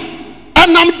nkwaje no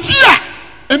anam dia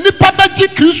enipa baji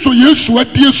Kristo Yesu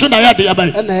adie so na ya de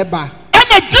abai na eba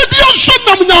ana gidie so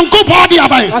nam Nyankopɔn de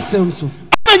abai asem so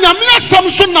ana nyame asem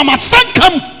so nam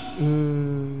asankam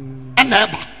ana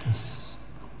eba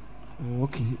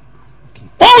okay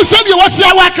o se de wasi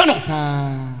awaka no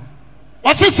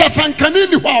wasi sasankani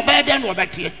ni ho obede no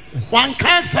obete wan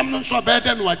kan asem no so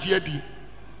obede no agye adie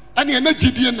ana na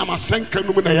gidie nam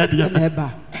asankanu mu na ya de abai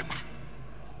eba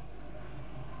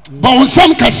But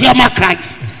some Kasiama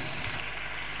Christ.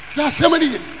 Yes.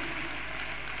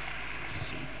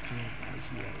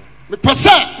 Me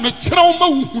pesa me chira ma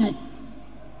hunu.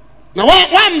 Na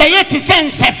wa mba yete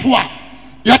sense afua.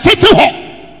 Ya tete ho.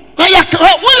 Na ya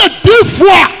we do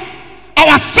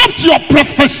I accept your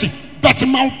prophecy, but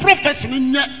my prophecy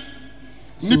nya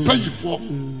nipa yifo.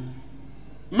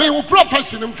 Me wo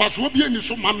prophecy ne mfa so obi ani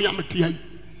so mame amete ai.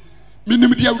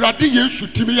 Minim de awurade Yesu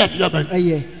timi ya de aban.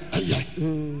 Aye.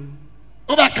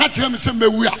 Oba ka kire me se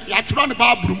mewu a ya tro ne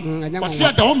ba brum o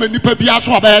se da ho manipa bia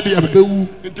so oba ya de aban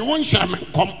nti won hya me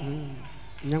kom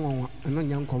Nyanwa ana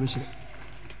nyankom hye.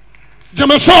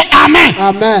 Jemeso amen.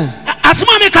 Amen.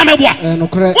 Asma me ka meboa. No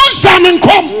kre. Unsa me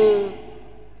nkom.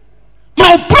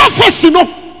 Ma prophecy no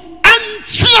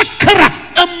antwe kra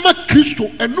emma Kristo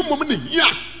enum me ne hia.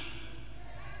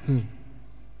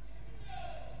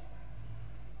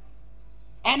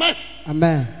 Amen.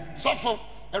 Amen. Sofo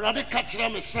erade ka kire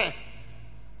me se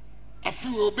afi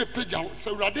obe peja se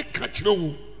erade ka kire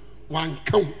wo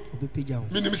wanka wo Obe peja wo.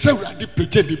 minim se erade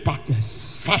peja dipa.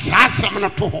 Yes. Fa sa asem na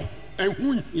to ho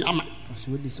ehu hiama. Fa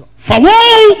so di so. Fa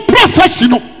wo prophecy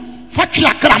no fa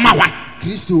twa kra ma wa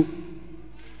Kristo.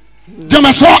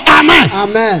 Jemeso amen.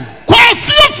 Amen. Kwa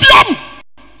fiam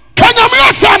kanyame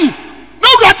asem na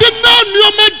erade na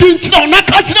nuoma di ntira na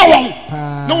ka kire won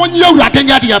na wonye erade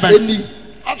nya de aba Eni.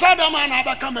 asada ma na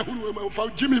abaka me hunu we fa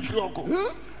Jimmy free oko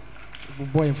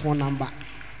Boy phone number.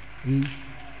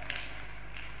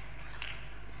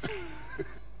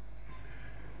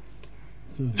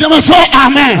 Jemeso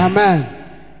amen. Amen.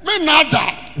 Me nada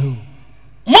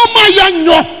mama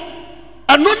yanyo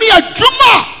eno ne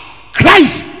adwuma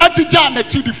Christ adija na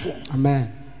chidifo. Amen.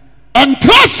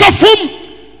 Entrasafum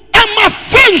ema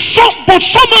fenso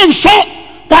bosomenso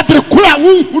wabrekura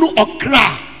wunhuru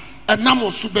okra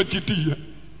enam so bagidiye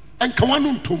enka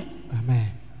wanu ntom. Amen.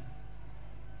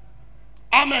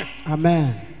 Amen.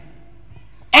 Amen.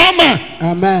 Amen.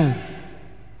 Amen.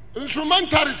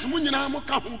 Instrumentalis mu nyina mo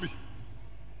ka ho bi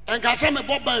enka se me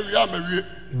boba wi amawie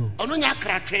anu nya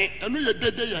kratwe anu ye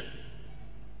dede ye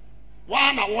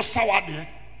wa na wo sawade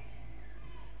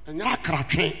nya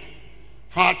kratwe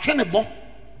fa twe ne bo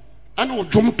anu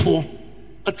odwomto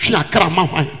atwe akra ma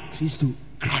hwan Kristo.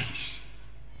 Christ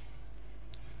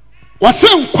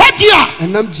wasen kwadia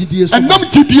Enam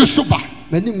gidie so ba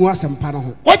mani mu asempa no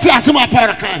ho. what is my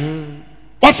power kan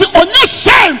wase onye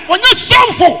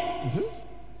shamfo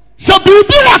so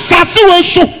bibi wasase we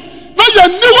so na ye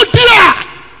niwo dia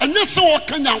enye se wo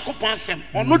kan Yankopon asem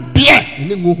ono de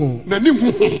Eni ngu ho. na ni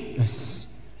hu Yes.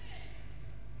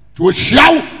 to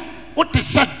hyiaw what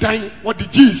is that dan what the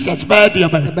Jesus ba dia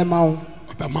ba Ebe ma wo.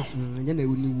 Enye na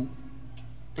niwu.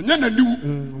 enye na niwu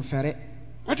Mfere.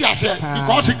 what you say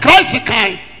because Christ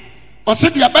kan o se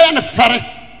dia ba ya ne fere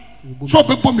so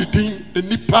bebo me din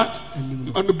enipa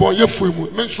ane bonye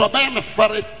fuemu me so ba ya me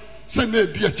fere se na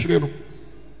edi akire no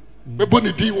bebo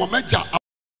ne din wo meja.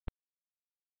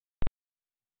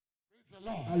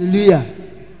 Hallelujah.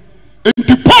 And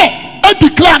the Paul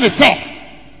declare himself.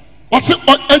 Was it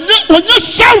onye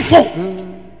shamfo?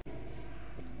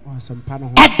 Asempa no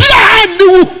ho. Adia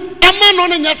anu ama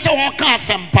no nya se wo ka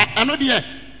asempa ano de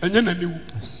enye na niwu.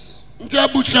 Nti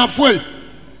abusuafo e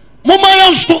moma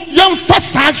yanso yemfa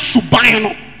sa suban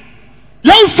no.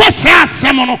 Yemfa sa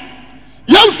asem no.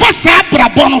 Yemfa sa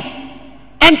brabo no.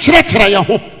 Enkyerɛkyerɛ ye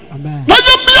ho. Amen. Na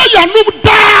yemia yanum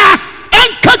da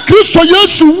enka Kristo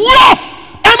Yesu wo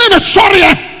ene ne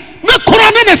sɔre ne kora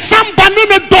ne samba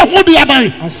ne dɔ ho de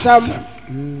aban Asam.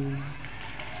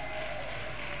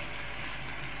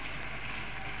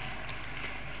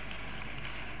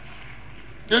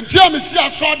 Yentia me si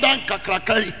aso dan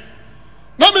kakrakai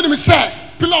na me nim say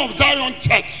Pillar of Zion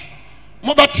Church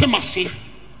mo bete mase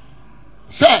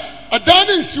say adan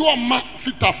nsi wo ma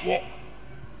fitafo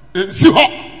nsi ho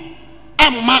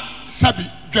amma sabi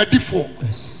dwadifo.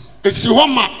 Yes. Esi ho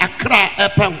ma akra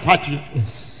epe nkwaje.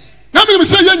 Yes. Na me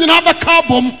say ye nyina be ka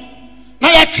bom na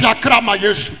ya twa akra ma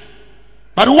Yesu.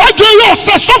 But what do you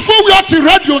say so for we are to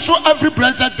radio so every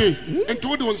blessed day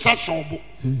into the unsa shobo.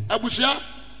 Abusia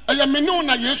aya me no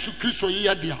na Yesu Kristo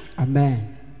ye dia.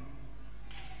 Amen.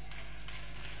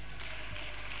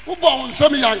 Ubo unsa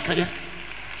me yankaye.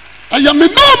 Aya me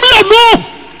no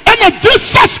and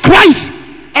Jesus Christ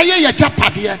aya ye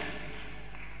japade.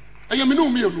 Aya me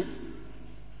no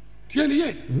tieni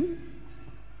ye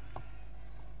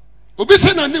obi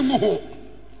se na ne ngu ho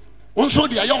onso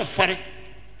de aye ofare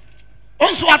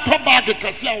onso ato bag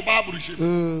kase a Bible shi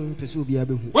Pese obi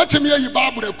abehu. watemi ayi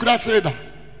Bible akura se da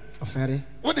Ofere.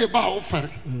 wo de ba ofare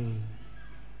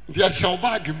ndi a shaw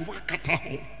bag mu akata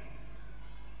ho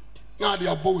na de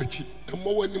abo wachi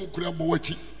emmo wanim kura abo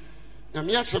wachi na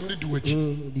me asem ne di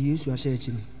wachi Di Yesu ahye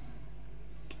akiri.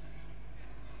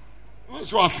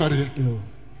 onso afare.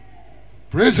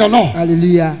 Praise the Lord.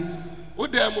 Hallelujah. O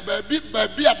de mo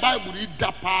baby a Bible read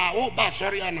da pa o ba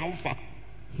sorry na ufa.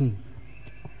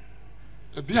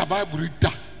 Baby a Bible read da.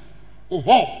 O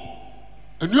ho.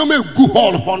 Enu me gu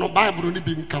hall ho no Bible ni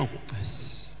bi nka ho.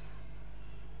 Yes.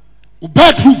 O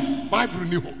bedroom Bible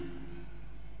ni ho.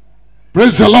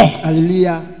 Praise the Lord.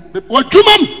 Hallelujah. What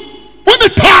jumam when the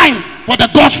time for the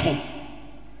gospel.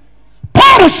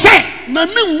 Paul said na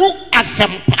ningu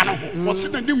asempa no ho. O se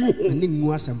na ningu ho. Eni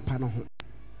ngu asempa no ho.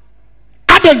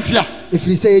 adentia If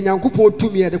you say Yankupon to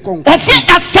me at the Congo, I say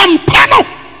a sampano.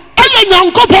 I am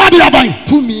Yanko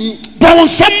to me, Bon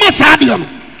Sama Sadium.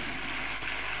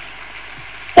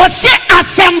 Or say a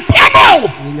sampano.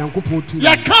 Yankupon to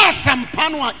Yaka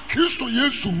sampano, Christo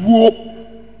Yesu wo.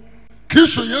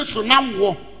 Christo Yesu na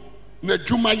wo. Ne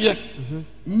Juma ye.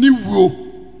 Ni wo.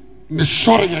 Ne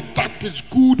sorry, that is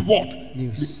good word.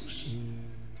 News.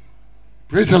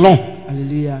 Praise the Lord.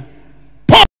 Hallelujah.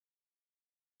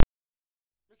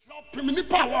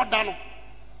 Nipa wadano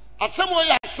asemo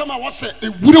ya asema wose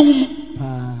ewurewu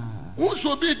won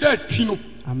so bi da tino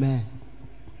amen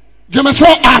jemeso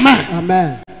amen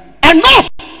amen eno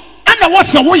ana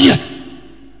wose woye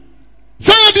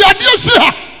say the idea see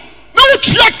ha na wo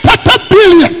chia 30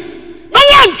 billion na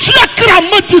wan chia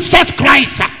kra Jesus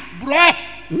Christ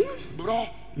bro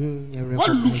what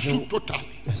lose you totally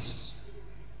yes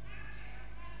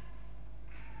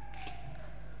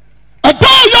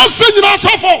adon ya senyina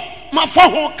sofo ma fa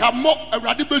ho ka mo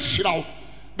awurade be hyirawo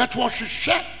but wo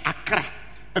hwehwe akra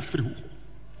afiri ho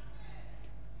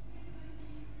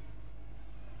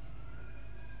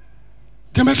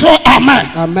demeso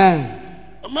amen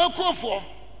amakrofo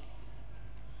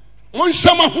mon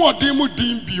shama ho odin mu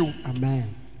din bio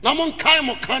amen na mon kan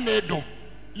mo kan edo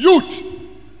youth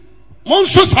mon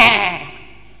so sa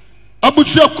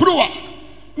abusu akuruwa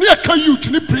ne aka youth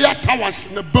ni prayer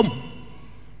towers na bam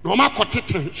no ma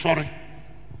kotete sorry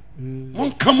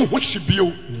mon kam ho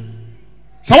hibio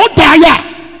so what daya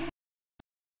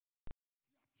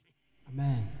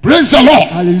amen praise the Lord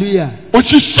hallelujah o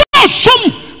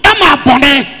shishom ama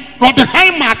bone no de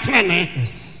han matene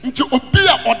nti obi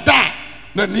a oda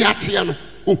na ni ate no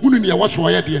ohunu ne yawo so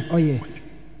ye de oh yeah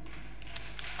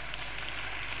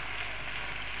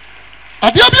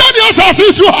adia bia ni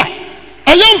asase su ha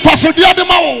ayem faso de ade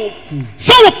ma wo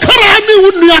so wo kra ni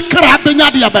wo nua kra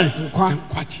benya de aban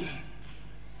nkwaje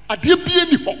ade bia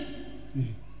ni ho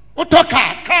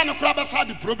otoka ka no kra ba sa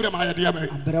di program aye de aban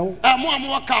abrew mo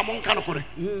amo ka mo nka no kore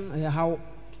how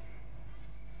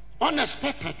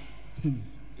unexpected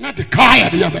na de ka aye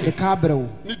de aban the car brew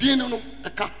ni din no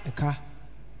eka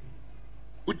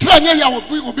utra nya ya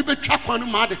obi betwa kwan no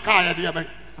ma de ka aye de aban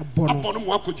abono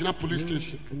mo akogina police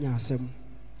station nya asem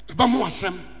ba mo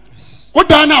asem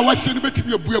oda na awase no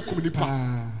betimi abu akum nipa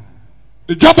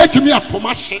eja betimi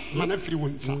atoma hye ma na firi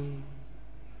wonsa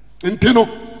enteno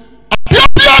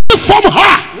abia from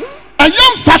her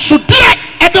ayem fasode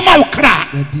edema okra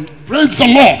praise the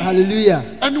Lord hallelujah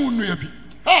anu unu ya bi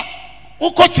ha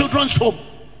uko children's home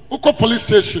uko police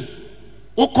station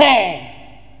uko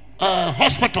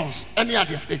hospitals any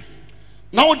ade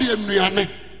na wo de anuane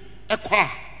ekwa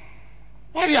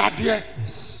wari ade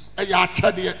ya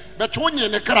chade but wonye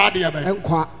ne kra ade ba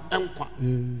enkwa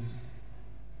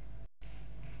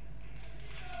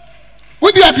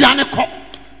wodi aduane ko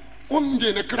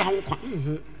wonye ne kra nkwa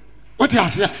wodi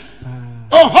ase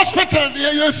oh hospital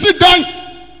you sit down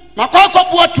makwa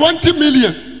bo 20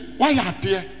 million why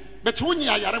ade but wonye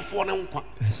ayarefo ne nkwa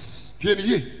tie ne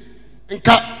ye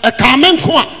nka ekame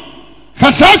nko a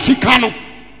fasasi ka no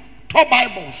to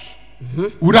bibles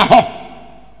wura ho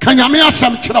kanyame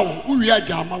asam kira wo uwi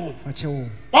agya ama wo fache wo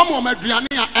wa mo maduane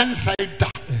a inside da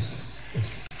yes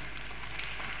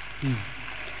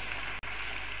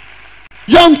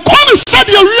yan kono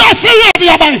sabe wi ase ye de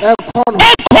aban eko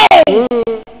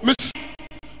mis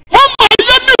mama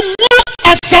ye ni mu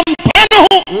asam pane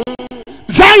ho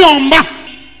Zion ma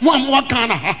mo am wa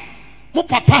kana ha mo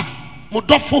papa mo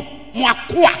dofo mo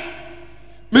akoa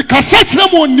me kasa kira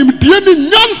mo nimdie ni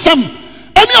nyansam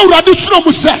ani awurade suro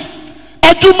mu se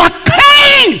aduma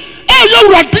kan ayo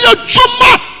awurade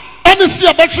aduma ani se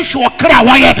abehwehwe okra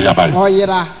wa ye de aban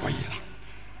oyira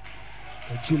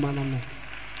aduma no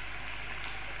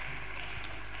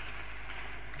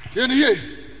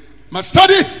must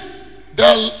study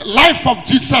the life of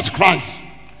Jesus Christ.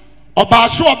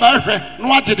 Obaso obehwe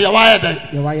no age de wa ye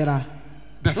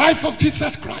the life of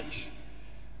Jesus Christ.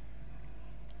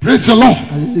 Praise the Lord.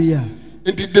 Hallelujah.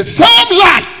 And the same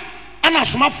life and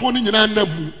asomafo ni nyina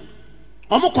namu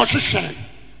omo kohwehwe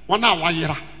wona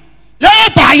wayera ye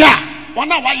ba ya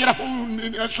wona wayera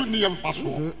so ni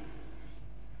yemfaso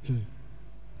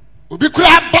obi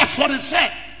kura ba sori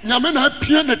se nyame na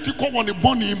apia na ti ko woni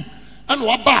bonim ana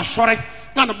wa ba sori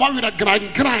na na bawira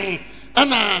gran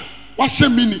ana wa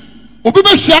semini obi be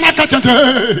hia na ka chance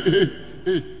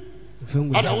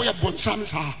ada we bonsam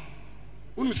sa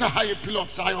unu sa high pillar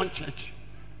of Zion church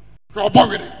ko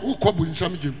bawira wo ko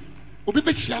bonsam jem obi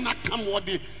be hia na kam wo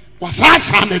de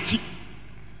wasasa na ti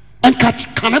enka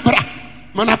kanebra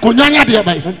mana konyanya de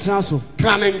bai entraso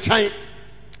tranen chan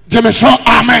jemeso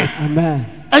amen amen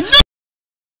anya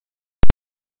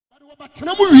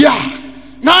Yɛbɛtena mu wie a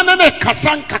na ne kasa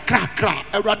nkakrakra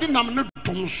Awurade nam ne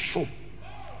dom so.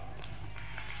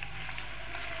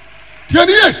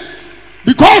 Tiɛnie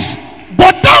because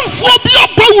bɔdamfoɔ bi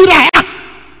abawura ha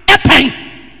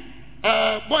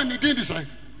ɛpɛn boy ne din design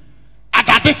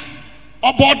adade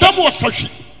ɔbɔdam wɔ sahwi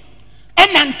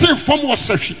ɛnante fam wɔ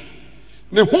sahwi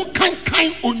ne ho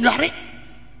kankan onware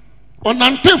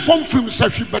ɔnante fam firim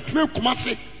sahwi bɛtena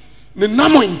kumase ne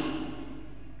namoy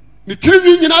ne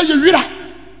tirinwi nyinaa yɛ wira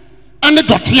ɛne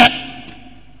dɔteɛ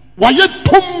wɔyɛ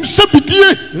tom sɛ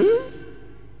bidie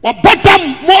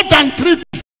wɔbɔdam more than 3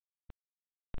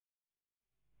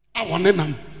 awɔne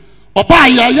nam ɔbaa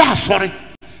yɛyɛ asɔre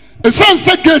ɛsiane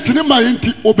sɛ gate ne ma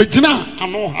yɛnti ɔbɛgyina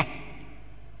ano ha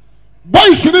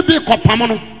boys ne bi kɔpam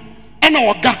no ɛna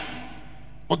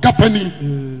ɔga pani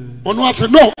ɔno asɛ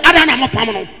no ada na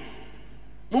mɔpam no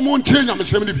momo ntie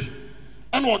nyamesɛm no bi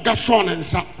ɛna ɔga sɔɔ ne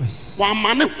nsa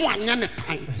wɔama ne ho anyɛ ne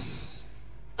tan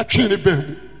atwe ne baa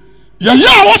mu yɛyɛ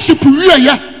a wɔsipo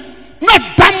wieyɛ na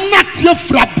dam na teɛ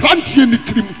fira branteɛ ne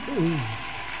tirim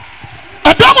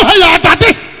ɛdam ha yɛ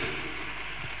adade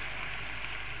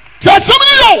Tiasemi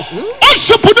yo,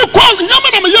 worship the call,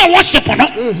 Yaman, worship no.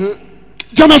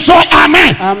 Jamaso,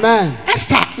 amen. Amen.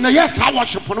 Esther, na yes, I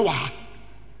worship no.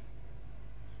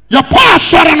 Your poor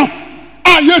sorano.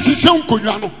 Ah, yes, it's Uncle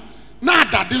Yano.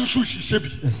 Nada, then sushi sebi.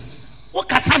 Yes. What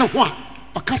Cassano,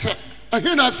 a cassa, a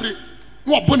hena free.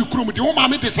 No bonny crum, the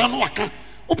woman made the son waka.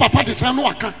 O papa the son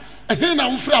waka. A hena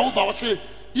who fell about say,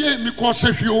 ye, me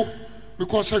cause you,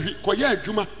 because he quiet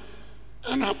Juma.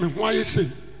 And I mean, why you say.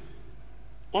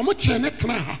 Omo chene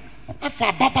tena ha afa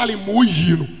babale mo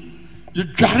yi no ye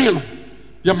dware no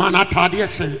ye mana tade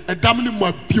se edam ne mo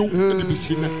abiu de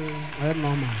bisi ne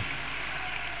normal.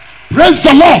 Praise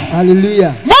the Lord.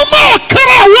 Hallelujah. Mama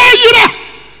kara wa yira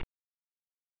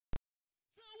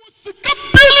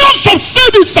billions of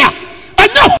cities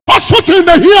and no hospital in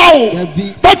the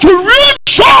here but to read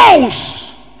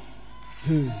souls.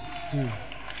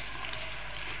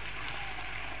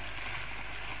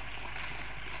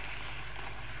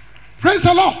 Praise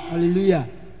the Lord. Hallelujah.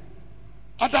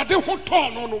 Adade ho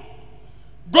ton no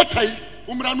gotai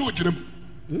umra no oginam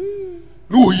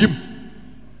no oyim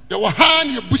ye wo ha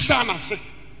ne busa na se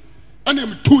ana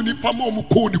me tu ni pa ma mu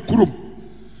ko ni kurom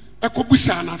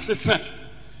ekobusa na se se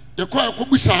ye ko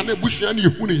ekobusa na busa na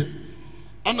yehu ne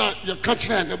ana ye ka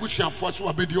kire na busuafo so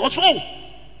abedi o so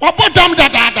obodam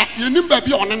dadaada ye nim ba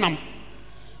bi onenam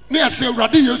ne ye se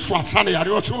Awurade Yesu asa na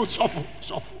yare o so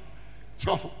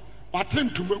sofo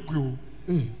Watentu maguo.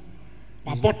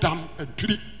 Wabodam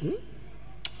entiri.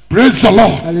 Praise the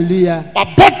Lord. Hallelujah.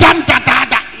 Wabodam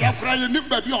dada. Yafra ye nim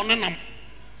ba bi onenam.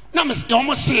 Na me ye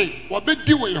omo say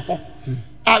wabedi wo ye ho.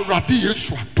 Awurade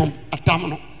Yesu atom adam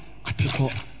no ate ho.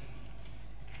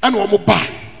 Ana omo ba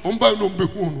no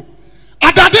mbehu no.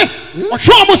 Adade wo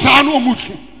hwe omo saa no omo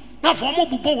su. Na fo omo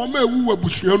bubo wo ma ewu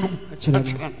wabusuanum.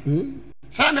 Achira.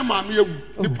 Sa ne maame ewu,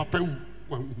 ne papa ewu.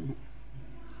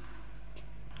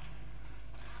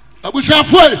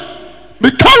 Abushafo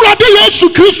me kawrade Yesu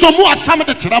Kristo mu asam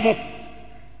de kira mo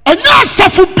anya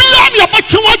asafu bia ne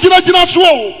abatwe wagina so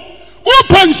o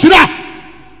pansira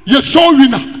Yesu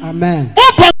wina amen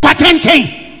o patenten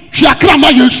hwiakra ma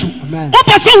Yesu o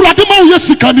pese urade ma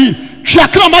Yesikani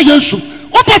hwiakra ma Yesu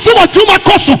o pese wadwuma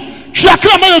koso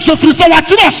hwiakra ma Yesu firi se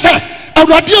watino se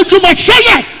urade adwuma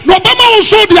hweye no bama wo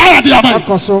so de ayade aba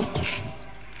koso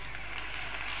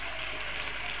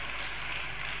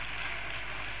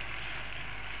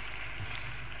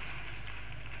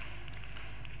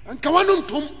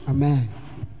Amen.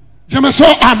 Jamaso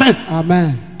amen.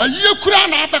 Amen. Aye kura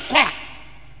na abekwa.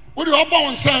 Wo de obo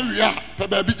won san wia pe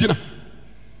ba bi gina.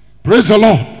 Praise the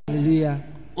Lord. Hallelujah.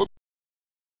 O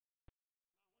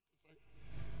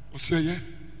say ye.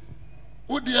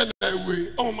 Wo de na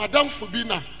we o madam fo bi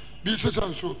na bi so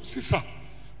so sisa.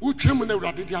 Wo twem na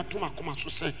Awurade de atoma koma so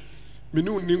say me ne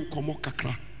onni nkomo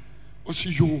kakra. O si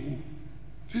yo.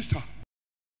 Sisa.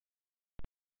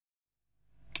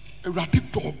 Awurade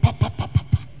do papa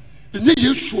enye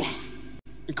Yesu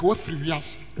a nka wa firi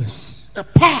wiase yes e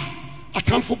pa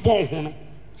atamfo bon ho no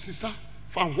sisa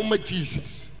fa homa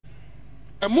Jesus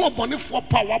e mo obonefo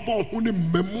pa wa bon ho ne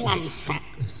mamu ansa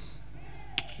yes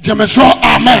Jameso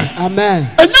amen amen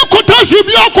enye kotashi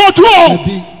bi akoto o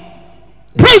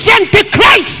present the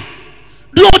Christ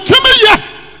the otimi ye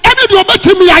ene the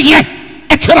obetimi ye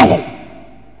e kire wo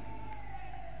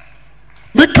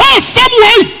because some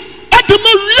way the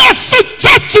Marias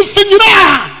churches in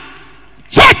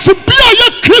church be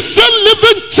a Christian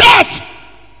living church.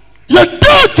 Your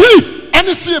duty and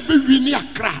see a baby near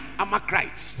cry. I'm a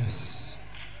Christ. Yes.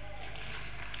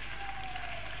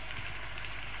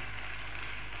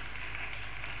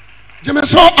 Jimmy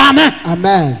so amen.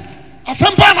 Amen.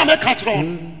 Asempa na me catch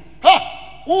on.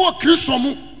 Ha, wo Kristo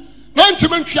mu. Na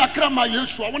ntime ntwa kra ma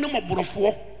Yesu a wo ne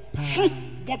moborofo. Su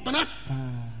bobena.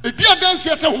 Edi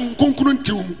adanse se hon konkuru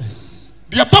ntiw mu.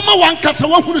 De bama wanka se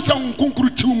wo hunu se hon konkuru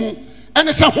tiw mu.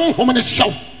 Ene se honhom ne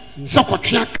hyew. Se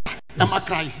kwotwe aka. Ema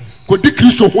Christ. Ko di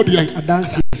Kristo ho de yan.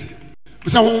 Adanse.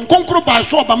 Se hon konkuru ba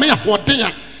so ba me ya hoden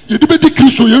a. Ye di be di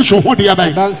Kristo Yesu ho de ya ba.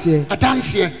 Adanse.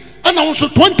 Adanse. Ana wo so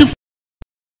 24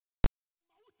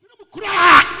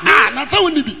 na sa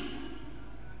woni bi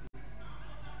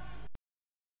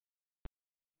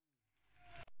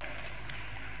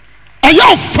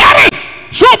ayo fare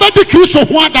so be di Kristo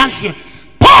ho adanse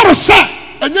Paul say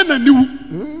enye na niwu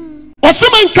o se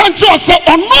man kan so say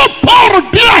ono Paul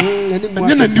dia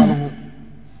enye na niwu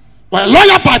well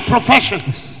lawyer by profession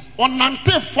on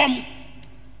nante from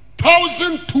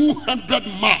 1200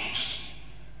 miles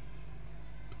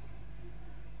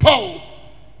Paul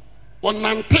on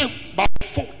nante by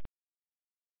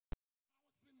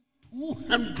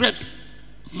 200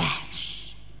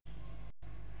 miles.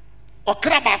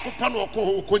 Okraba akupa no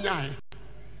ko konyae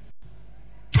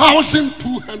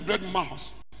 1200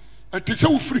 miles. Ati se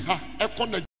ufiri ha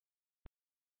ekona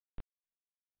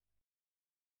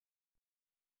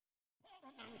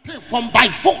from by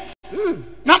foot.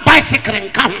 Na bicycle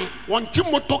nka won ti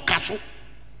moto kaso.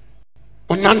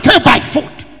 Onante by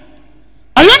foot.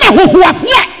 Ayana huwa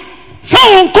hwa. So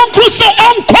on conclude so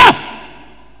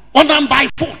on on by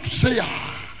foot say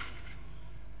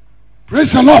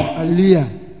praise the Lord. Hallelujah.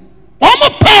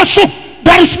 One person,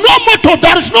 there is no motor,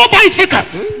 there is no bicycle,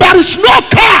 there is no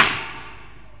car.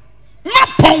 Not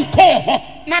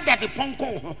ponko, not that the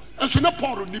ponko, and so no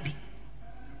poro nibi.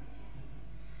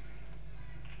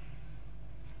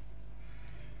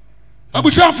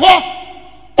 Abusafo,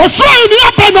 oso ni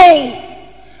abano.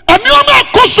 And you ma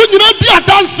koso nyina dia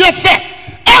dance say.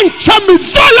 And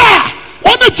Messiah,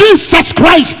 only Jesus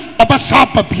Christ,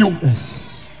 Obasaba Pew.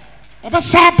 Yes.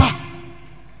 Obasaba.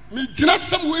 Me just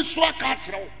some way so I catch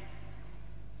you.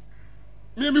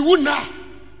 Me wuna.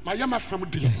 My yama from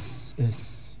the yes,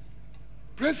 yes.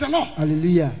 Praise the Lord.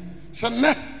 Hallelujah. So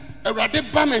ne, a radi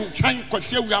bam and chain,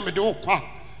 cause we are the okwa.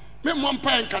 Me one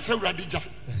pay and case radija.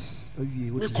 Yes.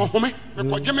 Me come home, me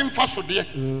call Jim fast for dear.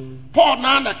 Paul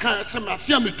Nana can't say, I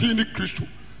see me teeny Christo.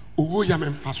 Oh,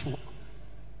 yaman fast for.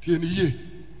 Tieni ye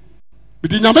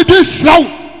bidi nyame de slaw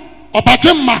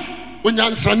obadwemma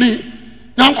onyansani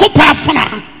nyankopa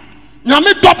afana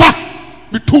nyame doba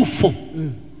mitufo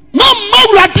na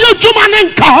mawrade adwuma ne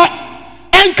nka ho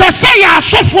enka se ya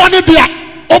asofo ne dia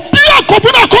obi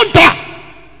akobuna konta.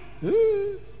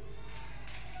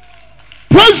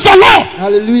 Praise the Lord.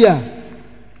 Hallelujah.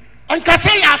 Enka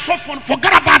se ya asofo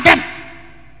forget about them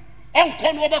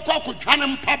onko no obekwa akotwane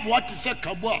mpabo ati se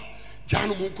kabo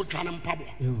Janu munko chana mpabo.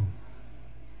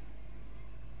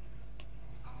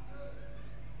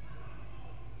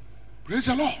 Praise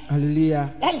the Lord.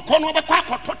 Hallelujah. One kono be kwa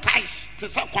koto ties te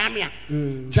sa kwamia.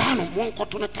 Janu munko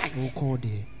to no ties. Munko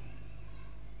de.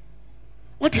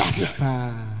 What is it?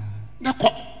 Na ko.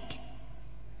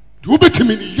 Do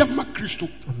betimi ni yamma Kristo.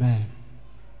 Amen.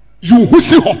 You who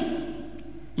see ho.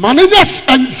 Managers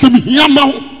and some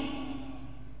yamma.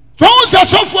 Those are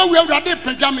so far we already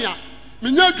pejamia.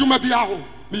 Minya djuma bia ho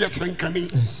me yesenkani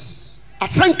yes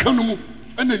asanka no mu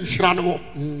ena nhira no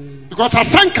because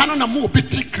asanka no na mu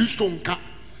obeti Kristo nka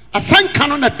asanka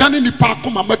no na dane nipa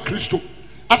akoma ma Kristo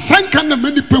asanka na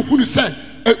mani pe hunu se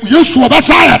Yesu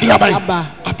obasa ya de abai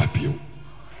aba bio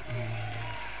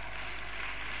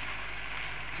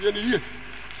ye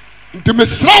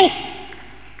ntemesraw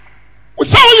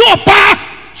usaw yo pa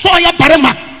so ya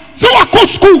barema se wa ko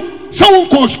school se won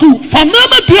ko school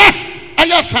fameme de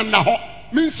ayasa na ho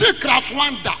me say class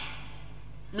 1 da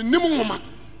me nim ngoma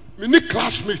me ni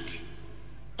classmate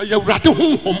aye wrade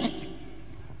honhom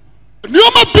ni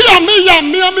o ma bia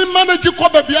me me manage ko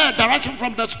ba bia direction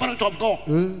from the Spirit of God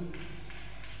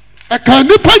e kan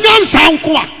ni panyan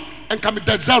sanko a enka me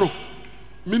da zero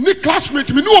me ni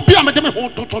classmate me ni obi a me de me ho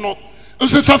toto no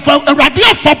so say fa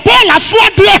wrade fa ball aso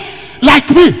ade like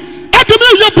me ademe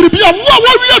ye bribia wo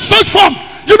we search from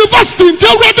university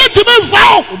until ready to me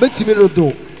vow obetimi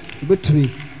rodo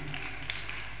obetimi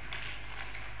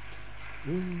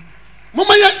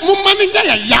mumma ni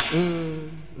ya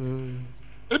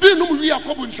ebi no mu wi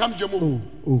akobo nsam jemo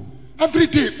every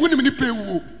day wonim ni pay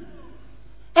wo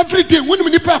every day wonim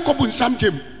ni pay akobo nsam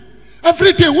jem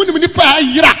every day wonim ni pay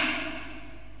ayira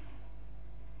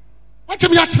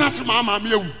watemi atena se mama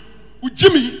me awu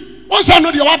ujimi onsa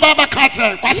no de wa baba ka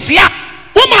atre kwasia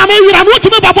wo mama yira no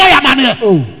tumi babo ya mane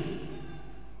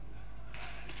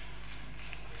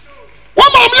wo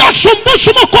mama ya sombo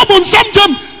somo kobo nsam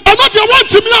jem not the one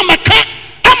to me on my cat.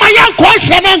 Am I young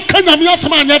question and can I miss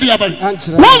my idea?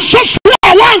 One so swear,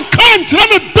 one can't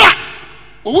run it back.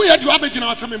 We had you average in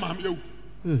our semi, ma'am.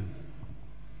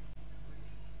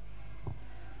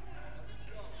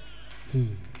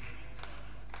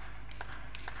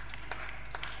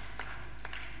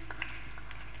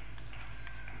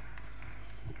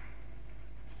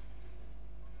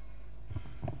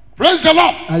 Praise the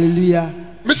Lord. Hallelujah.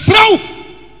 Miss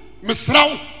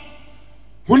Rao.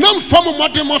 Unam famu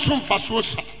mademosum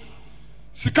fasosa.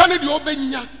 Sikane di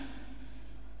obenya.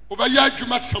 Obaya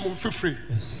adwuma samum fefre.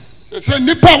 Yes. Say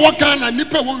nipa waka na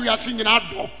nipa wo wiase nyina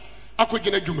do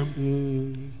akogina adwuma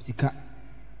mu. Sika.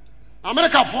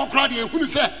 America for crowd e hunu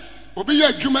say obi ya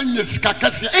adwuma nya sika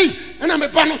kase. Eh, na me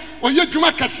ba no oye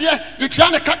adwuma kase ye tua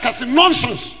ne kakase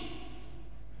nonsense.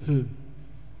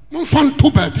 Mon fan to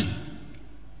baby.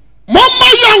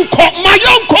 Mama yanko, my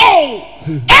yanko.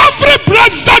 Every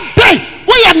blessed day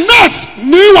we are nurse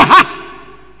new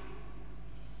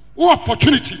what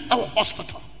opportunity our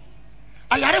hospital.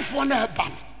 I are for na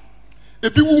ban. E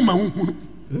bi woman hunu.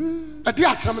 E dey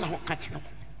asem na ho ka kire.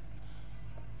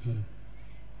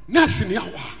 Nurse ni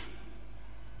awa.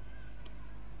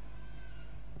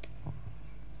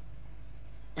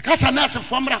 Because nurse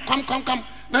for mra come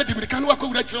na di mirika no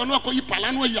akowura kire no akoyi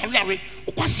pala no yawe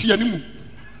okwase animu.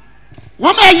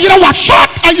 Woman, you know short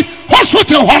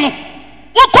hospital. We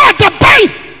call the pain.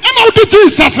 And now the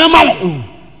Jesus.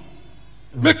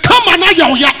 Me come and I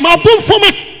yell, my boom for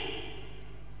me.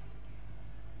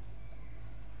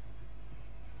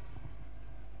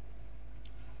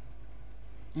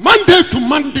 Monday to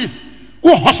Monday,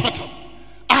 go hospital.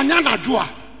 Anyana jua.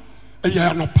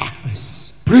 Eya no pa.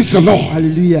 Praise the Lord.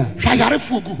 Hallelujah. Shayare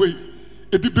fugu we.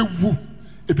 Ebibe wu.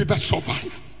 Ebibe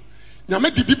survive. Nyame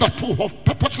di biba to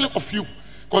purposely of you,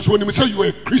 because when you say you are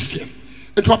a Christian,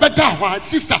 and to better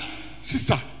sister,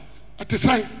 at the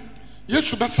time,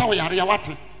 yes, you best say yare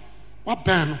yawate, what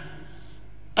ban?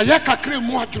 Ayaka cream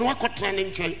more to walk or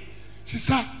training chain.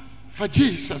 Sister, for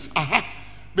Jesus, aha,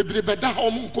 baby, better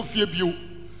home coffee you,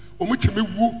 omutimi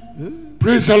woo.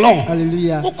 Praise the Lord.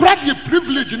 Hallelujah. Who grant the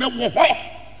privilege in a war,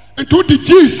 and to the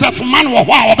Jesus man or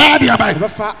wow, bad,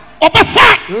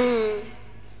 Obefa.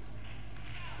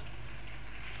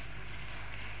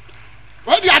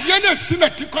 Well, the idea is seen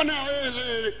at Ticona.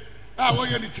 I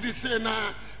you need to say now,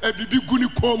 a baby guni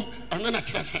comb and then a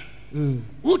chess.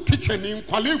 Who teach a name,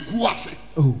 Quale Guase?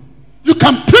 Oh, you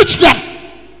can preach them.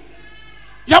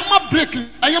 Yama breaking,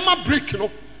 I am a breaking.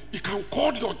 You can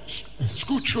call your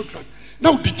school children.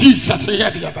 Now, the Jesus here,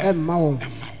 the Mao.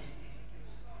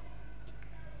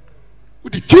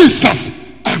 With the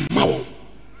Jesus and Mao.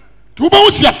 To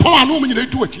both your power, no meaning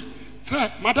to it.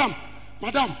 Sir, Madam.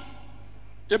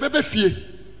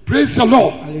 Praise the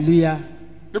Lord. Hallelujah.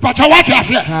 But I watch us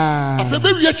here. I feel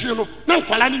very rich, you know. Now,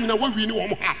 Kalani, in a way, we know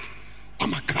heart.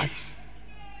 I'm a Christ.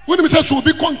 When we say so,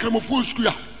 be conquering of full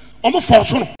school, almost for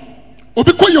son. Or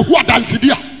because you are dancing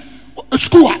here.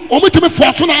 School, almost to be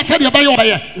forced on outside your bay.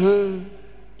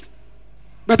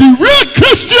 But the real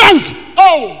Christians,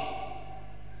 oh,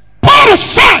 Paul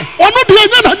said, or not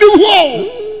the other new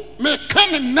wall. May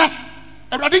come in now.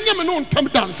 And I didn't even know time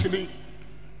dancing.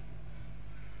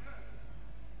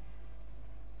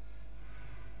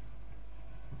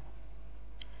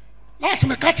 Last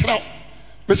me catch it out.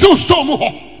 Me say store mo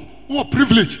ho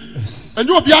privilege. Yes. And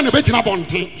you be an be gina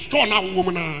bonten store na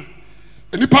woman na.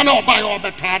 Enipa na oba ya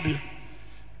obeta de.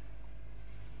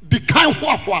 The kind ho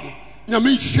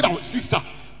nyame nhira sister.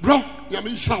 Bro,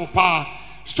 nyame nhira pa.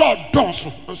 Store doors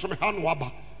so me ha no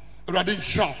aba. Awurade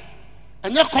nhira.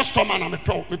 Enye customer na me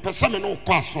pese me no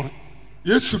kwa asore.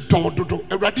 Yesu dododo.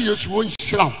 Awurade Yesu wo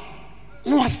nhira.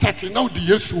 No start now the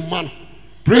Yesu man.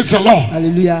 Praise the Lord.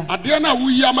 Hallelujah. Adiana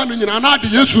we ya manu nyina na de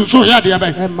Yesu so ya de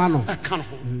ebe. Mano. E kan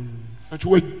ho. Ati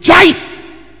we jai.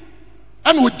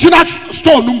 And we gina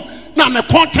store num na me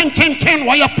content ten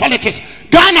why politics.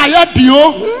 Ghana ya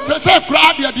dio. Say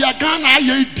crowd ya dia Ghana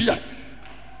ya dia.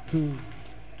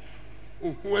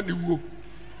 When you wo.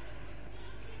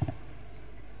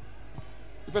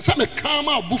 Pese me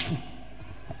kama bufu.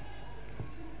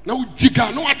 Na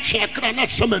ujiga no achekra na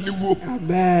sama ni wo.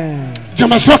 Amen.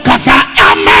 Jamaso kasa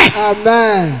amen.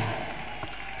 Amen.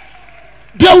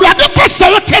 De urade pese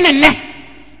wotene ne.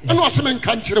 Ana oseme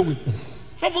nka nkire we.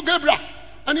 Sofo Gabriel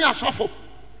ani asofo.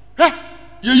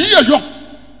 Ye yi yo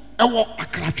ewo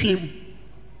akratwem.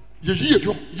 Ye yi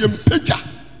yo ye mpagya.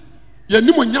 Ye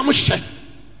nim onyam hye.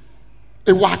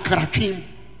 Ewo akratwem.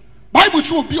 Bible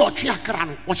so obi otwe akra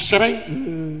no wo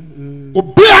hyeren.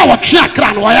 Obi a wotwe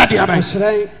akra no wo ya de abai.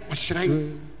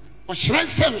 Hyeren. Hyeren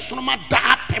sen so ma da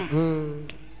apem.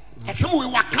 asem we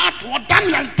waka to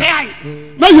Daniel time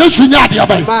na Yesu nya de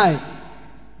abai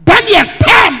Daniel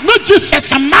time no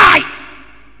Jesus mai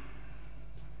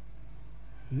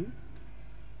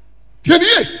Tieni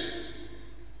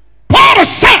Paul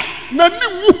say na ni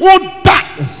wu ho da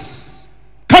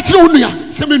kati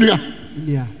onua semenua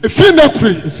efi na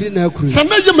kure se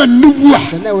na ye maniwu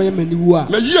a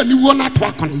na ye aniwu na to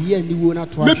akona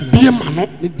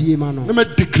me bie ma no na me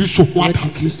de Kristo ho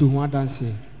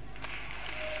adanse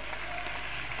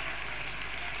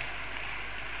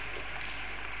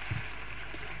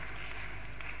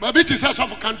Baby ti say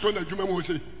of canton adwuma mo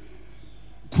say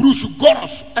cruise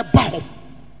goros e ba ho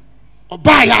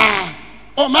oba ya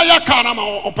o maya kana ma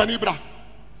opani bra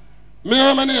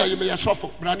me ma ne ya me ya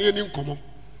sofo bra ne ni nkomo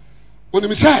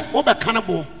onim say wo be kana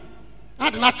bo na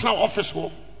de na tena office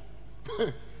ho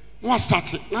no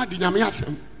start na de nyame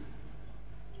asem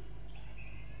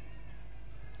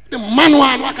the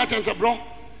manual no aka chense bro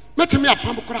metimi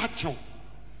apam kura achew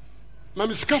na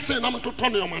me sika say na me toto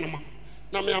ne omanoma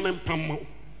na me amempam ma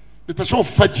the person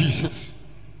of Jesus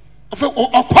afa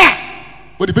okwa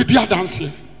wo de bedi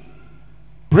adanse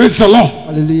praise the Lord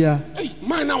hallelujah hey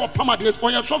man na wo pam ade o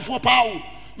ye sofo pa o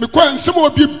me kwa nsem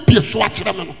obi bie so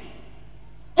akere me no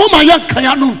mama yankan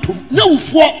ya no ntom nya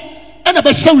wufuo ena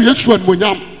be sewe Yesu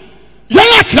anmonyam ya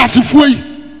ya tiasefo yi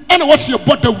ena wo se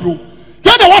boda wuro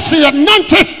ya na wo se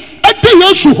nante ade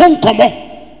Yesu ho nkomo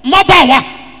mabawa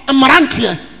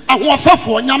mmarante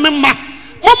ahoafafo nyame ma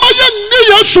mama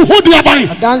yanni Yesu ho de aban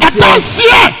adanse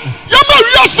ya ma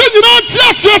wiase nyina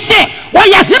tiase se wa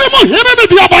ya hiremo hirene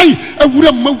de aban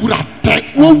awura mawura de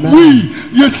wo wi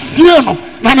yesie no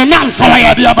na na nansa wa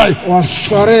ya de aban wa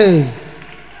sore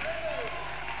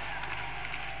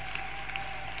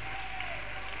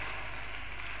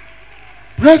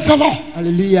praise the Lord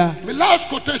hallelujah my last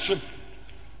quotation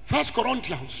 1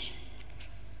 Corinthians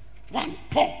 1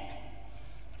 Paul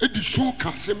edition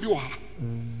ka sembi wa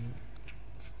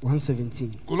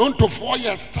 117 Kolonto 4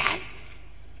 years time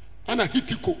ana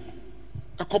hitiko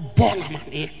eko born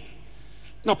amane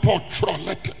na Paul tro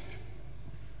letter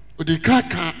odi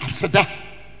kaka aseda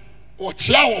o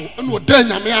chiawo eno da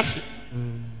nyame ase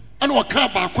eno o ka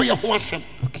ba ko ye ho asem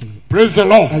okay praise the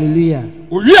Lord hallelujah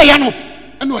o wie ya no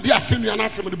eno odi asenu na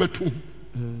asem de batu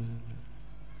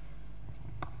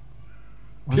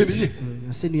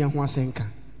asenu ya ho asenka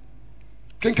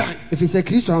kenkan if it's a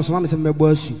Christian ansoma me se mebo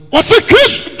asu o se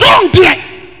Christ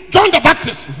John the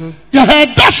Baptist ya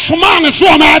had that shman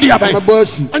so ma dia ba mebo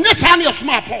asu anya sa na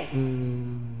shman Paul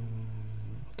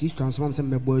Christian ansoma me se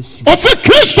mebo asu o se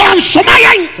Christian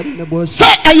shomayen se mebo asu se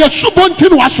aye subonti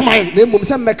no asomayen na mum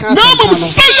se meka na mum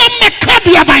se ya meka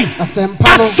dia ba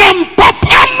asempa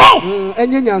no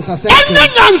enye nyansa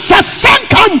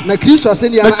senkam na Kristo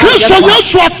asenia na Kristo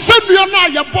Yesu asenua na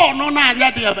ye bo no na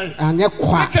anya dia ba anya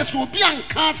kwa ate so obi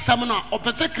anka asem na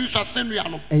opese Kristo asenua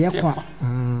no eye kwa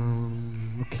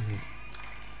okay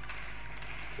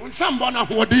unsambo na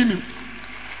hodini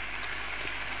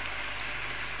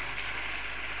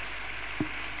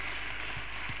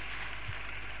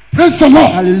praise the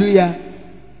Lord hallelujah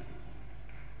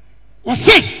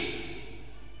wasi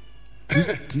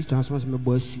Kristo ansoma se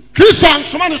mebo asu Kristo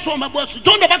ansoma ne so mebo asu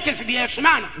John the Baptist de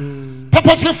ansoma no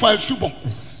purpose for asubo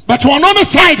but on other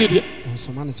side there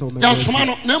ansoma ne se mebo ansoma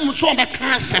no na mu so be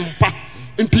ka sempa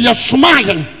nti ya soma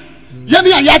yen ye ne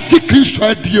ya ti Kristo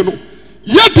adie no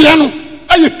ye de no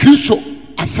aye Kristo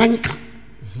asanka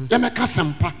ye me ka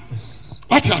sempa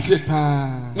what you say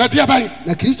na dia ban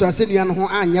na Kristo asenia no ho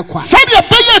anye kwa sadia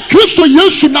be ye Kristo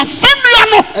Yesu na senua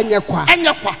no enye kwa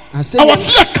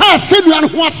awose ye ka senua no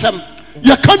ho asem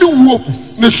ye ka ne wuo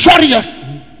ne sɔre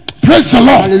praise the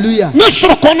Lord hallelujah ne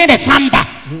soro ko ne de samba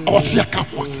awose ye ka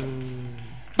ho asem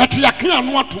but ye ka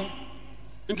anu atom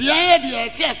nti ye de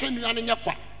se senua no nye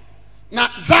kwa na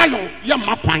Zion ye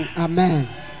makwan amen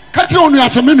ka ti onu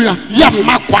asemenua ye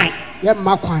makwan ye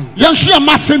makwan yensu ye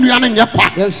masenua no nye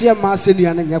kwa yensu ye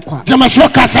masenua no nye kwa jemeso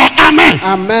ka sa amen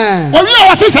amen owi a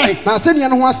wase sai na senua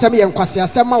no ho asem ye nkwase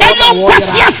asem ma wo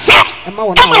kwase asem ama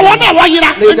wona wo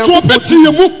yira nti obeti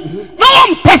ye mu na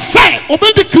won pese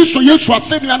obedi Kristo Yesu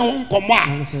asenua no nkomo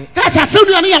a ka sa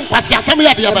asenua no ye nkwase asem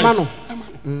ye de ba no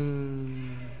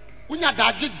unya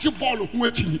da gigi ball ho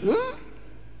achi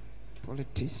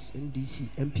politics NDC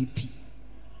MPP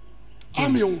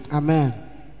amen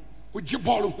uji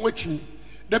ball ho achi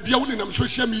da bia woni nam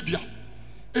social media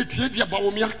etie dia ba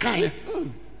wo mi aka ye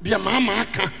dia mama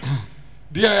aka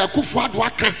dia Akufo Addo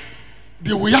aka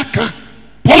dia wo aka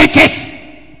politics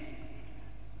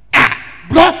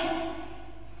bro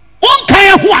on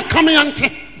kan ho aka me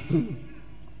ante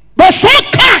ba so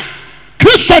ka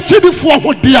Kristo ti bi fo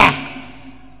ho dia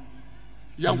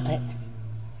yanko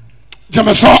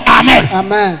Jameso, amen.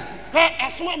 Amen.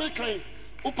 Asoma me kan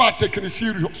upa taking it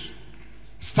serious.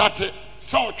 Started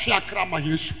so triakra ma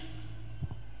Yesu.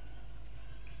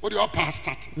 What do you pass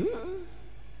start?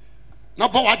 Na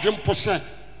ba wa dwem po se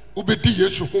ubedi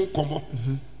Yesu ho nkomo.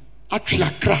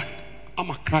 Atwiakra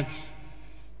ama Christ.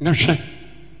 Na hwe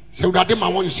se urade ma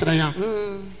won hire ya.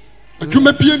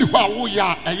 Adwuma bie ni ho a wo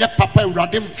ya eye papa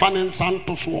urade mfa ne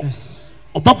nsanto so.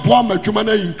 Obabo ma adwuma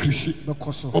na increase.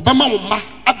 Obama wo ma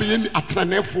abeye ni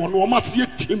atranefo no wo ma se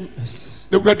yetim.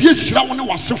 Na urade ahira wo ne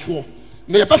wasefo.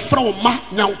 Na ye be fra wo ma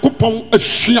nyankopon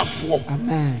asuafo.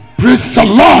 Amen. Praise the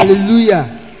Lord.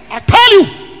 Hallelujah. I tell you,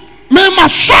 me ma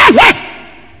shawe.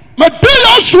 Me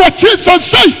dey so Jesus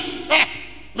say.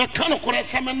 Me kan ko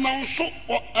resa me nan so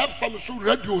o FM so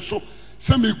radio so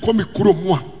se me ko me kuro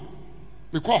mu a.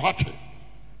 Me ko hate.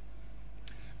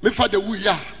 Me fa de wu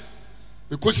ya.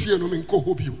 Me ko sie no me ko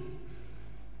hobio.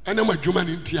 Ena ma dwuma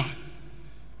ni ntia.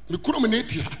 Me kuro me na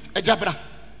ntia. Ejabra.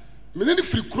 Me ne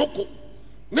firi kroko.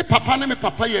 Ne papa ne me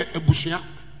papa ye ebusua.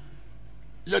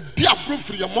 Ye di abro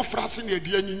firi ye mofra se ne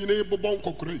di anyinyine ye bobon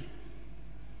kokoro yi.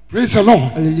 Praise the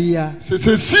Lord. Hallelujah. Se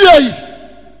see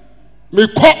me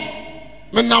ko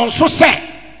me na so se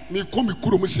me ko me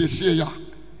kuro me se ya.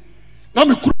 Na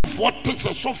me kuro fo te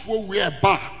se sofo we e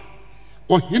ba.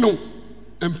 O hino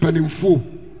empanimfo.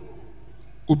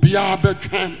 Obia be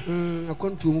twem.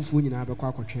 Akontumfo nyina be kwa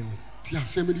akotwem. Ti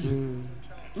asem di.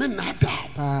 Me na da.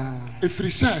 Pa.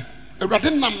 Efiri se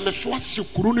Ewurade nam me so ahye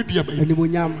kuro no dia ba.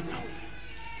 Animonyam.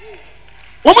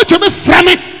 Wo mo teme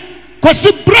frame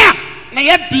kwasi bra na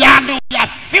ye dia no ya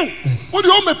few. Wo de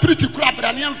o me preach kura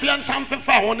bra ne amfia nsam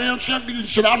fefa ho na yensu adi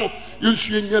nhira no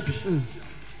yensu enya bi.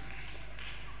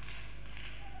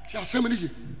 Ti asem ni.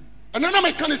 Anana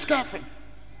me kan scarf.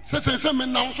 Se me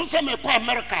na so se me kwa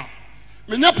America.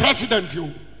 Me nya president yo.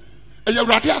 E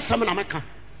Ewurade asem na me kan.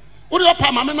 Wo de o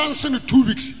pa ma me na nse no 2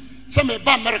 weeks. Se me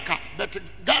ba America but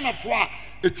Ghana fo a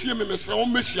etie me mesre wo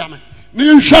mehia me. Ne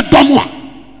yenhwe dom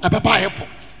a ababa airport.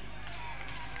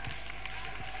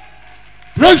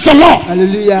 Praise the Lord.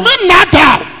 Hallelujah. Me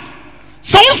nada.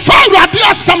 So far Ewurade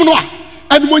asem no a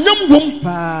animonyam wom,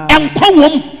 enkwa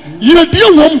wom, yiredie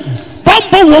wom,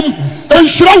 bambo wom,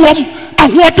 enhira wom,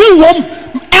 ahode wom.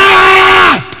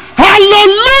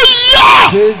 Hallelujah.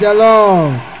 Praise the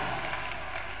Lord.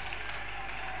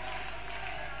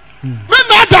 Me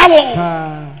nada wo.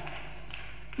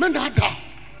 Me nada.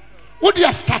 What do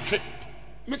you start it?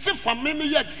 Me say for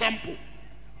me example.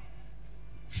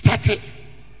 Start it.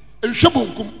 Enhwe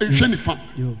bonkum, enhwe nifa.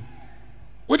 Yo.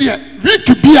 What do you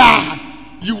week bia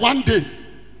you one day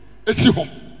esi ho.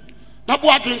 Na bo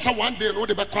adwen say one day no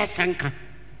de be kwa sanka.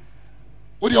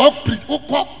 What do you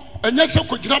okọ enye se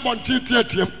ko gira bon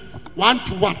tietiem 1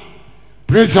 to 1.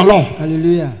 Praise the Lord.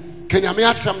 Hallelujah. Kenya me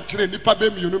asem kire nipa be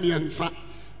mienu miensa.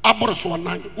 Aboroso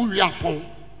nan uwi apon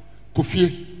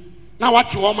kofie na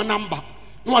wate wo mo number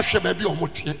na wahwe ba bi o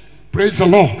mote. Praise the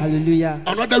Lord. Hallelujah.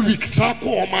 Another week sa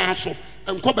ko o ma so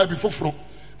enko ba bi foforo.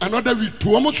 Another week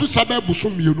to o mo so sa ba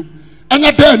buso mienu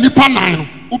enya da nipa nan no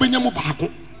ubenya mu baako.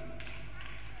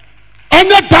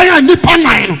 Enya da nipa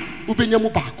nan no ubenya mu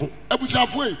baako.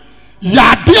 Abuchafo e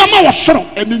ya de ma wo soro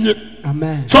eninye.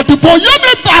 Amen. So the boy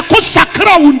me baako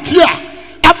sakra wuntia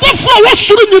abofo wo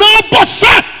soro nyina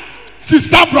bose.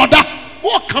 Sister, brother,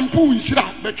 what campu inshira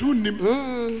betu nim.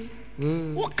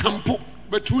 What campu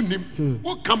betu nim.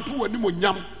 What campu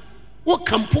animonyam. What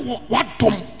campu what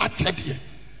dom achedie.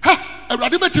 Ha,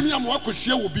 Ewurade betimi am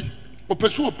wakohia obi.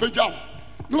 Opesu opagya.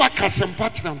 No akasem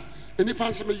patram. Eni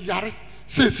panse me yare.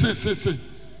 Se.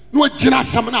 No agina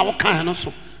sam na wo kan no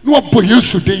so. No obo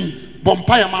Yesu den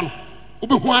bompa ya ma no.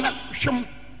 Obehu ana hwem.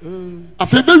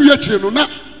 Afa be wi akire no na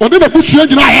ode na busua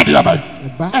nyina ayede abai.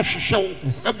 Ahwehwe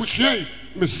abusua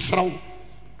mesraw.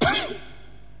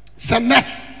 Sene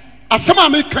asema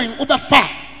me kan obefa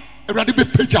Ewurade be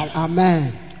pagya.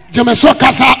 Amen. Jemeso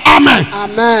kasa amen.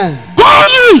 Amen. Go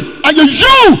and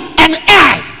you and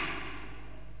I.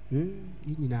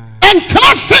 And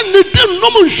trust in the no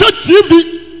mun show TV.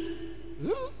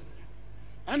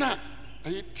 Ana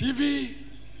TV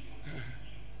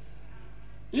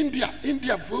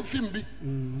India for film bi.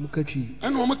 Mukatwi.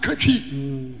 Ana o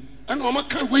makatwi. Ana o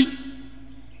makawei.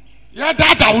 Ya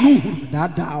dada onu huru.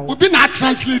 Dada. Obi na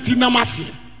translate na mase.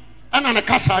 Ana na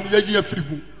kasa na yayi afiri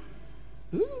bu.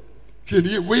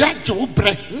 Tieni we ya je wo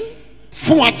bre.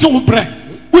 Fun aje wo bre.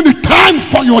 We need time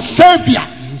for your savior.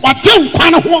 What you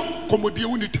nkwa na ho komodie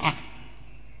we need time.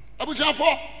 Abusiafo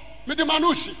me de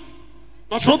manusi.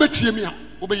 Na so betie mi a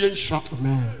obeye nhira.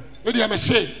 Amen. Me de me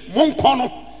say mon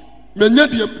kono menya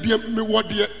de me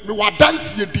wode me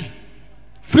wadanse di.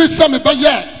 Free some be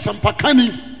ye some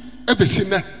pakani ebesi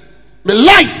na. Me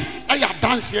life I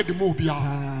dance here the mobia.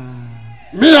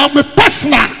 Me am a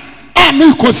personal.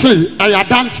 Me ko say I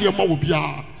dance here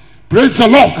mobia. Praise the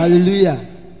Lord. Hallelujah.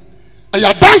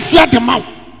 I dance here the mouth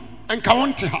and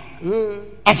count her.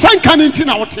 Asan kan inti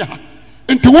na wote ha.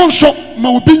 Inti won so ma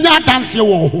obi nya dance here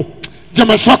wo ho.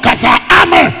 Jeme so kasa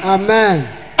amen. Amen.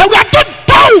 Awurade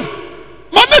daw.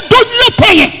 Ma ne do nwie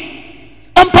paye.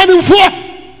 Empanimfo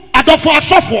adofo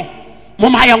asofo mo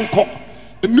ma yenko.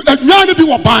 Enwa ne bi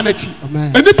wo ban na ti.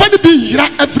 Enipa ne bi yira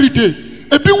every day.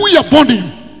 Ebi wu ye boni.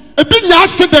 Ebi nya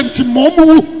accident mo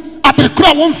mu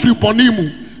abekura won free boni mu.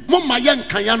 Mo ma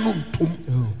yenkan ya no ntom.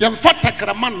 Yemfa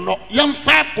takraman no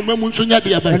yemfa koma mu nso nya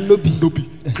de aba. Nobi.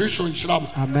 Christian Islam.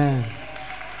 Amen.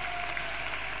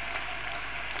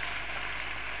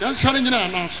 Yan sare nyina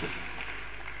anaso.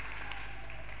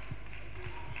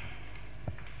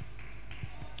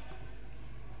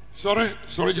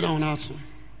 Sorry jina anaso.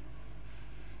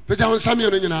 Peja on sami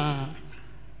no nyina.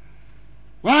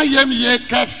 Wa yem ye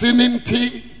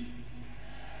kasininti.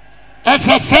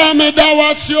 Asa same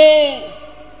dawasyo.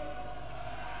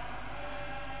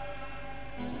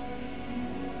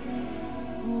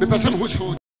 The person who's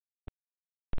hold.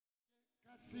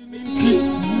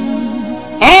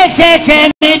 Asa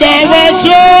same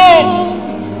dawasyo.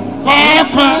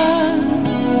 Wakwa.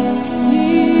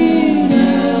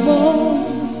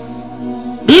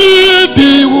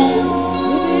 Bidiwu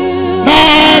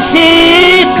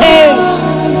nasiko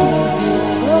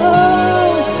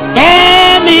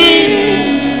dami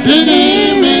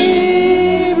dinimi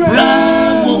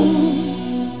bravo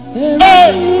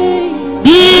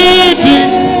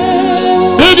bidiwu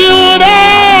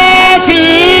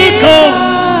nasiko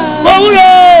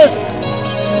bawure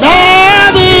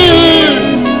dami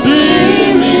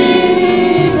dinimi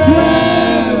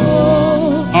bravo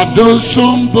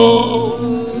adosombo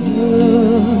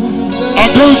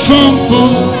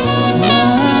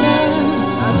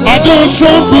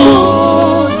Adosombo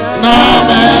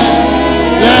Name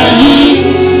Yayi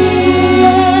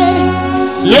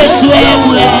Yesu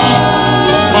Awuah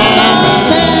Mama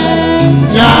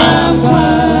Nyakwa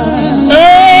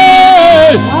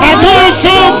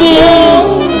Adosombo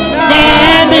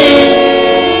Name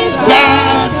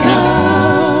Saka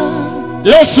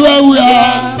Yesu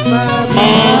Awuah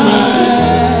Mama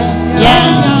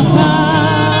Nyakwa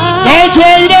Don't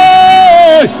wait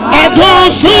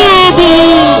Adosombo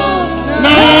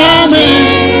Name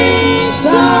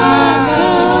Saka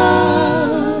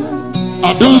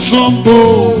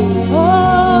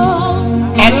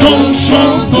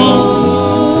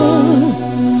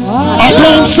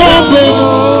Adosombo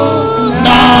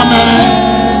Name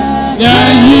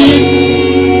Yayi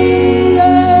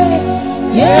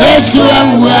Yesu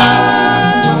Awuah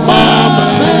Mama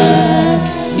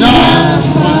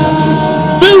Nyakwa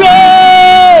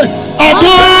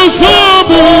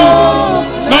Adosombo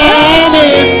Name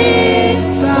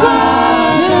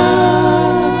Saka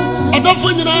Adofo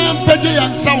nyina mpege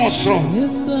yansa wosoro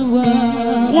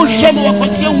wo hwe me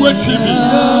Akwasi Awuah TV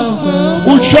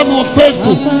wo hwe me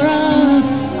Facebook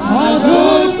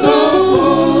Adosombo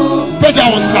peja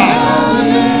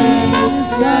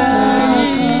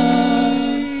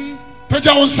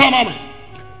wonsa mama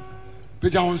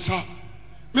peja wonsa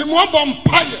me mo bom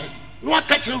paye no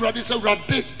akachire urade se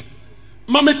urade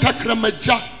mama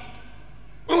takramaja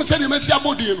won se ni mesi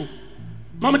abodi no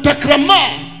mama takrama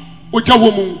oja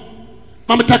wo mu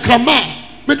mama takrama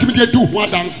metimi de du ho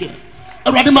adanse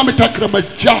urade mama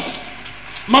takramaja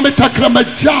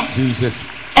Jesus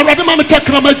urade mama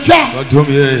takramaja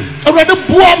urade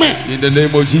buo me in the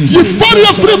name of Jesus you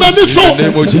fire free man so in the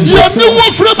name of Jesus you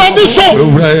new free man so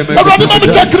urade mama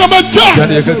takramaja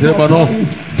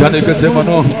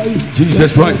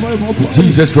Jesus Christ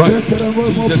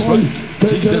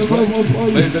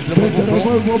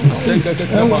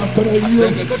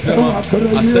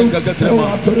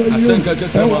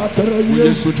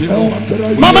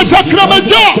Mama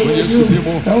takramaja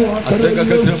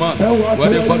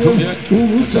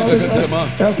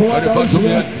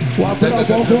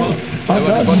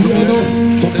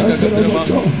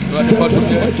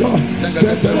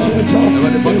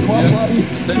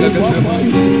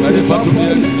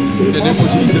in the name of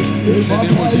Jesus, in the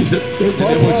name of Jesus, in the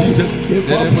name of Jesus, in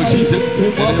the name of Jesus, in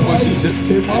the name of Jesus, in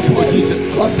the name of Jesus.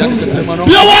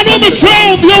 Biawano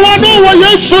misrao, biawano wa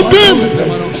Yesu dim.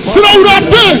 Sira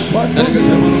urate.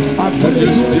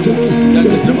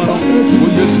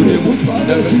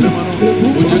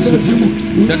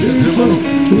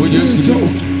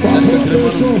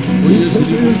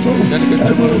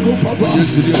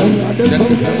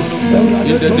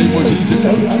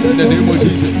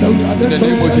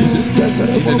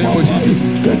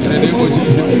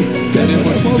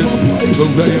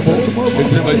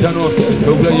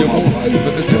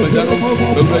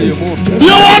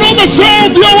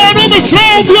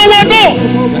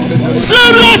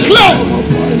 Seriously,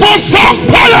 but some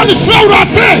parents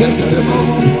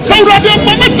Saurade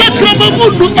mama takrama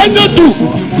mundu enyedu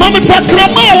mama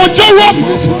takrama ojawa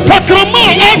takrama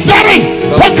endare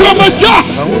takrama ja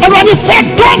awani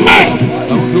fatome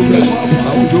in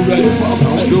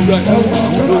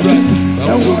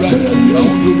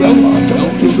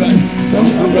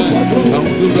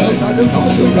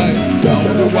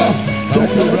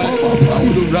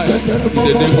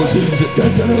the name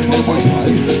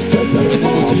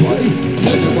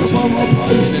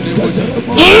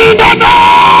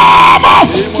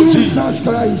of Jesus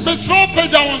Christ. Mesro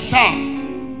peja wonsa.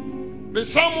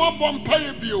 Mesamo bompa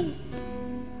yebio.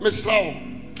 Mesro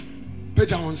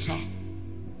peja wonsa.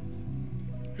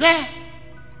 Yeah.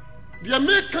 The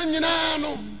American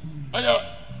no aya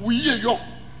wiye yo.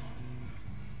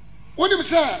 Wonim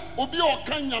say obi o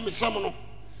kan nya mesam no.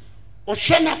 O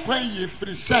hwe na kwan ye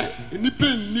firi say nipa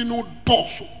ni no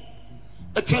doso.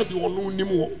 E cha di wono nim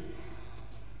wo.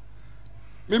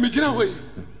 Me megyina we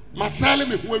masale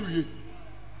me ho awie.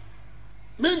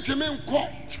 Me ntime nko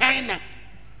China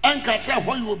anka say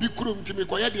ho ye obi kurom ntime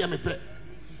ko ye de me pe.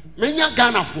 Menya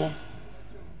Ghana fo.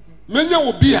 Menya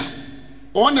obi a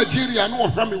o Nigeria no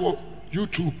hwa me wo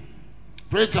YouTube.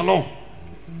 Praise the Lord.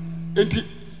 Enti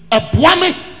aboa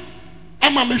me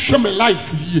ama me hwe me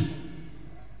life yie.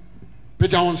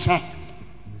 Peja wonsa.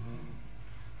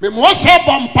 Me mo sa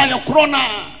bompa ye korona.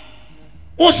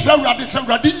 O sawrade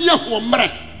sawrade nye ho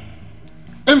mre.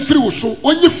 Emfiri wo so,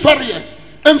 onyi fare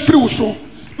emfiri wo so.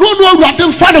 No awrade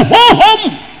mfa ne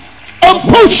honhom.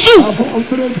 Emposhu.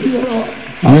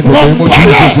 In the name of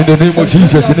Jesus, in the name of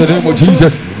Jesus, in the name of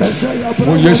Jesus.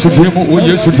 Oh yes, Timo, oh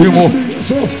yes, Timo.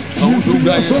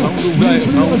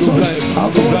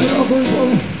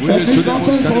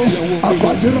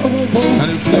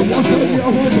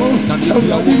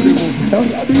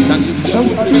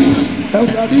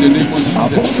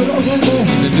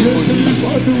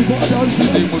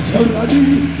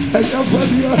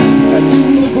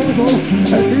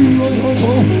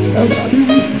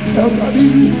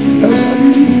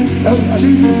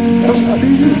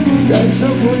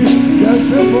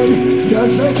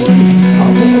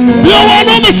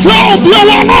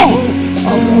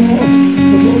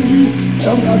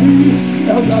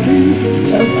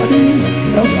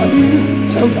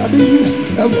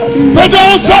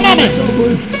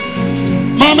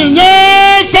 Mami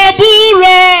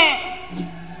sabura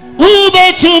ube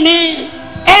to me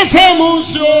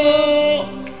esemusio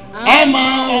ama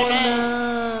ona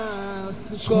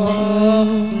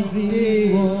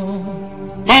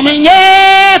Mami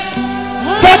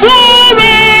sabura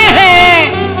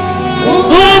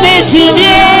ube to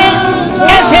me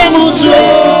esemusio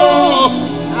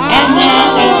ama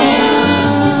ona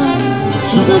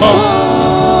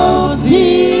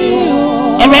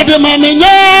already mami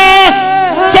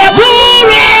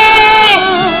sabura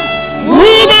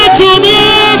ube to me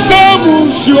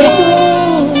esemusio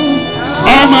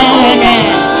ama ona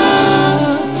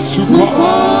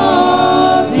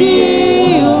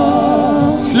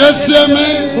Siesieme,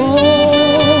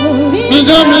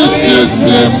 Nigami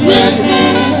siesieme,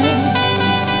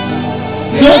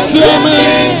 siesieme,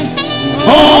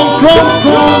 oh kron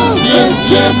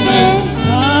siesieme,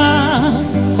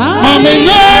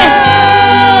 Mamenye,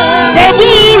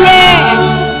 Kabura,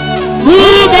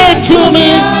 Rube to me,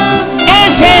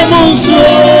 Esemuso,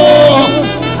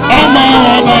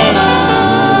 Amana,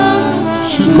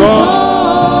 Sugo.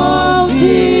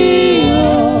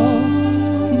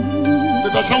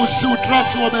 So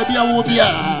trust you, baby. I will be a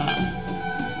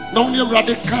no near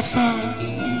Radicasa,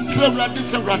 so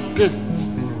Radis a rate,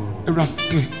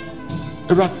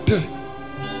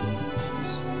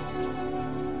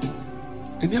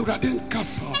 and you Radin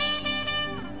Casa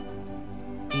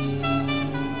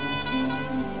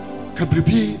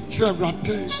Capribi, so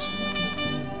rate.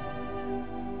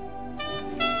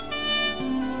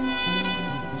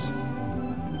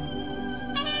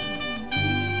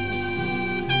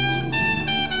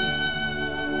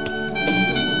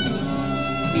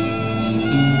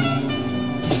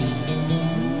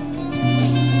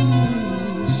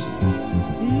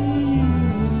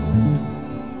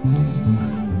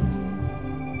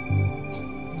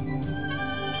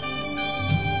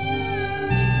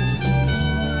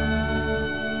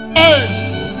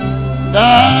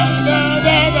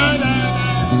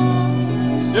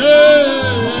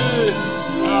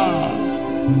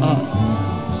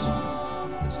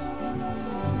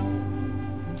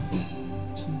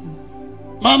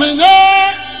 Mamenya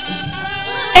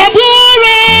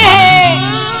Abura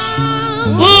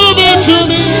Ube to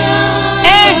me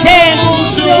as a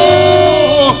musio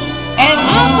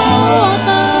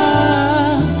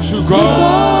to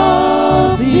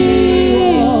God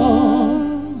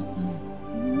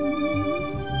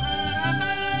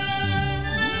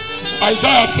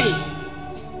Isaiah say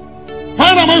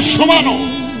when I'm a Somano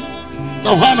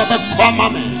now when I'm a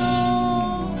Kwamame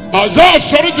Isaiah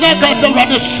original cancer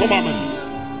rather Somame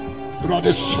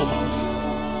rather Somame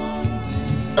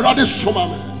rather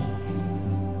Somame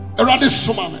rather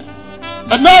Somame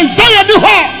and Isaiah knew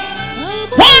her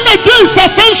when the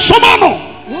Jesus and Somano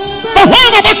but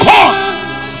when I'm a call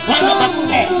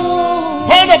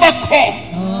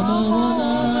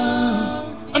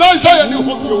and Isaiah knew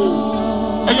what you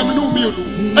I am no meal.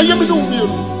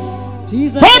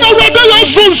 When I read the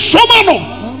son Somano,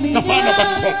 the man of a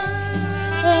call.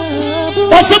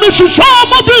 What's a mission? Show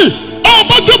me. Oh,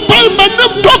 but you pay my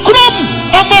name to come.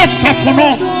 I'm a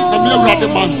saffron. I'm a ready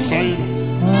man saying.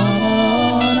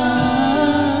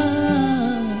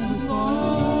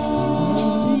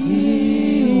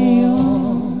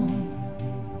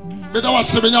 But I was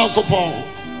saying, Uncle Paul.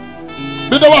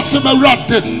 But I was saying, my rat.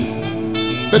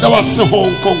 But I was saying,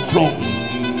 Hong Kong Crown.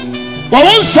 But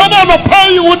when someone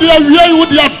pay you with the area, with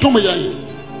the atomy,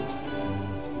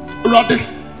 Roddy,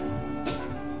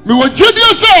 me were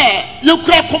genius, you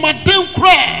crack come and don't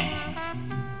cry.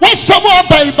 What someone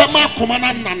by the mark come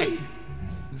and nanny?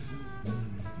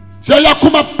 Say, you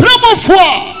come a primo for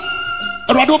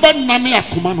Radoban Nani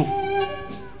Akumano.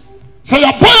 Say,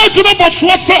 a boy, you know, but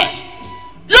say,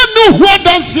 you know what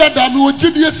dance here that we were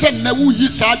genius and now you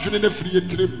sergeant in a free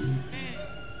trip.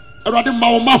 Raddy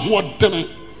Mauma who had done it.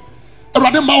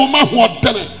 Raddy Mauma who had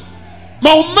done it.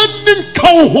 Maumanin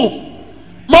cow.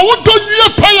 Maudo you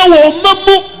pay a woman.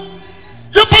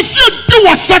 You must do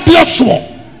what said your soul.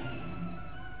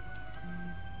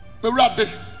 The Raddy.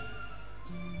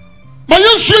 My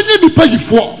young shiny pay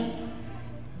for.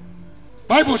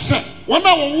 Bible said, 1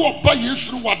 hour walk by you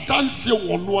through what dance you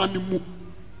on one move.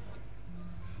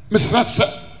 Miss Rassa,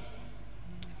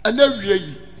 and every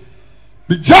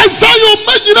the Jaisa you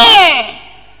make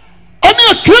only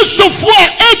a Christopher,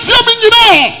 8 years,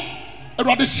 a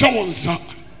rather shown, sir.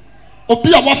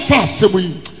 Obi our fast,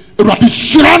 we rather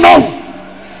shirano.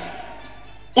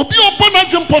 Obi upon a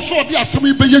jump or so, the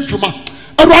assembly by Juma,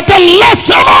 a rather left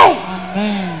alone.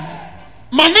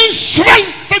 My name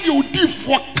shrine said you would do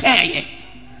for Kaya.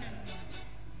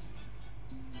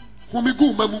 Whom you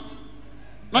go, Mamu.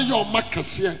 Now your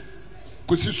Marcus here,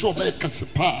 because you saw my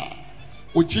Cassipa.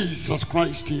 Oh, Jesus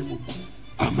Christ,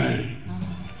 Amen.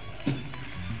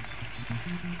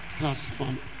 Class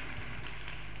one.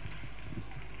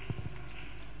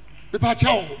 The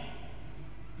Pacho,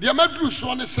 the Amadrus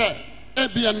one said,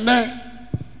 Ebiane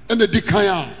and the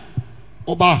Dikaya,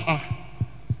 Obaha,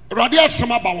 Radia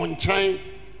Samaba one chain.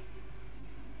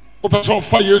 Opa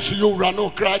 5 years you ran no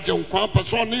crash and Quampa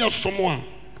so near someone.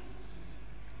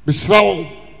 Bisraw,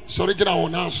 sorry, get our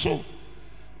naso.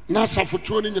 Nasa for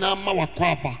 20 in Amawa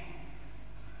Quapa.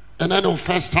 And then on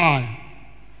first time,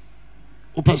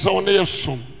 Opazon near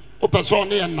some, Opazon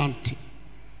near Nanti.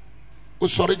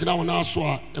 Who's original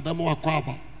Naswa, Ebemoa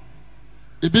Quaba.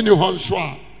 Ebinu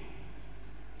Honswa,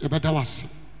 Ebedawasa.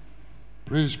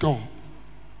 Praise God.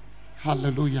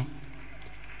 Hallelujah.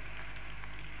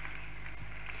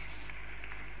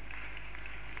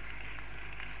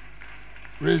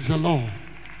 Praise the Lord.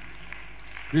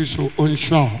 Praise the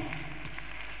Lord.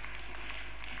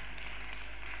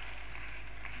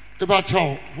 About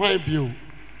all, why be you?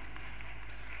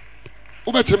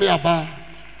 Ubet me aba.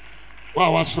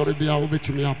 Wow, sorry, be ubet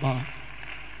me aba.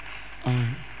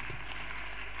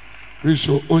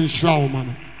 Christo unshaw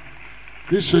man.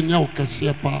 Christo nyao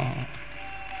kasiepa.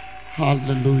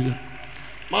 Hallelujah.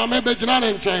 Mama be jina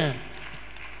nche.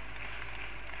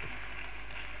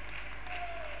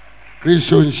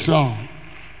 Christo unshaw.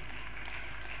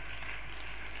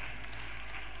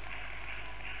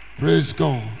 Praise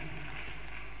God.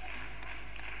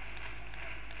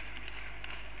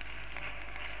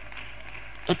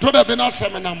 I told her been a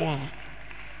seminar more.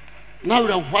 Now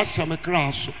we watch some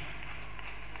class.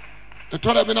 I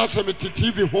told her been a seminar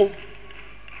TV home.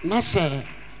 Nasa.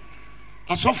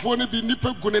 I saw for any be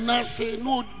nipper gunna say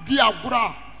no dear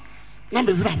bra.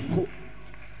 Number rap.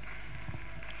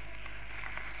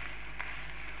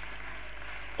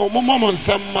 Oh, mama and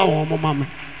some mama.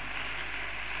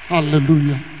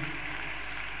 Hallelujah.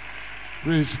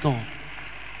 Praise God.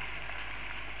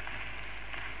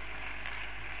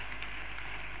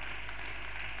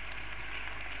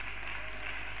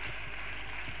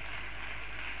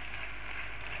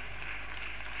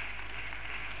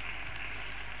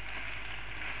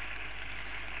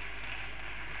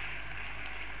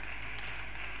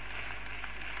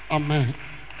 Amen.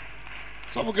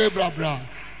 Some go bra.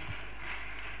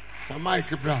 For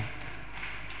Mike bra.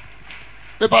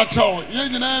 Eba chow, ye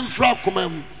nyina mfra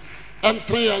komam.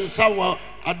 Entre and sawa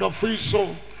adofri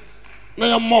so. Na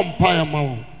your mom pa ya ma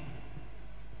wo.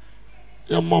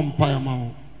 Your mom pa ya ma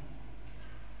wo.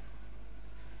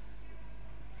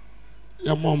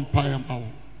 Your mom pa ya ma wo.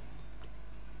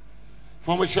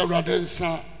 For me shawrade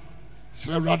nsa,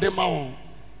 shawrade ma wo.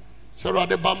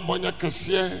 Shawrade bambonya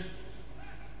kase.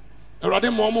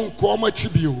 Shawrade mo mo nko ma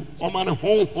chibio. O ma ne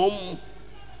honhom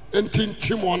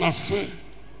entintim wona se.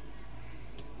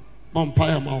 Mom pa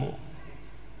ya ma wo.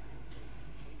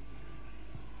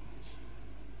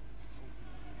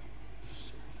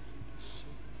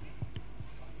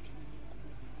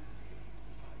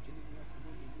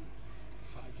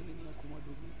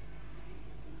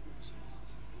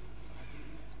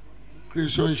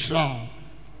 Christian Shroud.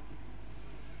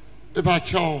 Eba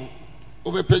chow,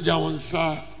 obe peja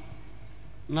wonsa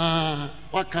na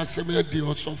waka seme di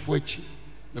osofo echi.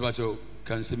 Eba chow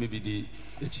kan seme bi di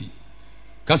echi.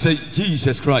 Ka say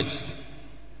Jesus Christ.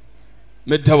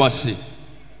 Medawase.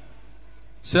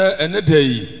 Say ene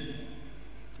day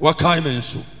waka me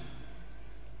nso.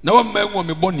 Na wa manwo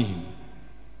me boni.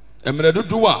 Emre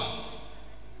dodo a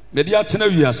me di atena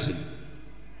wiase.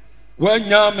 Wa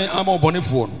nya me ama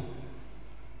obonefo no.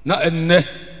 Na enne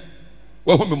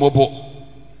wa hu me mobo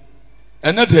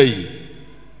enne day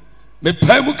me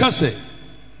paimu ka se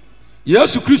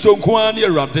Yesu Kristo nko an ne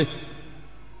Awurade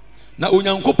na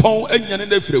onyankopɔn anyane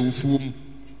na fira wufuom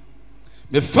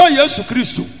me fa Yesu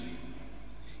Kristo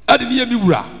ade ne yemi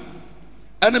wura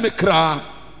ene me kra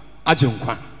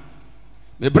agenkwa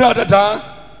me brada da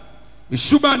me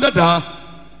suban da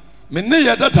me ne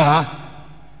ya da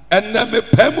enne me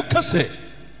paimu ka se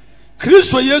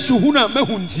Kristo Yesu huna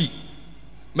mahunti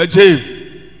majem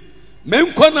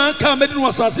menkwa na aka mede no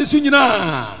asase su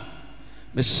nyina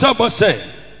me sabo se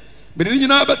me de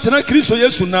nyina betena Kristo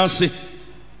Yesu nase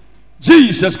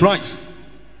Jesus Christ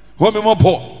ho me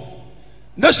mopo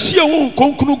na hia wo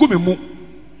konkunu gu me mu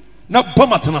na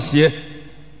bomatena se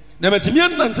na metimi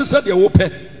anante se de wo pe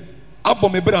abo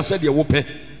me bra se de wo pe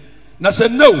na se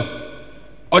no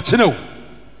o kyenew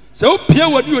se o pia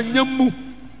wadi onyam mu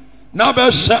na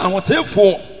ba sha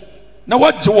awotefo na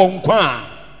wagye won kwa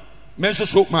me nso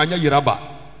so ma anya yiraba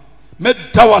me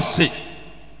dawase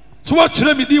so wa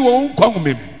kire mi di won kwa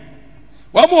ngumem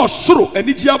wa mo soro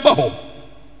anigi aba ho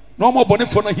na mo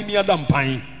bonefo na hini adam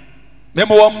pan me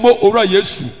mo mo ora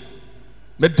Yesu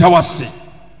me dawase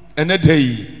ene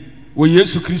dei wo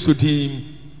Yesu Kristo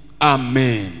tim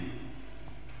amen.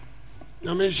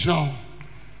 Amen. Shaw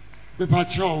me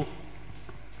pacho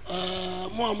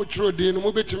mo amutro din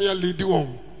mo betimi ya lead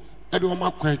won e de o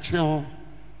makwa kire ho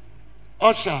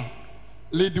osha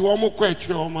lead won mo kwa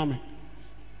kire ho mame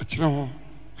kire ho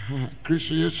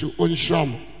Kristo Yesu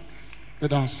onsham e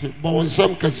da se bo won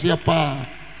sam kase pa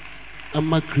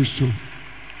amma Kristo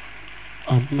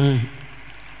amen.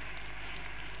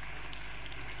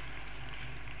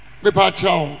 Me pa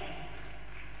chao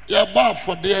ya ba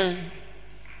for there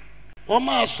o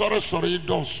ma sorry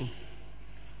doso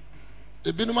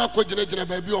ebinum akogina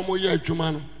baabi o mo ye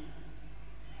adwuma no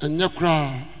enya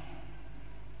kra.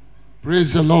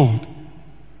 Praise the Lord.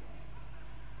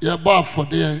 Ya ba for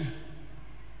there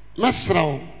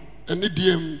mesraw eni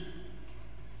diem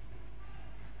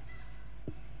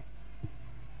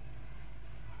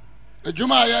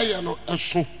adwuma ya no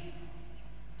eso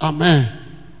amen.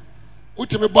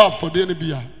 Utime ba for there ne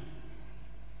bia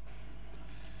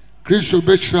Kristo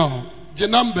bechra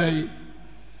jenambe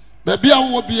baby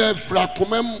awo bia fra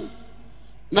komam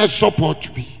na support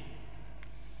bi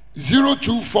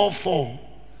 0244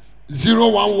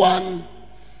 011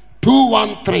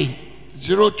 213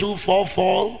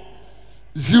 0244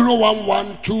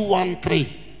 011 213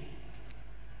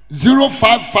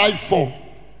 0554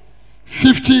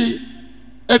 50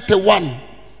 81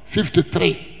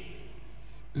 53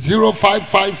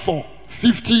 0554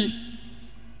 50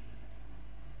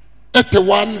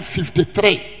 81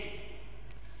 53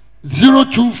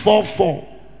 0244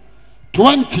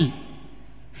 20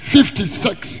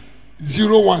 56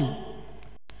 01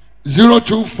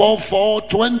 0244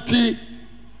 20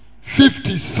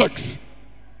 56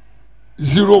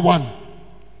 01.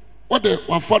 What the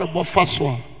one for the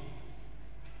bofaswa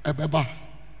ebeba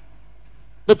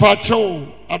the pacho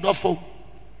adofo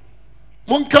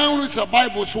mon kan ru sa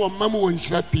Bible so mamu won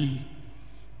hirapi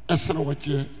esene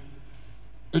waje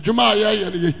ejuma ya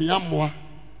ne yehiamwa.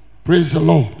 Praise the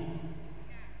Lord.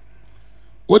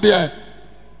 What there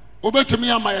obetumi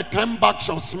ama 10 bags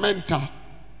of cement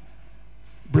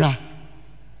bra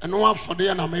and one for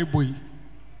the na my boy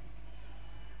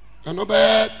And over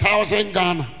 1,000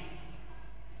 Ghana.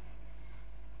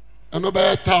 And over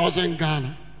 1,000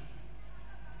 Ghana.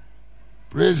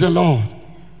 Praise the Lord.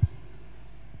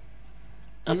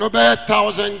 And over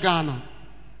 1,000 Ghana.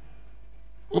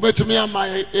 Over to me on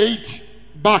my 8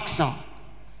 bucks are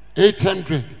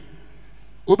 800.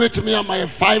 Over to me on my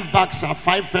 5 bucks are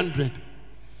 500.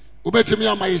 Over to me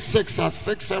on my 6 are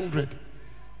 600.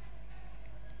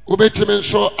 Over to me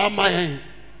so on my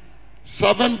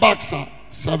 7 bucks are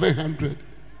 700.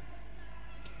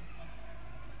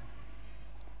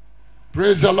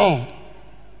 Praise the Lord.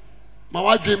 My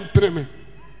wife dream prime.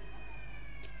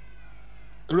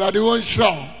 Radio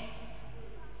show.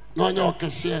 No nyo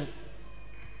kese.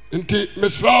 Nti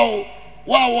misrao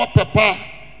wa papa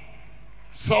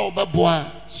sa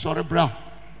obeboa sorry bra.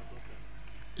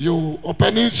 You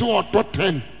opening so auto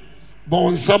 10.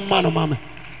 Bon some man mama.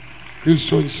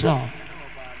 Christian show.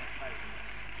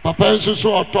 Papa nso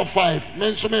so auto 5.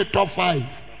 Men so me top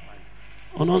 5.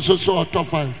 Ono so auto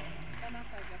 5.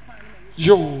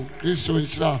 Yo, Christian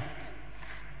show.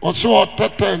 Also auto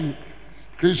 10.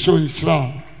 Christian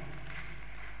show.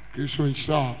 Christian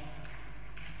show.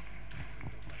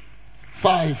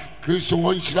 5.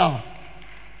 Christian show.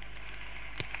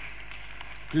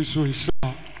 Christian show.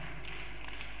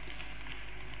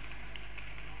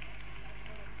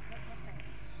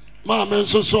 Mama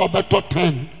so better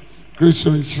 10.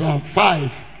 Christian show.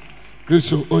 5.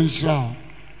 Christian show.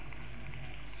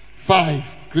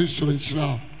 5. Christian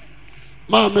show.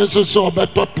 Mama so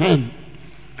better 10.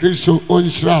 Christian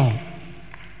show.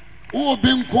 Who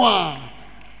been kwa?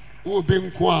 Who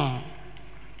been kwa?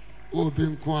 Who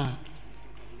been kwa?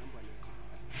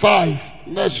 5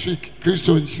 next week.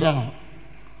 Christian show.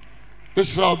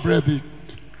 Israel Brebi.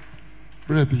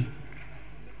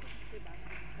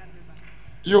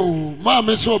 Yo,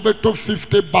 mama so better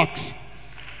 50 bucks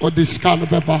or this kind of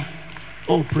beba.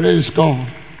 Oh, praise God.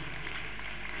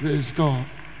 Praise God.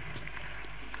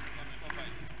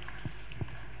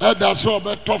 Elder so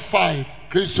better 5.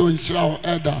 Christian show.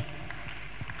 Elder.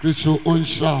 Christian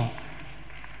show.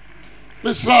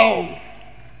 Miss Rao,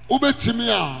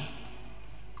 ubetimia.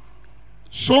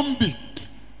 Zombie.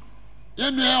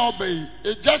 Yenu ya obey.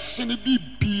 Ejasini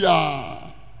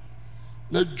bibia.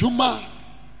 Na juma.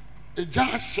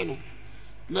 Ejasino.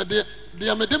 Na de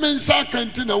amedeme nsa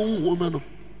kanti na unhume no.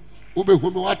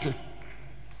 Ubehume wate.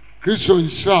 Christian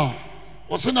show.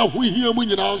 Wasena huhia mu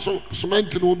nyina so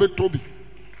cement no ubetobi.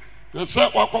 Na se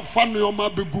wakofa nneoma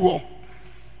beguo.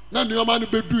 Na nneoma no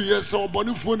bedu yese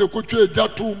obonifo ne kotwa eja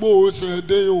to mo se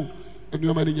den o.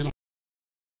 Nneoma ni nyina.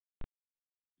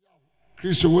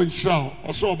 Christian show.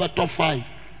 Also better 5.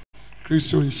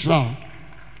 Christian show.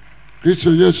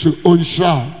 Christian Yesu on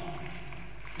show.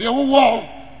 The war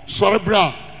sorry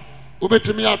bra.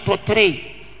 Ubetimi ato 3.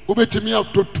 Ubetimi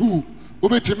ato 2.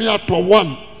 Ubetimi ato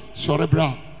 1. Sorry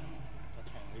bra.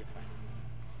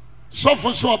 So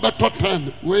for so better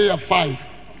 10. We are 5.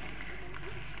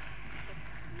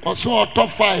 Also top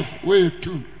 5. We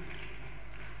 2.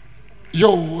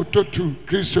 Yo to 2.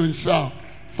 Christian show.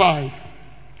 5.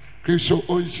 Christian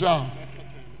Onsha.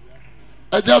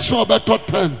 I just saw better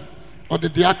 10 or the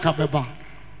Diaka Beba.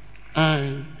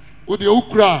 And with the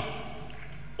Ukra,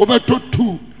 over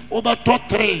 2, over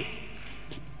 3.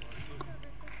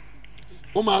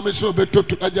 Oma Miso Beto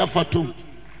to Ajafatu.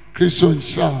 Christian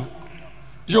Shah.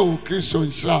 Yo, Christian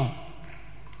Shah.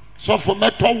 So for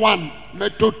Metro 1,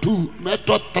 Metro 2,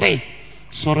 Metro 3.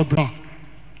 Sorry, bra.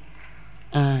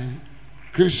 And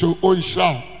Christian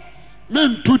Onsha.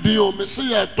 Men to the me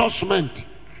say a tossment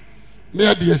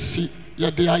near the sea. Ya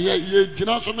de aye ye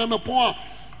gina so me po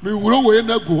me wuro we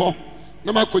na gu ho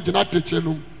na ma ko gina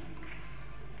techenum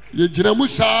ye gina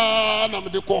musa na me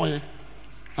de ko ye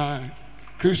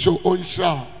Christo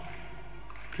onsha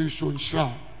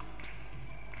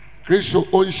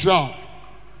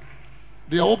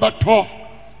de obato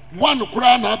one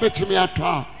kura na betimi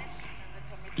ato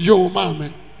yo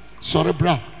mame sorry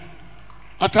bra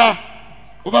ata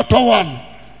obato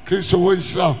 1 Christo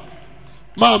onsha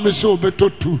mame so beto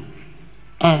 2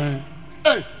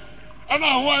 hey ana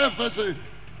ho efese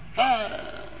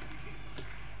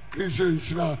Christo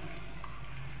onsha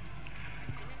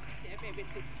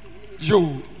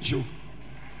yo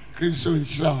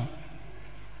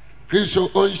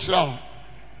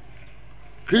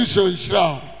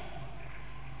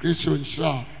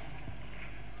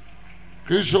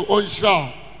Christo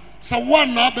onsha so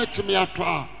one na betimi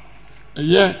ato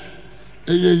yeah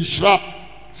nshira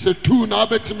so 2 na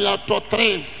betimi ato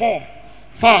 3 4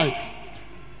 5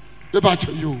 about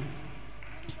you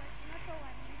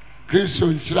Christo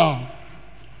nshira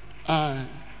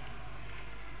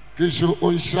Christo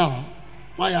onsha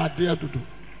my idea dudu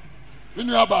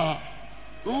Minu aba.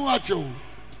 Uwacho.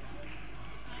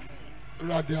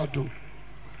 Radiato.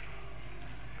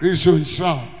 Kristo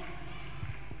nhyira.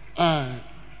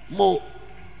 Mo.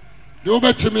 De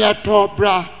obetimi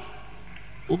atobra.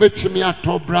 Obetimi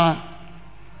atobra.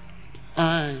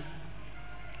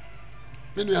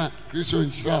 Minu ya Kristo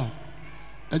nhyira.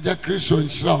 Eja Kristo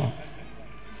nhyira.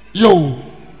 Yo.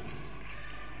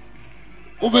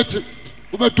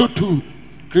 Ubetotu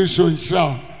Kristo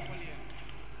nhyira.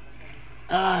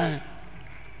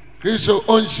 Kristo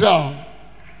onhyira.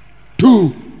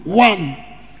 2 1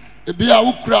 ebia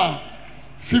ukra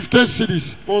 50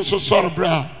 cities onso sorry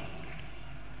bra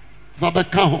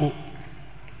Fabeka ho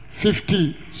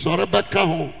 50 sorry beka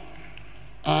ho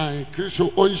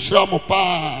Kristo onhyira mo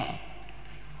pa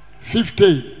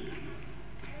 50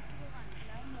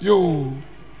 yo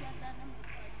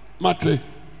mate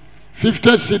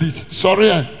 50 cities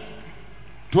sorry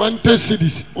 20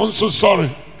 cities onso sorry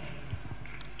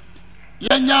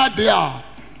yenya de a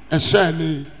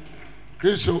esani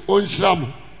Kristo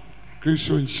onhyira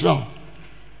Kristo nhyira.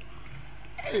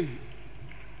 Hey.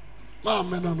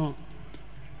 Mama no.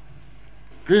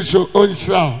 Kristo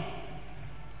onhyira.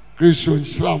 Kristo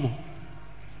nhyira mo.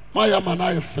 Maya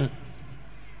mana efe.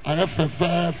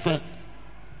 Ayefe.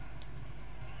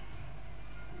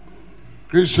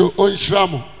 Kristo onhyira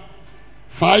mo.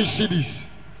 5 cities,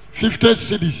 50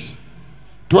 cities,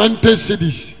 20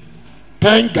 cities,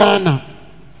 10 Ghana.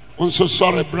 Onso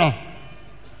sorry bra.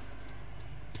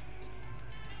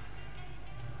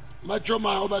 Macho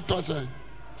ma obatose.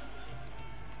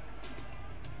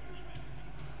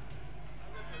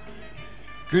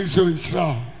 Kristo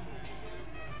nhyira.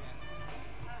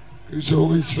 Kristo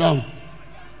nhyira.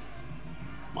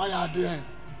 Maya de.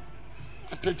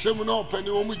 Atechemu na opani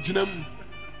wo mu ginam.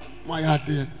 Maya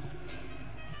de.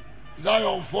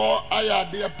 Zion for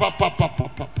ayade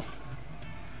papa.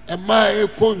 Ema e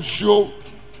konsuo.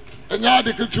 Enya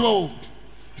de ketuo.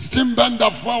 Steam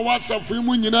bender for wasafu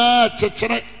mu nyina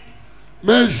chechere.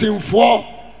 Mesin for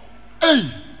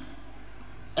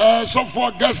so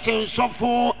for guest so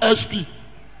for SP.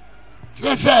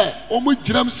 Say omu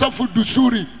ginam safu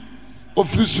dusuri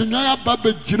ofisunya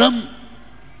baba ginam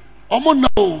omu na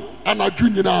anadwu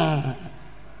nyina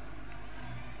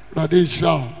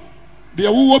radisha de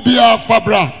wo bia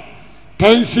fabra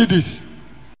 10 cities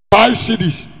 5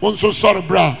 cities onso sorry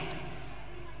bra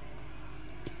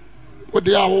wo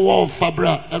de awo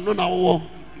fabra eno na wo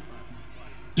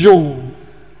yo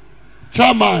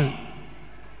chairman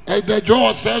the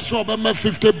Joe says so about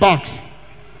 $50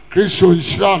 Kristo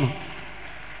nhyira.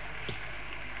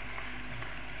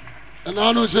 And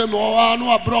I know say I know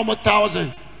I brought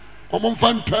 1,000 I'm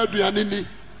fan 12 yanini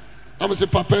I'm say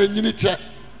papa nyini che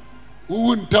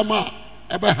wo ntama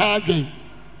ebe ha adwen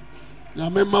na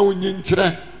me ma wonyi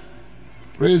nkyere.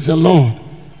 Praise the Lord.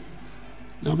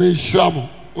 Na me nhyira mo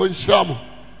o nhyira mo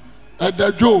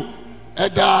eda Joe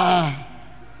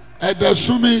eda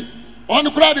sumi on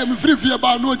kura de me free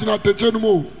ba no gina teche no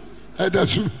mo eda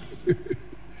sumi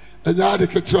enya de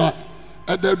ketwa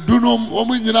eda dunom o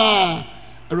mo nyina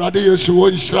Rade Yesu wo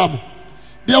nhyira mo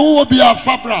de wo bia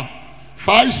fabra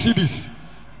 5 cities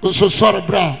so sorry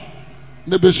bra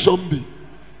ne be sombi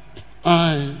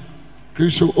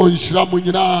Kristo o nhyira mo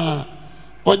nyina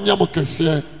onya mo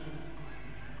kese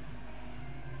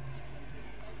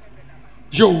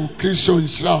yo Kristo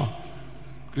nhyira.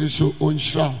 Kristo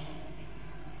onhyira.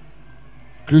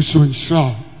 Kristo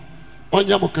nhyira.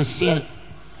 Onya mo kese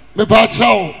me ba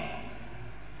chao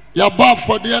ya ba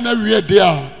for de na wie de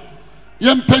a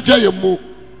yempeja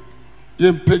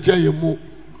yemu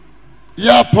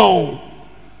ya pon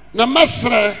na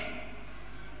mesre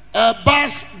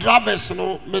bus drivers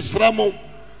no mesre mo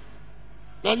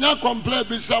na nya complain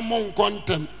bi sa mon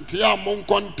contem ti ya mon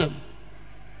contem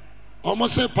omo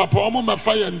say papa omo ma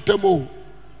fa yentem o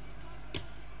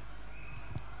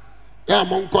ya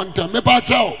mon contem me ba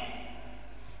chao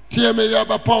tie me ya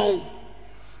ba pon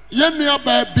yenua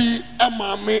ba bi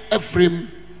amame Efrem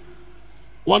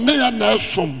wone ya na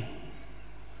esom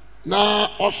na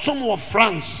osom wo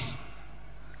France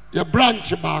ye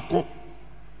branch baako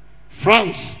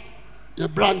France ye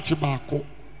branch baako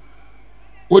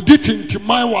oditi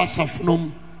ntimai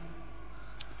wasafnom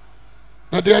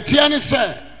na de atia ne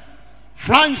se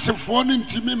France fo no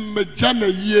ntimi mmagya na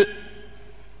yie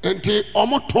enti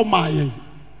omoto maye.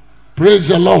 Praise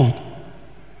the Lord.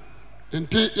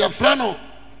 Enti ye fra no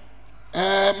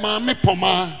maame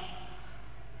poma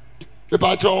e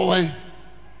ba jo we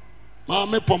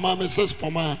maame poma Mrs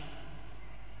poma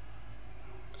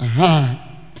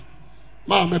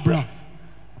maame bra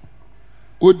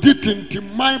oditi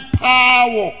ntimai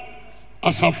paawo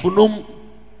asafunom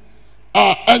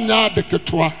enya de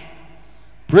ketewa.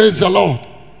 Praise the Lord.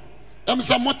 Em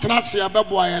say mo trase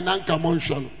abebo aye na nka mo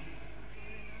nhwe no.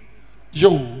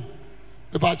 Yo,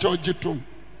 e ba cho gitum.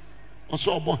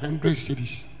 Also about 100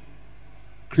 cities.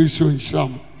 Christian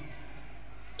Islam.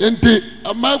 Enti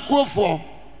amakuo for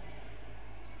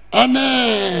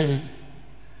ane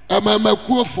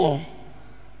amakuo for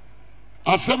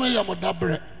aseme ya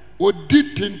modabre odi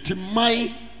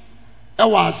tintimai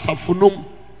ewa asafunum.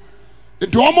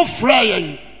 Enti omo fra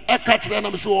yen e ka kire na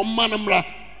me so omma na mra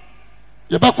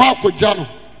ye be kwa akogya no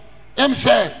em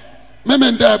say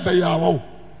memenda be ya wo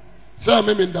say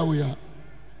memenda wo ya.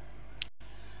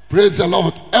 Praise the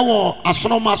Lord. Ewo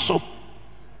asonoma so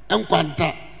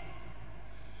enkwanta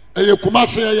eye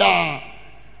kumase ya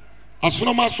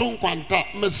asonoma so enkwanta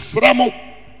mesremo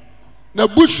na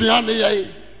busua ne ye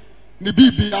ni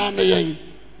bibia ne ye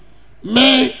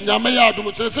me nyame ya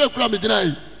adum se kura me gina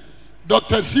yi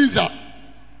Dr. Caesar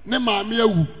ne maame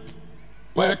awu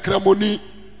wa kramoni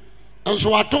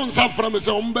enso waton sa from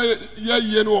se ombe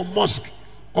ye no mosque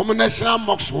om national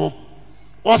mosque ho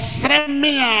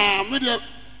osreme a me de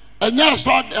enya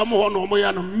so am ho no mo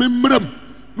ya no memram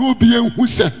no obi enhu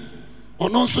se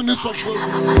ono nso ne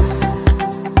sofo